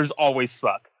 Simulators always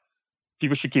suck.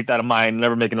 People should keep that in mind.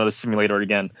 Never make another simulator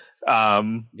again. But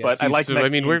I like. So, I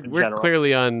mean, we're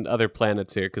clearly on other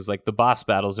planets here because like the boss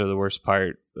battles are the worst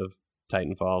part of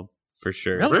Titanfall. For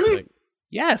sure. Really? Like,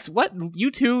 yes. What?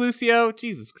 You too, Lucio?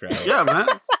 Jesus Christ. Yeah, man.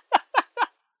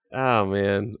 Oh,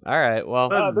 man. All right. Well,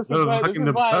 this is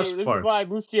why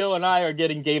Lucio and I are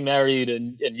getting gay married,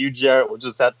 and you, Jared, will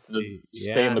just have to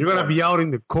stay in the You're going to be out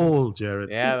in the cold, Jared.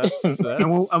 Yeah, that's...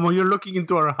 and when you're looking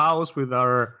into our house with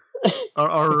our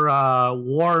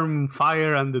warm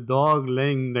fire and the dog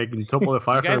laying like in top of the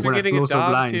fire, you guys are getting a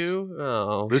dog too?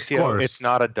 Oh, Lucio, it's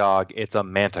not a dog. It's a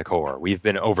manticore. We've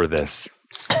been over this.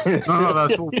 No,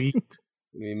 that's what we eat.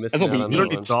 You don't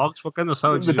need dogs. What kind of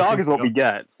sandwich? The dog is what we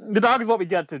get. The dog is what we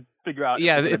get to figure out.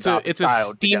 Yeah, it's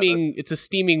a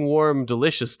steaming, warm,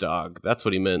 delicious dog. That's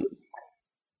what he meant.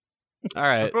 All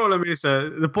right. The problem is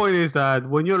the point is that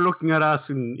when you're looking at us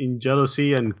in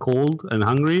jealousy and cold and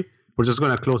hungry, we're just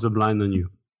going to close the blind on you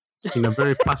in a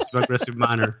very passive aggressive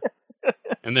manner,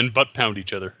 and then butt pound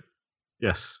each other.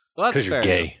 Yes, well, that's fair. You're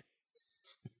gay.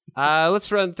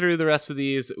 Let's run through the rest of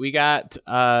these. We got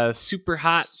Super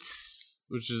Hot,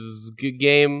 which is a good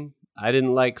game. I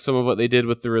didn't like some of what they did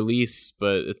with the release,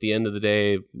 but at the end of the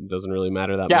day, it doesn't really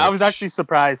matter that much. Yeah, I was actually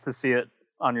surprised to see it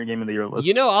on your Game of the Year list.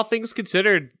 You know, all things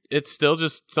considered, it's still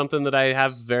just something that I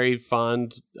have very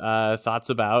fond thoughts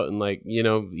about. And like, you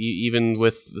know, even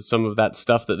with some of that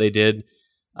stuff that they did,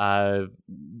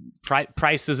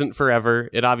 price isn't forever.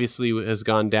 It obviously has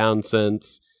gone down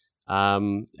since.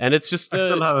 And it's just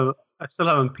I still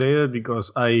haven't played it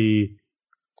because I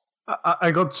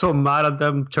got so mad at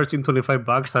them charging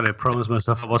 $25 that I promised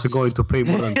myself I wasn't going to pay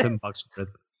more than $10 for it.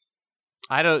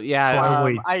 I don't. Yeah, so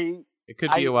wait. It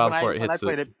could be a while before it hits.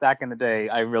 When I played it back in the day,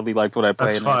 I really liked what I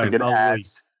played. That's fine.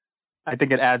 I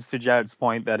think it adds to Jared's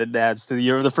point that it adds to the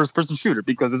year of the first-person shooter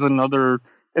because it's another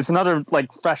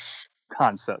like fresh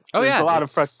concept. There's a lot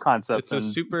of fresh concepts. It's a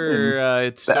super.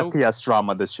 It's the so FPS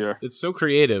drama this year. It's so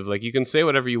creative. Like you can say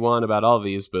whatever you want about all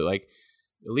these, but like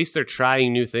at least they're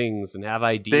trying new things and have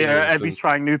ideas. They are at least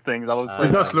trying new things. I was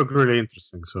it does look really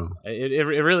interesting. So it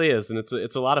really is, and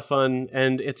it's a lot of fun,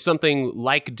 and it's something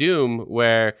like Doom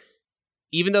where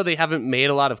even though they haven't made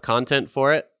a lot of content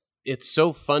for it, it's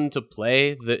so fun to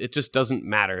play that it just doesn't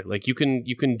matter. Like you can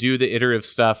do the iterative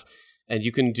stuff. And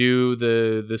you can do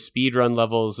the speed run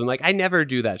levels. And like, I never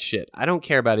do that shit. I don't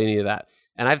care about any of that.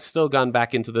 And I've still gone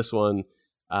back into this one,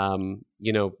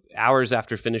 hours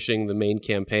after finishing the main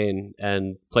campaign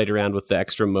and played around with the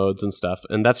extra modes and stuff.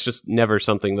 And that's just never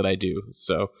something that I do.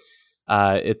 So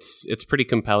it's pretty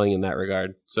compelling in that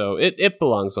regard. So it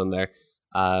belongs on there.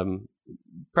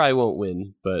 Probably won't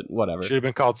win, but whatever. Should have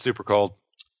been called Super Cold.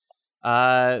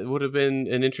 Would have been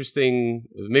an interesting...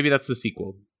 Maybe that's the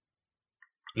sequel.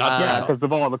 Because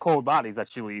of all the cold bodies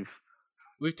that you leave.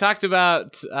 We've talked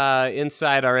about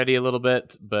Inside already a little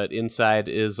bit, but Inside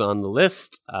is on the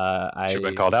list. Should have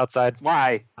been called Outside.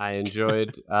 Why? I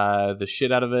enjoyed the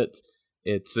shit out of it.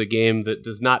 It's a game that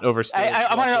does not overstay.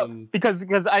 I want to know because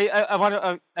I want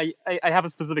to. I have a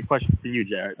specific question for you,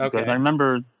 Jared. Because okay. I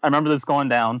remember this going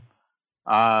down.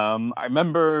 I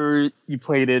remember you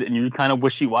played it and you were kind of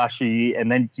wishy-washy, and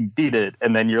then you beat it,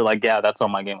 and then you're like, "Yeah, that's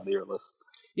on my Game of the Year list."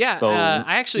 Yeah, so,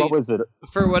 I actually, what was it?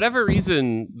 For whatever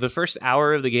reason, the first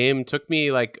hour of the game took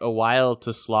me like a while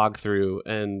to slog through,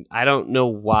 and I don't know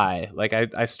why. Like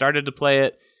I started to play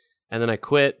it, and then I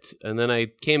quit, and then I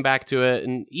came back to it,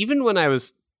 and even when I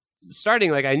was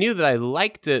starting, like I knew that I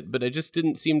liked it, but I just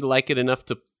didn't seem to like it enough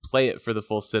to play it for the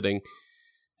full sitting.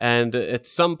 And at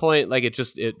some point, like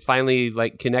it finally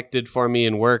like connected for me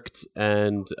and worked,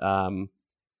 and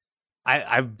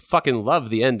I fucking love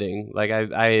the ending. Like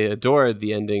I adored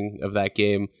the ending of that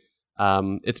game.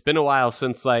 It's been a while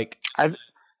since like I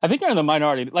think you're in the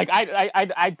minority. Like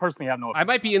I personally have no opinion.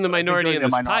 I might be in the minority in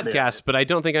this podcast, but I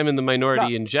don't think I'm in the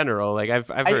minority in general. Like I've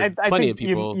heard plenty of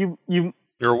people.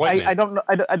 You're a white man. I don't know.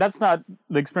 That's not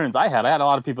the experience I had. I had a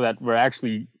lot of people that were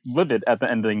actually livid at the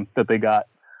ending that they got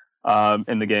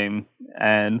in the game,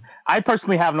 and I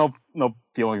personally have no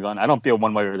feelings on it. I don't feel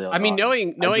one way or the other. I mean,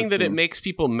 knowing that it makes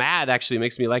people mad actually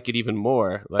makes me like it even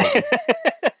more. Like,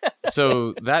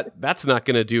 so that's not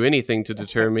going to do anything to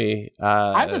deter me.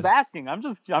 I'm just asking. I'm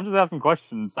just asking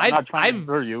questions. I'm not trying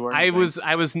to hurt you. Or anything.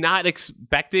 I was not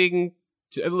expecting.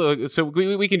 Look, so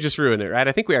we can just ruin it, right?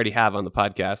 I think we already have on the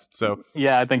podcast. So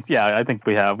I think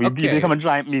we have. You become a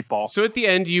giant meatball. So at the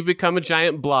end, you become a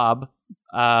giant blob.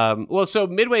 So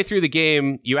midway through the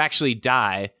game, you actually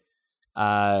die,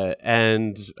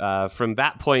 and from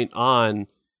that point on,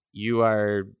 you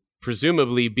are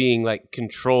presumably being like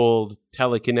controlled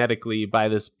telekinetically by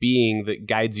this being that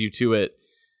guides you to it,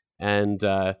 and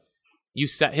you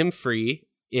set him free.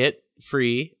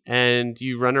 Free, and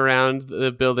you run around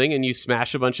the building and you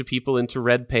smash a bunch of people into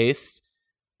red paste,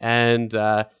 and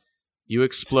you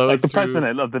explode like the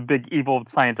president of the big evil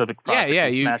scientific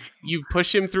project. You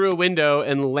push him through a window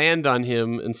and land on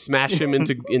him and smash him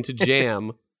into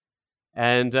jam,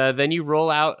 and then you roll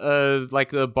out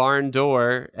like the barn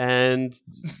door and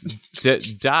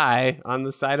die on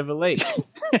the side of a lake.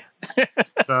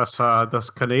 Does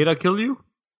Kaneda kill you?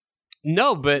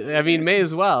 No, but I mean, may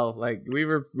as well. Like we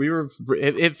were.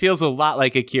 It feels a lot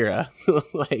like Akira.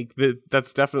 Like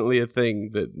that's definitely a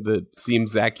thing that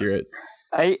seems accurate.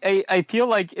 I feel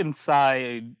like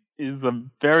Inside is a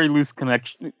very loose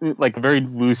connection, like a very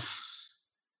loose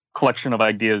collection of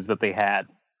ideas that they had.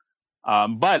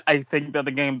 But I think that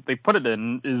the game they put it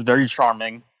in is very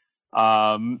charming,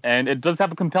 and it does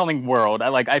have a compelling world.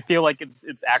 I feel like it's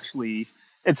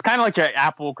kind of like your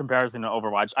Apple comparison to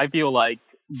Overwatch. I feel like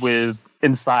with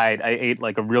Inside, I ate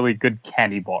like a really good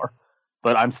candy bar,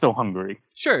 but I'm still hungry.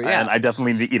 Sure, yeah. And I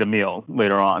definitely need to eat a meal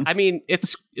later on. I mean,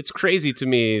 it's crazy to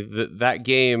me that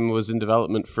game was in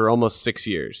development for almost 6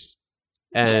 years,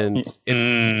 and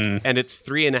it's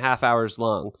 3.5 hours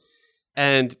long,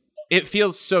 and it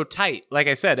feels so tight. Like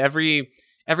I said, every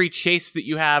chase that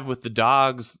you have with the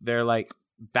dogs, they're like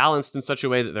balanced in such a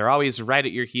way that they're always right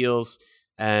at your heels,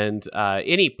 and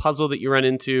any puzzle that you run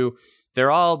into, they're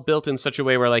all built in such a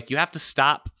way where like you have to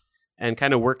stop and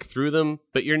kind of work through them,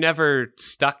 but you're never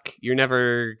stuck. You're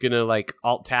never gonna like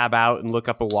alt tab out and look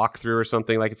up a walkthrough or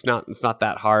something. Like it's not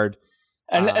that hard.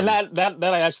 And that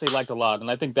I actually liked a lot,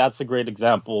 and I think that's a great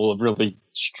example of really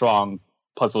strong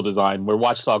puzzle design. Where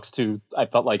Watch Dogs 2, I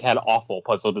felt like had awful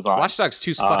puzzle design. Watch Dogs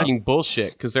 2's fucking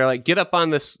bullshit because they're like, get up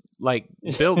on this like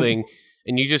building.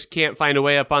 And you just can't find a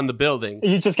way up on the building.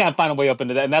 You just can't find a way up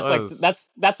into that, and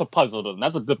that's a puzzle to them.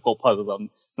 That's a difficult puzzle to them.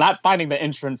 Not finding the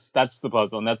entrance, that's the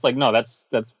puzzle, and that's like that's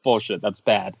bullshit. That's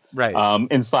bad. Right.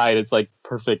 Inside, it's like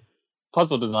perfect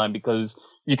puzzle design because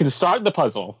you can start the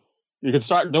puzzle, you can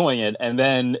start doing it, and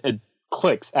then it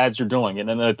clicks as you're doing it,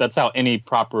 and that's how any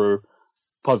proper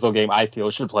puzzle game I feel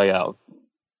should play out.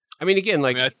 I mean, again,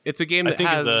 it's a game that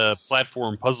has... as a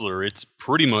platform puzzler, it's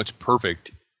pretty much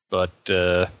perfect, but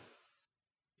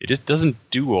it just doesn't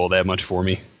do all that much for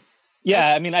me.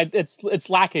 Yeah, I mean, it's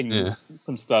lacking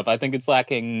some stuff. I think it's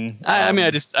lacking. I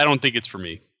don't think it's for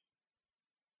me.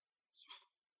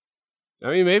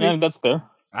 I mean, maybe that's fair.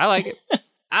 I like it.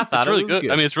 I thought it's really good.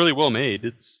 I mean, it's really well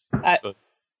made.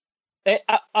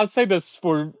 I'll say this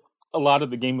for a lot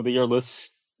of the Game of the Year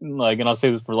lists, and I'll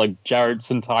say this for like Jared's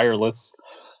entire list.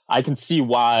 I can see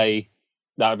why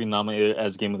that would be nominated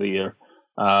as Game of the Year.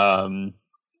 Not me.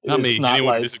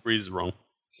 Anyone who disagrees is wrong.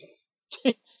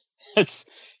 It's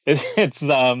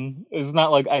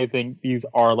not like I think these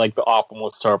are like the optimal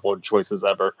Star Wars choices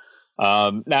ever.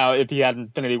 Now, if he had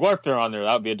Infinity Warfare on there,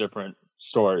 that would be a different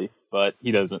story. But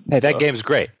he doesn't. Hey, that game's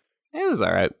great. It was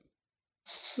all right.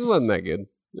 It wasn't that good.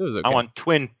 It was okay. I want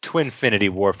Twin Infinity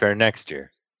Warfare next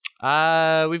year.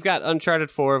 We've got Uncharted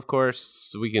 4, of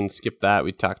course. We can skip that.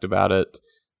 We talked about it.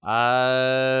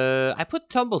 I put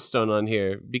Tumblestone on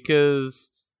here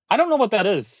because I don't know what that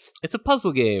is. It's a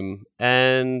puzzle game,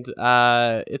 and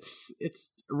it's a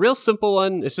real simple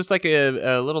one. It's just like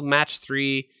a little match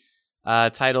 3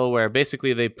 title where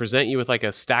basically they present you with like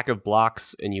a stack of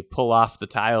blocks, and you pull off the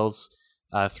tiles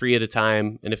 3 at a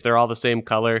time, and if they're all the same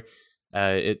color,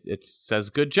 it says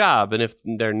good job, and if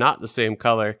they're not the same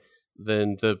color,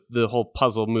 then the whole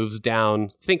puzzle moves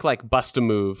down. Think like Bust a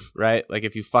Move, right? Like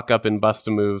if you fuck up in Bust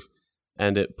a Move,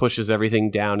 and it pushes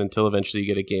everything down until eventually you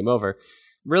get a game over.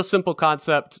 Real simple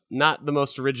concept, not the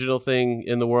most original thing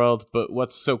in the world, but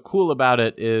what's so cool about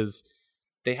it is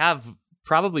they have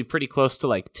probably pretty close to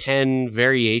like 10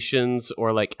 variations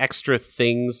or like extra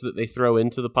things that they throw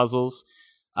into the puzzles.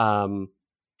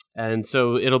 And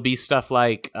so it'll be stuff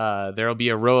like there'll be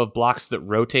a row of blocks that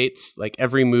rotates. Like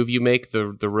every move you make,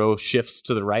 the row shifts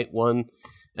to the right one.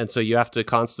 And so you have to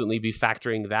constantly be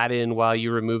factoring that in while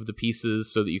you remove the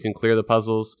pieces so that you can clear the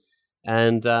puzzles.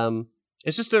 And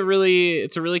it's just a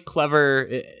really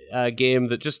clever game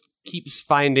that just keeps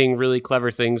finding really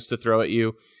clever things to throw at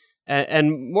you.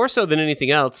 And more so than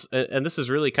anything else, and this is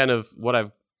really kind of what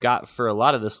I've got for a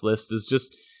lot of this list, is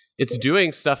just it's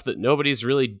doing stuff that nobody's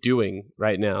really doing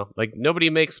right now. Like nobody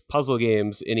makes puzzle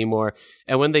games anymore.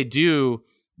 And when they do,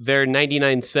 they're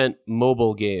 99-cent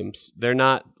mobile games. They're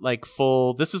not like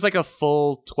full. This is like a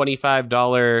full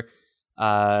 $25,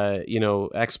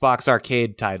 Xbox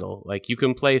arcade title. Like you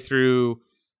can play through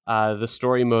the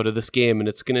story mode of this game, and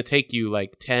it's going to take you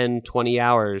like 10, 20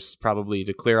 hours probably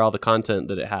to clear all the content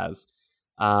that it has.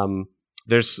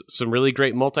 There's some really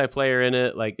great multiplayer in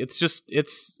it. Like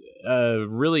it's a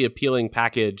really appealing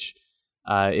package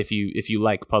if you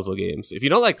like puzzle games. If you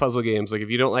don't like puzzle games, like if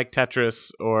you don't like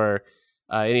Tetris or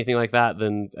anything like that,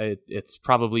 then it's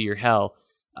probably your hell.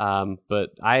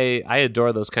 But I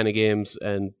adore those kind of games,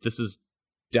 and this is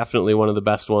definitely one of the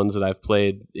best ones that I've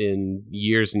played in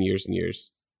years and years and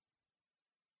years.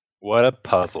 What a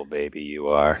puzzle baby you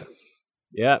are.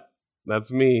 Yep,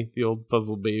 that's me, the old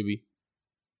puzzle baby.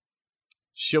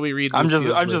 Shall we read? I'm just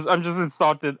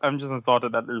insulted. I'm just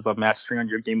insulted that there's a mastering on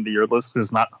your Game of the Year list.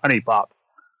 It's not Honey Pop.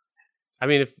 I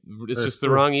mean, if it's just the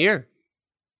wrong year.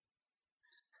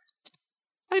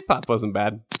 Honey Pop wasn't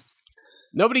bad.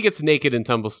 Nobody gets naked in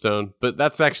Tumblestone, but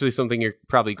that's actually something you're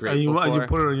probably grateful for. You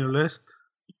put it on your list?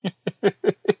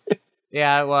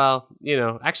 Yeah, well,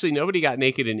 actually nobody got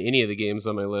naked in any of the games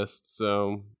on my list.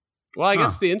 So, well, I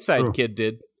guess the Inside Kid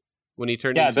did. When he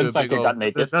turned into a big old... got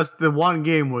naked. That's the one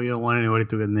game where you don't want anybody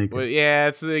to get naked. Well, yeah,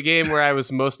 it's the game where I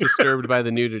was most disturbed by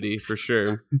the nudity, for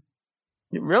sure.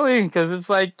 Really? Because it's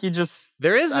like you just...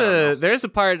 There is a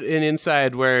part in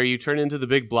Inside where you turn into the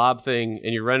big blob thing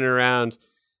and you're running around,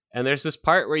 and there's this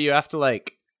part where you have to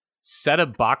like set a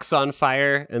box on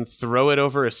fire and throw it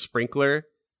over a sprinkler,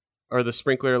 or the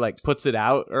sprinkler like puts it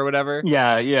out or whatever.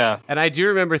 Yeah. And I do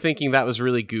remember thinking that was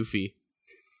really goofy.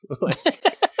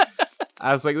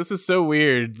 I was like, this is so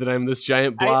weird that I'm this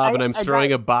giant blob and I'm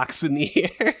throwing a box in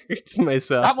the air to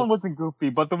myself. That one wasn't goofy,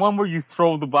 but the one where you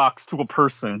throw the box to a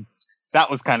person,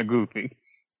 that was kind of goofy.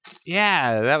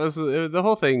 Yeah, that was the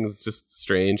whole thing's just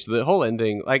strange. The whole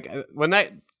ending, like when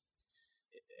that,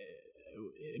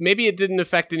 maybe it didn't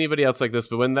affect anybody else like this,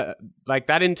 but when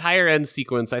that entire end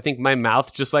sequence, I think my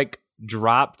mouth just like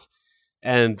dropped,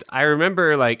 and I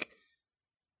remember like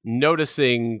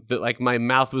noticing that like my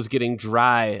mouth was getting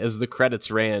dry as the credits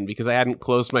ran because I hadn't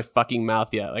closed my fucking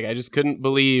mouth yet. Like I just couldn't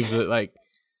believe that like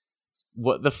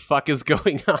what the fuck is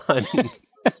going on.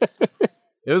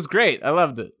 It was great. I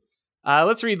loved it.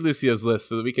 Let's read Lucio's list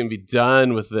so that we can be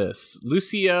done with this.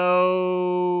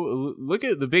 Lucio, look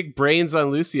at the big brains on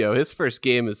Lucio. His first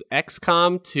game is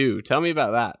XCOM 2. Tell me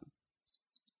about that.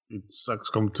 It's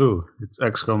XCOM 2. It's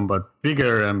XCOM but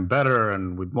bigger and better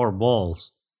and with more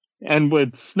balls. And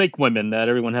with snake women that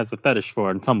everyone has a fetish for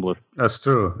on Tumblr. That's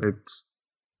true.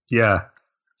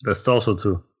 That's also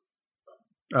true.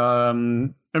 I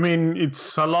mean,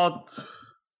 it's a lot.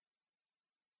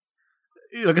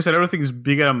 Like I said, everything is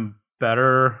bigger and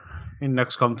better in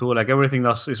XCOM 2. Like everything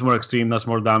is more extreme, does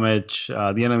more damage.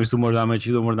 The enemies do more damage,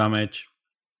 you do more damage.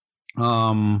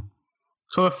 So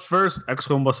at first,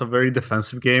 XCOM was a very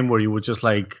defensive game where you would just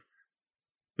like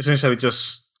essentially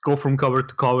just go from cover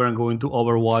to cover and go into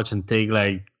Overwatch and take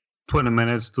like 20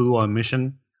 minutes to do a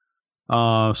mission.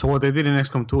 So what they did in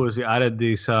XCOM 2 is they added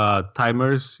these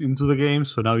timers into the game,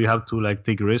 so now you have to like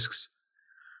take risks.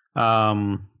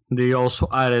 They also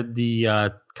added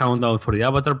the countdown for the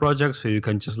Avatar project, so you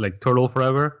can just like turtle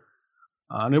forever.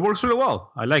 And it works really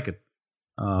well. I like it.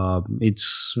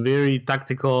 It's very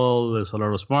tactical. There's a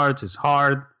lot of smarts. It's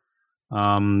hard.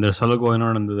 There's a lot going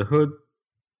on under the hood.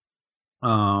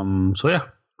 So yeah.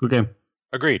 Good game.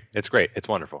 Agreed. It's great. It's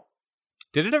wonderful.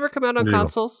 Did it ever come out on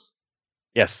consoles?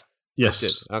 Yes. Yes. It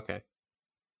did. Okay.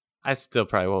 I still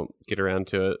probably won't get around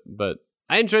to it, but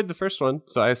I enjoyed the first one,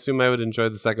 so I assume I would enjoy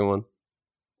the second one.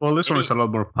 Well, this one is a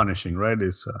lot more punishing, right?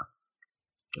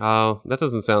 Oh, that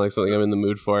doesn't sound like something I'm in the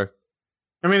mood for.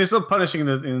 I mean, it's not punishing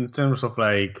in terms of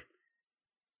like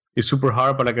it's super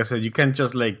hard, but like I said, you can't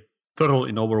just like turtle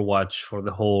in Overwatch for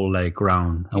the whole like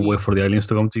round and wait for the aliens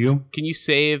to come to you. Can you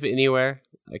save anywhere?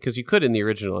 Because you could in the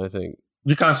original, I think.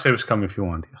 You can save scum if you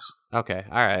want, yes. Okay,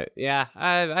 all right. Yeah,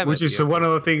 I which is one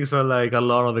of the things that like a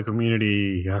lot of the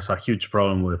community has a huge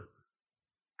problem with.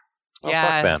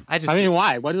 Yeah, I mean,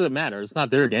 why? Why does it matter? It's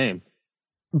not their game.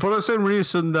 For the same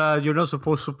reason that you're not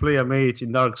supposed to play a mage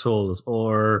in Dark Souls,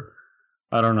 or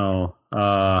I don't know,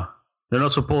 you're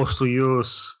not supposed to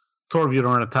use Torbjorn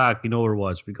on attack in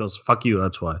Overwatch because fuck you.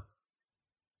 That's why.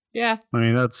 Yeah. I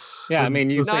mean, that's... Yeah, I mean,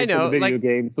 you play the video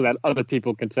game so that other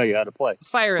people can tell you how to play.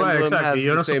 Fire Emblem right, exactly. has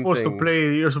You're the not same supposed thing. to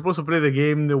play. You're supposed to play the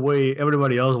game the way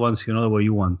everybody else wants you, not the way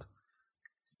you want.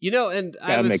 You know, and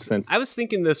that makes sense. I was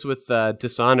thinking this with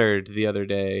Dishonored the other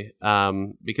day,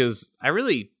 because I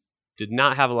really did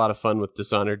not have a lot of fun with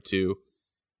Dishonored 2.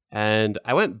 And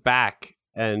I went back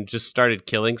and just started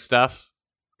killing stuff,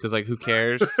 because, like, who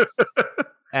cares?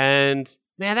 And,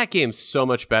 man, that game's so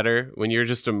much better when you're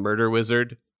just a murder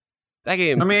wizard. That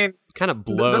game, I mean, kind of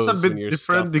blows. That's a bit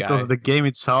different because the game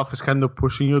itself is kind of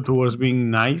pushing you towards being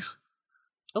nice.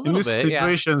 A little in these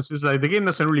situations, it's like the game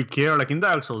doesn't really care. Like in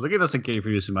Dark Souls, the game doesn't care if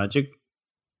you're using magic.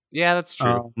 Yeah, that's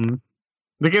true.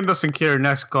 The game doesn't care in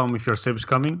XCOM if your save is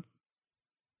coming.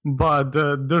 But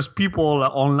there's people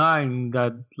online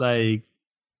that like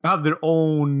have their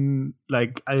own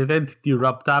like identity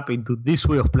wrapped up into this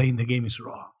way of playing the game is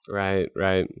wrong. Right.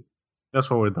 That's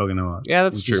what we're talking about. Yeah,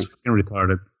 that's true. Fucking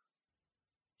retarded.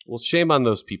 Well, shame on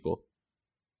those people.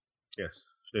 Yes,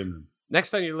 shame them.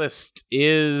 Next on your list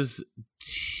is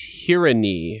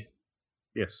Tyranny.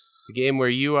 Yes. The game where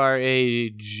you are a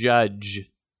judge.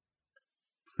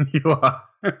 You are.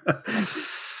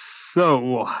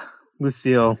 So,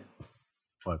 Lucio.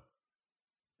 What?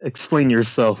 Explain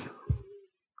yourself.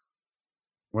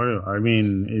 Well, I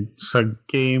mean, it's a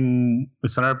game,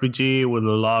 it's an RPG with a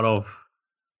lot of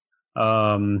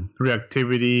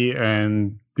reactivity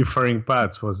and differing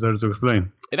paths. What's there to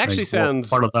explain? It actually sounds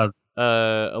part of that.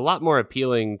 A lot more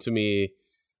appealing to me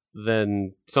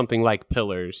than something like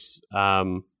Pillars.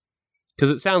 Because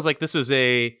it sounds like this is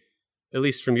at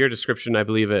least from your description, I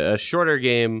believe, a shorter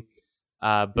game,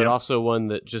 but also one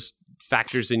that just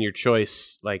factors in your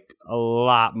choice like a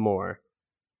lot more.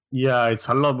 Yeah, it's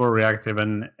a lot more reactive,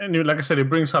 and like I said, it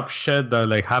brings up shit that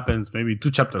like happens maybe 2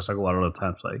 chapters ago a lot of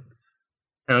times. Like,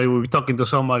 we'll be talking to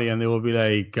somebody, and they will be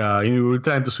like, we're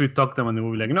trying to sweet talk them, and they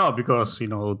will be like, no, because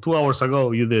 2 hours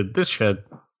ago you did this shit.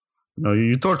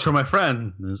 You torture my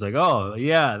friend. And it's like, oh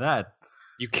yeah, that.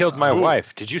 You killed my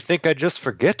wife. Did you think I'd just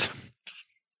forget?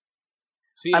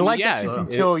 See, I like that you can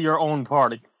kill your own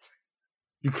party.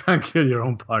 You can't kill your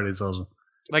own parties also.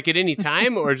 Like at any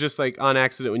time, or just like on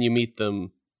accident when you meet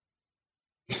them?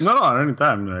 No, at any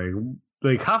time.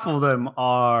 Like half of them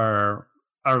are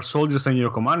soldiers in your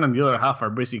command, and the other half are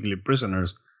basically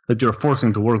prisoners that you're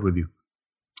forcing to work with you.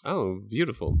 Oh,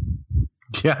 beautiful.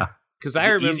 Yeah. Because I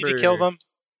remember easy to kill them.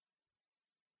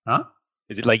 Huh?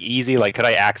 Is it like easy? Like, could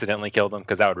I accidentally kill them?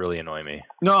 Because that would really annoy me.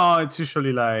 No, it's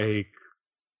usually like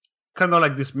kind of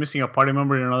like dismissing a party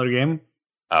member in another game.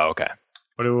 Oh, okay.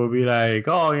 But it will be like,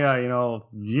 oh yeah,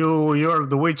 you're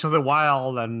the witch of the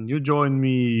wild, and you join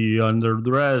me under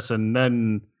duress, and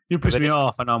then you piss me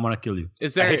off, and I'm gonna kill you. I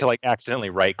hate to like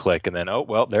accidentally right click, and then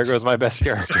there goes my best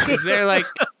character. Is there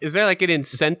like an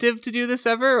incentive to do this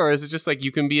ever, or is it just like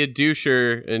you can be a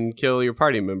doucher and kill your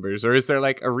party members, or is there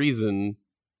like a reason?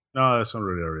 No, that's not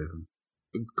really a reason.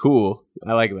 Cool,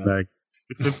 I like that. Like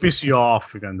if they piss you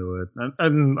off, you can do it,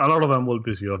 and a lot of them will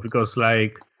piss you off because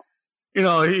like.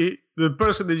 The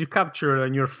person that you captured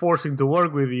and you're forcing to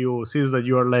work with you sees that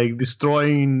you are like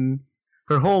destroying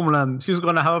her homeland. She's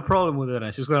gonna have a problem with it,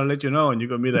 and she's gonna let you know, and you're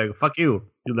gonna be like, "Fuck you."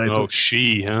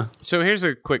 She, huh? So here's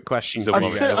a quick question.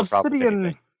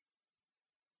 Obsidian.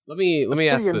 Let me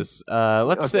ask this.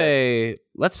 Let's say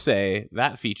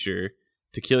that feature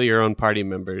to kill your own party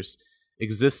members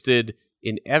existed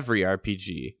in every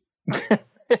RPG.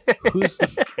 Who's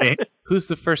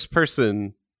the first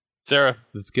person? Sarah.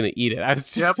 That's going to eat it. I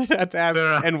was just about to ask,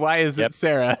 Sarah. and why is it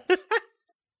Sarah?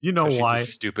 You know why. She's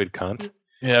a stupid cunt.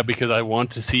 Yeah, because I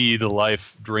want to see the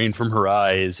life drain from her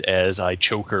eyes as I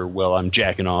choke her while I'm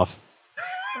jacking off.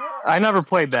 I never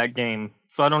played that game,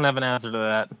 so I don't have an answer to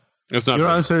that. It's not. Your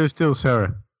answer is still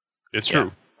Sarah. It's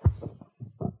true.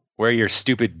 Wear your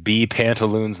stupid bee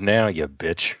pantaloons now, you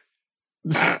bitch.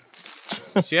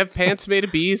 Does she have pants made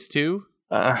of bees, too?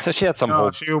 She had some whole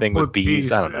thing with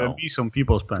bees. I don't know. Bees on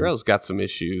people's pants. Girl's got some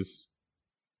issues.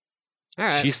 All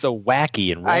right. She's so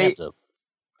wacky and random.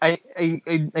 I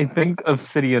think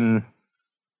Obsidian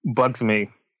bugs me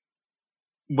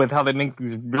with how they make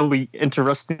these really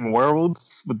interesting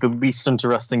worlds with the least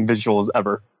interesting visuals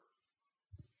ever.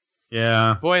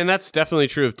 Yeah. Boy, and that's definitely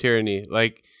true of Tyranny.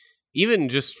 Like, even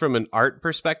just from an art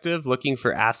perspective, looking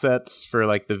for assets for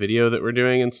like the video that we're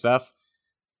doing and stuff,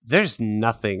 there's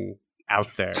nothing out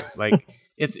there. Like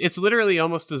it's literally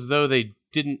almost as though they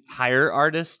didn't hire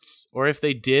artists, or if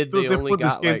they did, they only put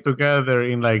got this game like together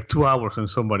in like 2 hours in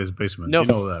somebody's basement. no, you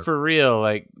know that. For real.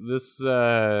 Like this,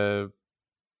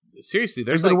 seriously,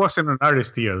 there's there wasn't an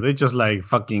artist here. They just like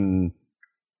fucking.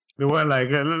 They were like,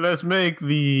 let's make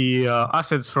the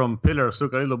assets from Pillars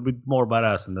look a little bit more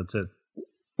badass, and that's it.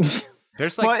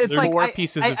 There's like four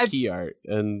pieces of key art,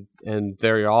 and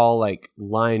they're all like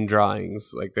line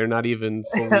drawings. Like they're not even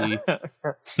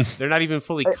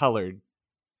fully colored.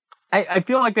 I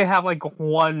feel like they have like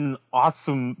one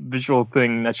awesome visual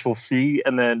thing that you'll see,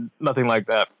 and then nothing like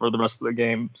that for the rest of the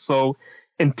game. So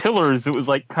in Pillars, it was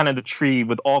like kind of the tree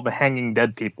with all the hanging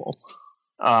dead people.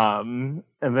 And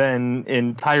then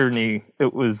in Tyranny,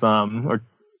 it was the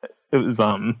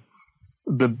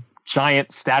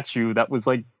giant statue that was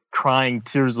like crying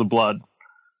tears of blood.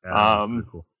 Yeah,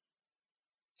 cool.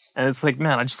 And it's like,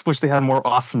 man, I just wish they had more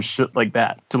awesome shit like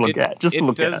that to look at.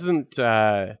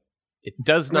 It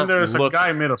does not. There's a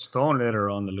guy made of stone later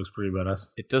on that looks pretty badass.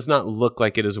 It does not look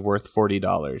like it is worth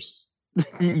 $40.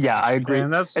 Yeah, I agree.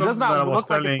 And that's it does not look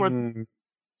like it's worth.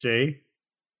 Jay.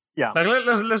 Yeah. Like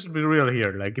let's be real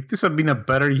here. Like if this had been a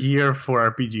better year for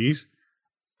RPGs,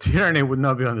 Tyranny would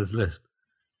not be on this list.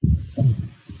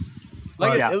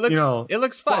 Like it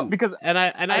looks fun. Well, because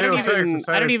I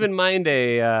don't even mind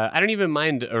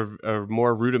a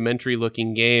more rudimentary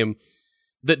looking game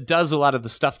that does a lot of the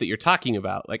stuff that you're talking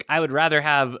about. Like I would rather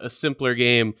have a simpler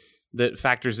game that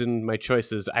factors in my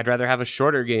choices. I'd rather have a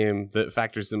shorter game that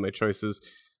factors in my choices.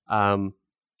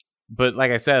 But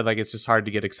like I said, like it's just hard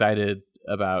to get excited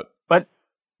about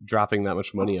dropping that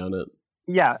much money on it.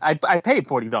 Yeah, I paid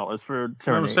 $40 for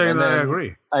Tyranny. I'm saying that I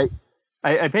agree.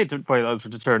 I paid $40 for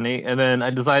Tyranny, and then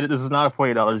I decided this is not a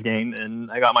 $40 game,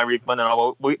 and I got my refund, and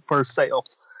I'll wait for a sale.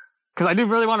 Because I do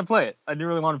really want to play it. I do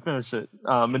really want to finish it.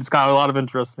 It's got a lot of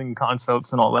interesting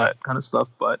concepts and all that kind of stuff,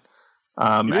 but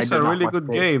it's a really good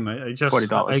game. I just I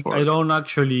don't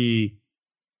actually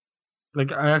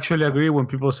like. I actually agree when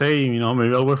people say, maybe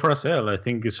I'll wait for a sale. I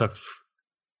think it's a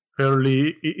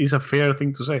fair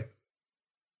thing to say.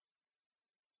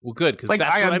 Well, good, because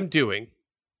that's what I'm doing.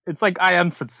 It's like I Am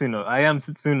Setsuna. I Am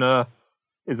Setsuna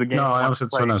is a game. No, I Am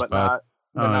Setsuna is bad.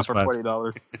 Not for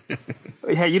 $40.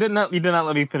 Hey, you did not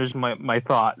let me finish my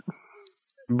thought.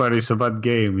 But it's a bad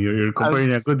game. You're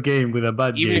comparing a good game with a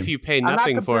bad game. Even if you pay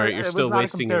nothing for it, you're still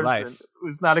wasting your life. It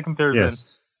was not a comparison. Yes.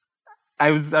 I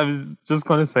was just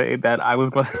going to say that I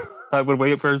would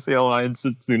wait for a sale on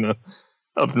Setsuna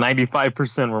of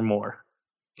 95% or more.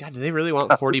 God, do they really want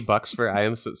 $40 for I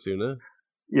Am Setsuna?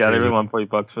 Yeah, they really want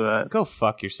 $40 for that. Go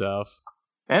fuck yourself.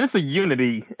 And it's a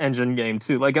Unity engine game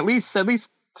too. Like at least they're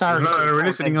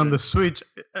releasing on the Switch,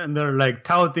 and they're like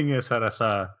touting it as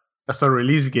a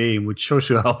release game, which shows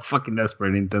you how fucking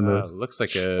desperate Nintendo is. Looks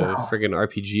like a friggin'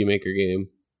 RPG Maker game.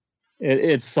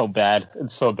 It's so bad.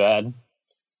 It's so bad.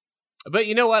 But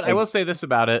you know what? I will say this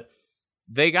about it.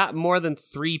 They got more than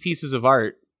 3 pieces of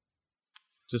art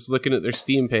just looking at their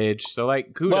Steam page. So,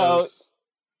 like, kudos. Well,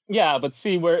 yeah, but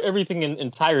see, where everything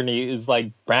in Tyranny is,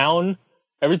 like, brown,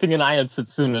 everything in I Am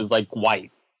Setsuna is, like,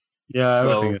 white. Yeah,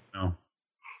 everything is brown.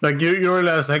 Like, you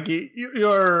realize, like,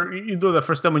 you do the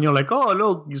first time and you're like, oh,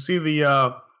 look, you see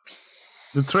the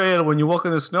trail when you walk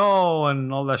in the snow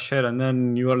and all that shit. And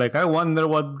then you are like, I wonder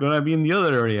what's going to be in the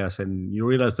other areas. And you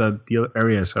realize that the other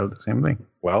areas are the same thing.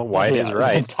 Well, white is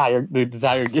right. The entire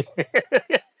game.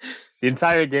 The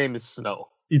entire game is snow.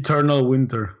 Eternal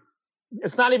winter.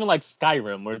 It's not even like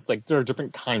Skyrim, where it's like there are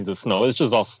different kinds of snow. It's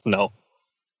just all snow.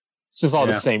 It's just all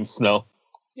the same snow.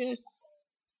 Yeah.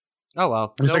 Oh,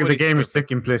 well. It's like the game is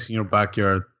taking place in your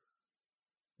backyard.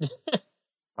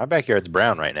 My backyard's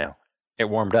brown right now. It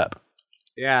warmed up.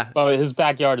 Yeah. Well, his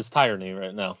backyard is Tyranny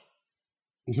right now.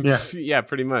 Yeah. Yeah,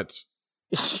 pretty much.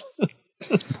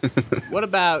 What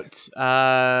about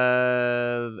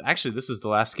actually this is the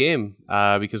last game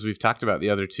because we've talked about the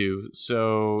other two.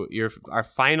 So our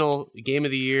final game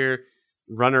of the year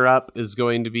runner up is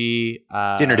going to be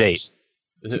Dinner Date.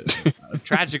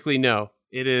 Tragically no.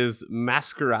 It is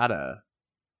Masquerada.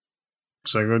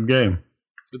 It's a good game.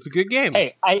 It's a good game.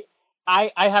 Hey, I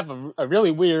have a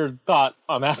really weird thought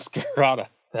on Masquerada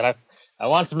that I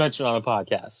want to mention on the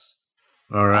podcast.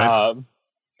 All right.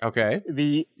 Okay.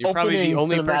 You're probably the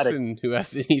only person who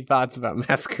has any thoughts about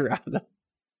Masquerada.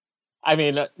 I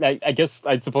mean, I guess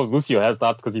I suppose Lucio has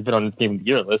thoughts because he's been on his Game of the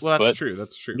Year list. Well, that's true.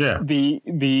 That's true. Yeah.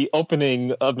 The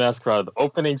opening of Masquerada, the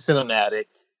opening cinematic,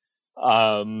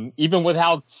 even with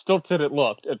how stilted it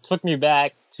looked, it took me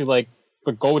back to like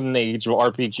the golden age of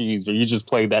RPGs where you just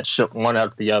played that shit one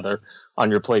after the other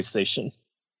on your PlayStation.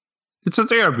 It's a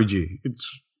JRPG.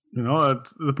 It's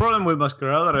the problem with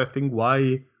Masquerada. I think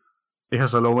why it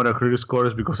has a low Metacritic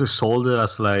scores because it sold it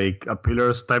as like a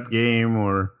Pillars type game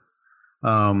or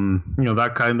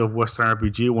that kind of Western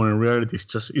RPG, when in reality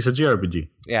it's a JRPG.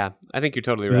 Yeah, I think you're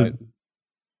totally right.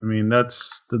 I mean,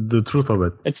 that's the truth of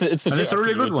it. It's a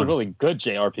really good one. It's a really good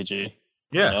JRPG.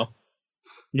 Yeah. You know?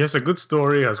 It has a good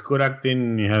story, it has good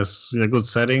acting, it has a good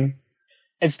setting.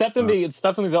 It's definitely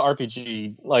the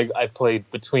RPG like I played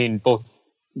between both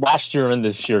last year and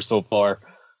this year so far.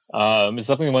 It's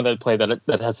definitely the one that I played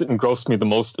that has engrossed me the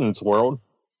most in its world.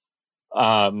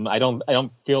 I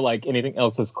don't feel like anything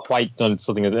else has quite done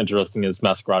something as interesting as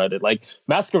Masquerada did. Like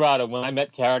Masquerada, when I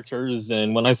met characters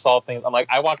and when I saw things, I'm like,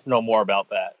 I want to know more about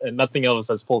that, and nothing else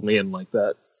has pulled me in like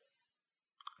that.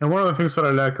 And one of the things that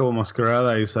I like about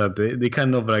Masquerada is that they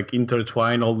kind of like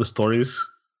intertwine all the stories.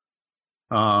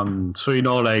 So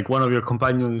like one of your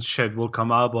companions' shit will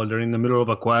come up while they're in the middle of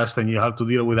a quest, and you have to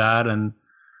deal with that, and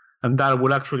that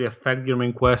will actually affect your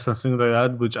main quest and things like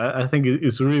that, which I think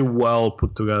is really well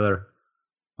put together.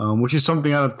 Which is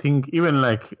something I don't think even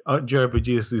like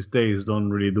JRPGs these days don't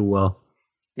really do well.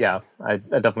 Yeah, I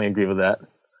definitely agree with that.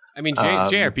 I mean,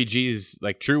 JRPGs,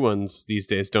 like true ones these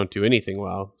days, don't do anything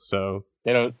well. So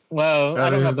they don't. Well,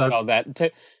 I don't know about all that.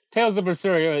 Tales of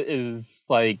Berseria is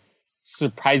like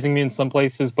surprising me in some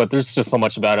places, but there's just so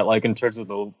much about it. Like in terms of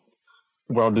the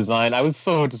world design, I was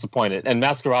so disappointed. And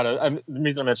Masquerada, the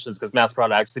reason I mentioned this is because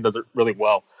Masquerada actually does it really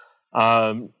well.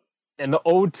 In the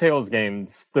old Tales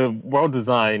games, the world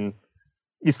design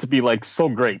used to be like so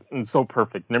great and so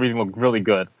perfect, and everything looked really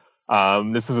good.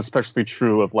 This is especially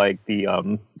true of like the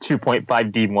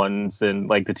 2.5D ones and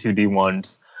like the 2D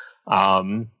ones,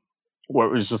 where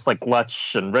it was just like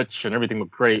lush and rich and everything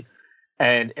looked great.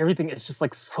 And everything is just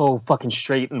like so fucking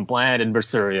straight and bland in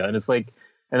Berseria, and it's like,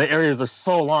 and the areas are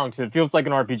so long too. It feels like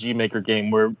an RPG Maker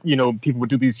game where people would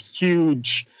do these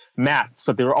huge maps,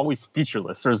 but they were always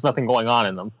featureless. There's nothing going on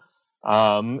in them.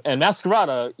 And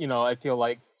Masquerada, I feel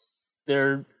like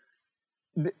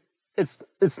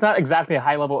it's not exactly a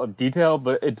high level of detail,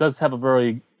 but it does have a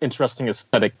very interesting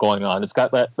aesthetic going on. It's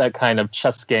got that kind of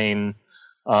chess game,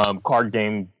 card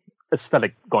game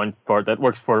aesthetic going for it that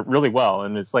works for it really well,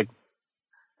 and it's like.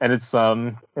 And it's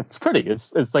pretty.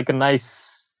 It's like a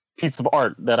nice piece of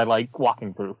art that I like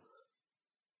walking through.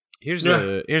 Here's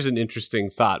an interesting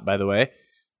thought, by the way.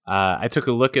 I took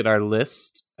a look at our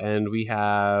list, and we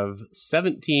have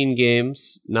 17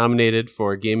 games nominated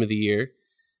for Game of the Year,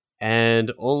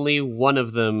 and only one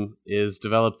of them is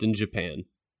developed in Japan.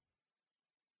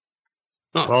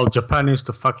 Well, Japan needs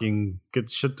to fucking get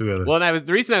shit together. Well, and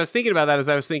the reason I was thinking about that is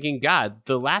I was thinking, God,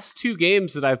 the last two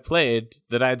games that I've played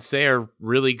that I'd say are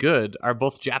really good are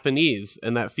both Japanese,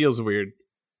 and that feels weird.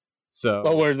 So,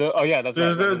 that's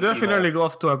right. They definitely go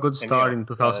off to a good start in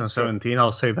 2017.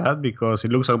 I'll say that because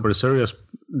it looks like Berseria,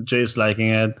 Jay's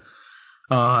liking it.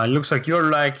 It looks like you're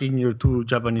liking your two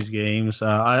Japanese games.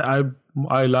 I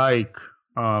like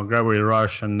Gravity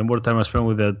Rush, and the more time I spend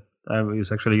with it,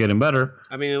 it's actually getting better.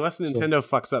 I mean, unless Nintendo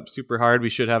fucks up super hard, we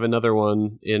should have another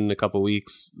one in a couple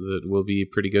weeks that will be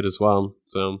pretty good as well.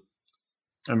 So,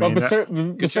 I mean,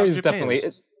 Berseria is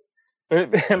definitely.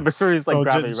 Berseria is like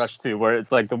Gravity Rush 2, where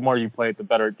it's like the more you play it, the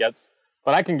better it gets.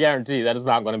 But I can guarantee that is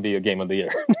not going to be a game of the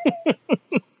year.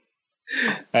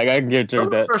 I can guarantee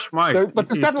that. But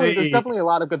there's definitely a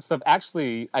lot of good stuff.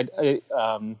 Actually, there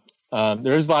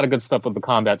is a lot of good stuff with the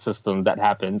combat system that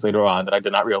happens later on that I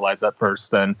did not realize at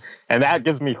first, and that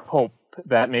gives me hope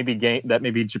that maybe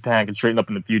Japan can straighten up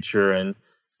in the future and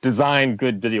design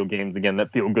good video games again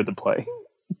that feel good to play.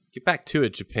 Get back to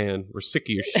it, Japan. We're sick of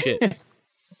your shit.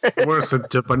 Where's the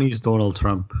Japanese Donald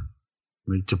Trump?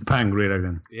 Make Japan great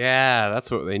again. Yeah,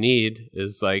 that's what they need.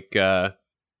 Is like I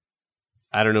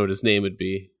don't know what his name would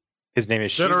be. His name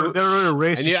is Shiwu. They're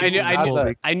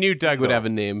racist. I knew Doug would have a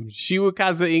name.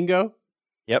 Shiwakaza Ingo?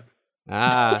 Yep.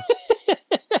 Ah.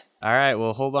 All right,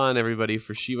 well, hold on, everybody,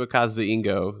 for Shiwakaza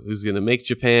Ingo, who's going to make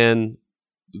Japan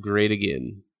great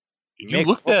again. Did you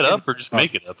look that up or just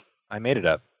make it up? I made it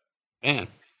up. Man.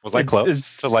 Was I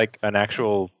close to like an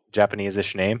actual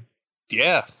Japanese-ish name?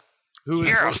 Yeah. Who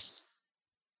is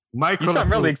Michael? You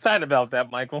sound really excited about that,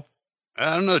 Michael.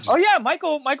 I don't know. Oh, yeah,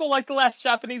 Michael liked the last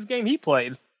Japanese game he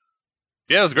played.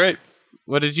 Yeah, it was great.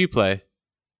 What did you play?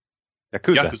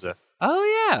 Yakuza.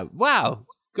 Oh, yeah. Wow.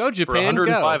 Go, Japan. For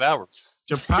 105 hours.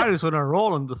 Japan is on a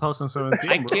roll in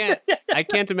 2017. I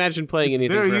can't imagine playing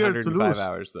anything for 105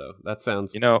 hours, though. That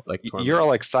sounds like torment. You're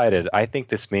all excited. I think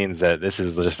this means that this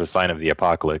is just a sign of the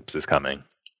apocalypse is coming.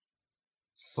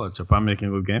 What, Japan making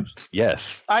good games?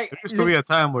 Yes. There used to be a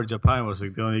time where Japan was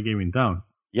like the only game in town.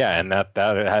 Yeah, and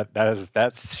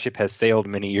that ship has sailed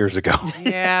many years ago.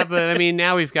 Yeah, but I mean,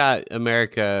 now we've got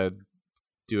America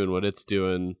doing what it's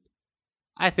doing.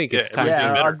 I think it's time.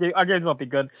 Yeah, our games won't be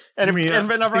good. And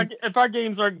if our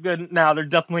games aren't good now, they're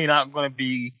definitely not going to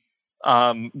be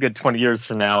good 20 years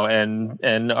from now.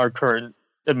 And our current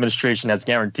administration has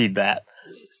guaranteed that.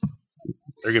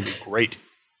 They're going to be great.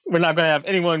 We're not going to have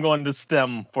anyone going to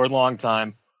STEM for a long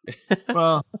time.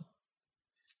 Well,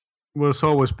 there's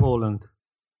always Poland.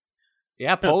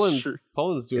 Yeah, Poland's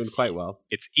doing quite well.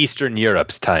 It's Eastern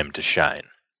Europe's time to shine.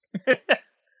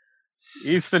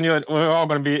 Eastern Europe, we're all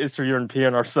going to be Eastern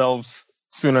European ourselves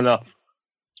soon enough.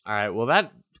 All right, well,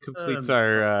 that completes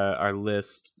our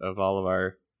list of all of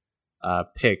our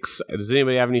picks. Does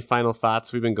anybody have any final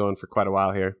thoughts? We've been going for quite a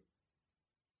while here.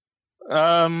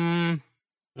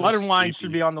 Blood and Wine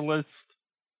should be on the list.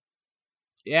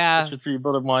 Yeah,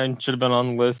 Blood and Wine should have been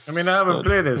on the list. I mean, I haven't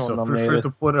played it, so feel free to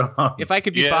put it on. If I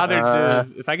could be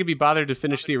bothered to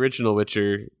finish the original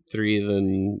Witcher 3,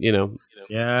 then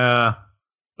Yeah.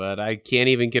 But I can't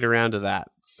even get around to that.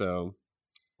 So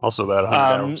also that 100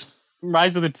 hours.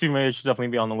 Rise of the Tomb Raider should definitely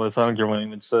be on the list. I don't care what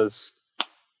anyone says.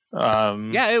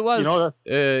 Yeah, it was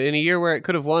in a year where it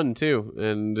could have won too,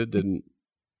 and it didn't.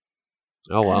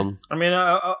 Oh well. I mean,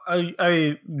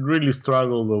 I really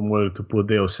struggled on whether to put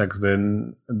Deus Ex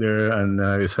there, and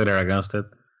I decided against it.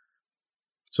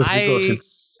 Just because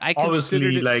it's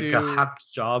obviously like a hacked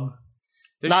job.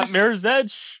 Not Mirror's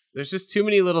Edge. There's just too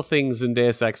many little things in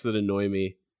Deus Ex that annoy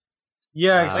me.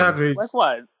 Yeah, exactly. Like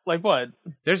what? Like what?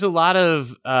 There's a lot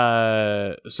of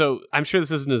so I'm sure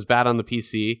this isn't as bad on the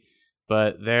PC,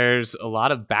 but there's a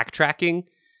lot of backtracking,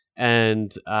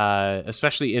 and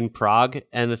especially in Prague.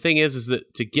 And the thing is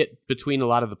that to get between a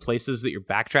lot of the places that you're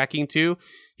backtracking to,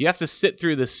 you have to sit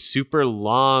through this super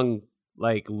long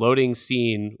like loading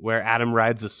scene where Adam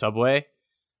rides a subway,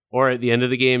 or at the end of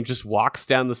the game just walks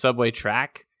down the subway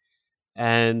track.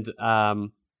 And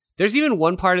there's even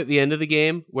one part at the end of the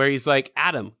game where he's like,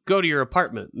 Adam, go to your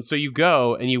apartment. And so you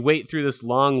go and you wait through this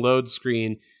long load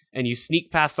screen and you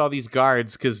sneak past all these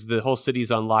guards because the whole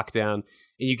city's on lockdown. And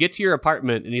you get to your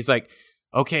apartment and he's like,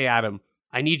 okay, Adam,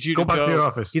 I need you to go back to your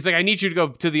office. He's like, I need you to go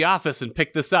to the office and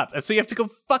pick this up. And so you have to go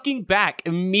fucking back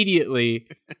immediately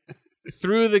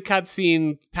through the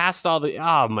cutscene, past all the,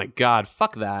 oh my God,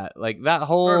 fuck that. Like that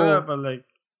whole. But like,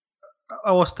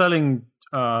 I was telling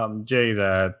Jay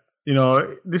that,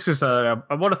 this is about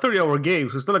a 30-hour game,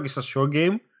 so it's not like it's a short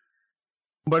game,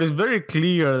 but it's very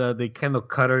clear that they kind of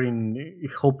cut it in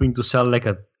hoping to sell like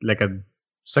a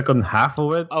second half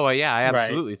of it. Oh yeah, I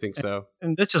absolutely think so.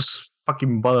 And that just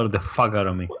fucking bothered the fuck out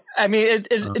of me. I mean,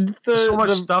 there's so much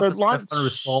stuff that's left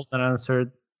unresolved and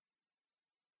unanswered.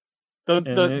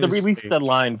 The release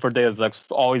deadline for Deus Ex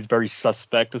was always very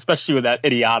suspect, especially with that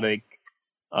idiotic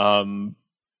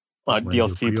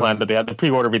DLC plan that they had, the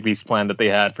pre-order release plan that they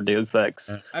had for Deus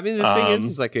Ex. I mean, the thing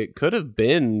is like it could have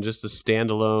been just a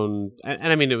standalone,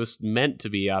 and I mean, it was meant to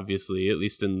be, obviously, at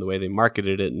least in the way they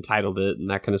marketed it and titled it and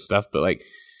that kind of stuff. But like,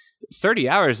 30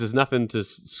 hours is nothing to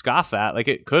scoff at. Like,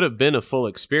 it could have been a full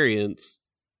experience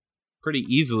pretty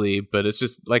easily, but it's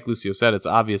just like Lucio said, it's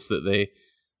obvious that they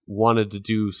wanted to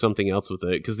do something else with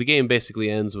it because the game basically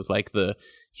ends with like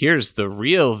here's the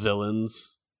real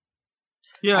villains.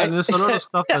 Yeah, there's a lot of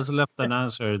stuff that's left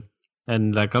unanswered,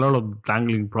 and like a lot of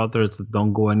dangling plotters that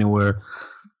don't go anywhere.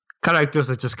 Characters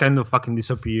that just kind of fucking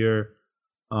disappear.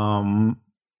 I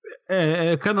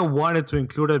kind of wanted to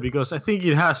include it because I think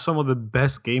it has some of the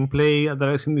best gameplay that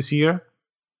I've seen this year.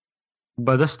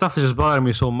 But that stuff just bothered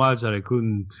me so much that I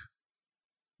couldn't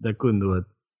do it.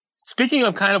 Speaking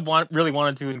of kind of really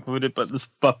wanted to include it, but this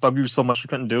stuff bugged you so much I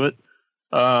couldn't do it.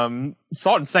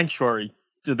 Salt and Sanctuary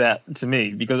did that to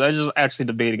me because I was just actually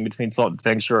debating between Salt and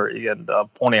Sanctuary and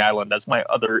Pony Island as my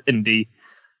other indie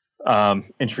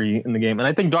entry in the game. And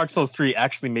I think Dark Souls 3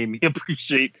 actually made me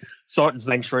appreciate Salt and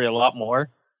Sanctuary a lot more.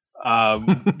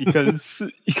 Because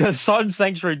Salt and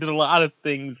Sanctuary did a lot of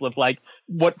things with like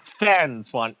what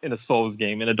fans want in a Souls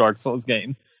game, in a Dark Souls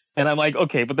game. And I'm like,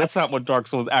 okay, but that's not what Dark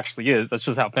Souls actually is. That's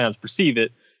just how fans perceive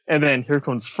it. And then here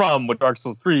comes From with Dark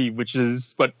Souls 3, which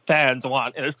is what fans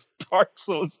want in a Dark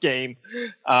Souls game.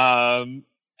 And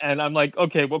I'm like,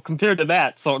 okay, well, compared to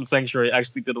that, Salt and Sanctuary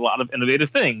actually did a lot of innovative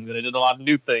things, and it did a lot of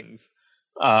new things.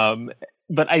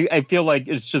 But I feel like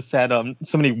it's just had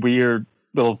so many weird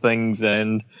little things,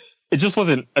 and it just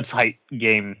wasn't a tight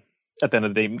game at the end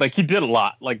of the day. Like, he did a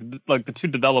lot. Like the two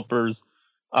developers,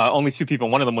 only two people.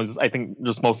 One of them was, I think,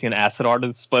 just mostly an asset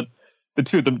artist, but the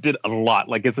two of them did a lot.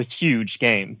 Like, it's a huge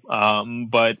game,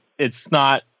 but it's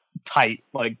not tight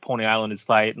like Pony Island is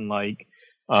tight, and like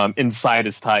Inside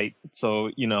is tight. So,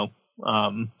 or even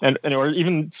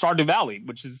Stardew Valley,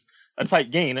 which is a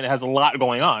tight game, and it has a lot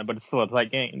going on, but it's still a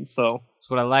tight game. So that's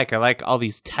what I like. I like all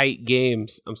these tight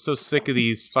games. I'm so sick of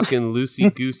these fucking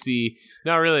loosey goosey.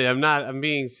 No, really, I'm not. I'm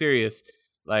being serious.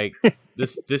 Like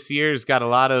this year's got a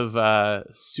lot of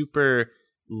super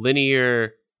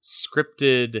linear,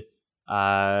 scripted,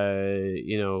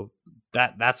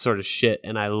 that sort of shit,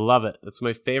 and I love it. That's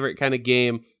my favorite kind of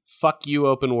game. Fuck you,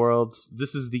 open worlds.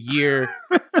 This is the year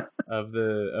of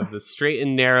the straight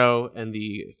and narrow and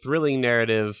the thrilling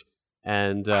narrative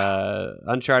and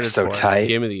Uncharted 4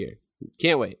 game of the year.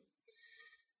 Can't wait.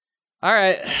 All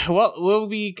right. Well, we'll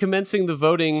be commencing the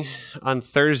voting on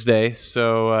Thursday,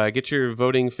 so get your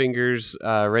voting fingers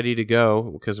ready to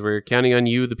go because we're counting on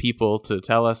you, the people, to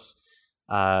tell us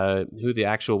who the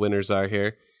actual winners are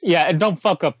here. Yeah, and don't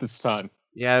fuck up this time.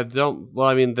 Yeah, don't. Well,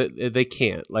 I mean, they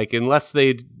can't. Like, unless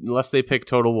they pick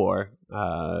Total War,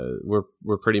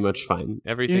 we're pretty much fine.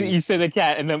 Everything you say they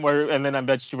can't, and then I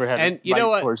bet you we're having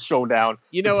for a showdown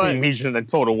between Legion and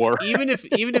Total War. even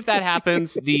if that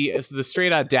happens, the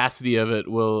straight audacity of it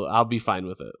I'll be fine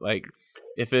with it. Like,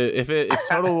 if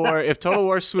Total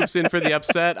War swoops in for the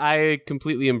upset, I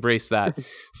completely embrace that.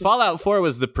 Fallout 4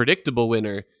 was the predictable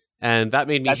winner, and that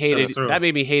made me hate it. That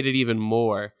made me hate it even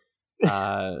more.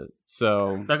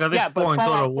 So like at this point,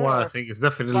 Total War, I think, is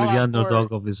definitely the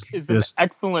underdog of this. Is an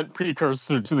excellent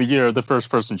precursor to the year of the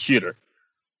first-person shooter.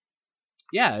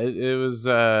 Yeah, it was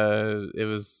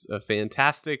a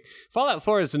fantastic. Fallout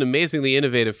 4 is an amazingly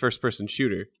innovative first-person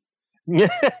shooter.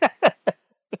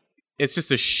 It's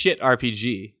just a shit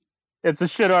RPG. It's a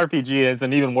shit RPG. It's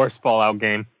an even worse Fallout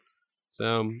game.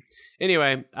 So,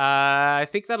 anyway, I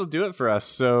think that'll do it for us.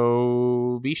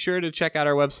 So be sure to check out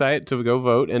our website to go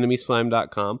vote,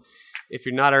 enemyslime.com. If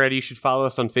you're not already, you should follow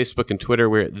us on Facebook and Twitter.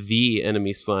 We're at The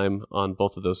Enemy Slime on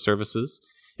both of those services.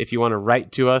 If you want to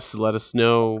write to us, let us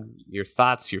know your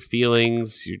thoughts, your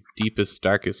feelings, your deepest,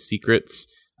 darkest secrets.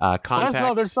 Contact.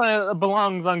 That's there's something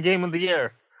belongs on Game of the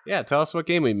Year. Yeah, tell us what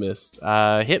game we missed.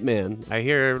 Hitman. I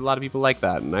hear a lot of people like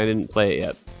that, and I didn't play it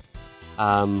yet.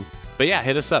 But yeah,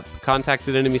 hit us up.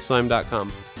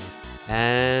 Contact@enemyslime.com.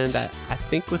 And I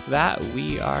think with that,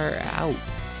 we are out.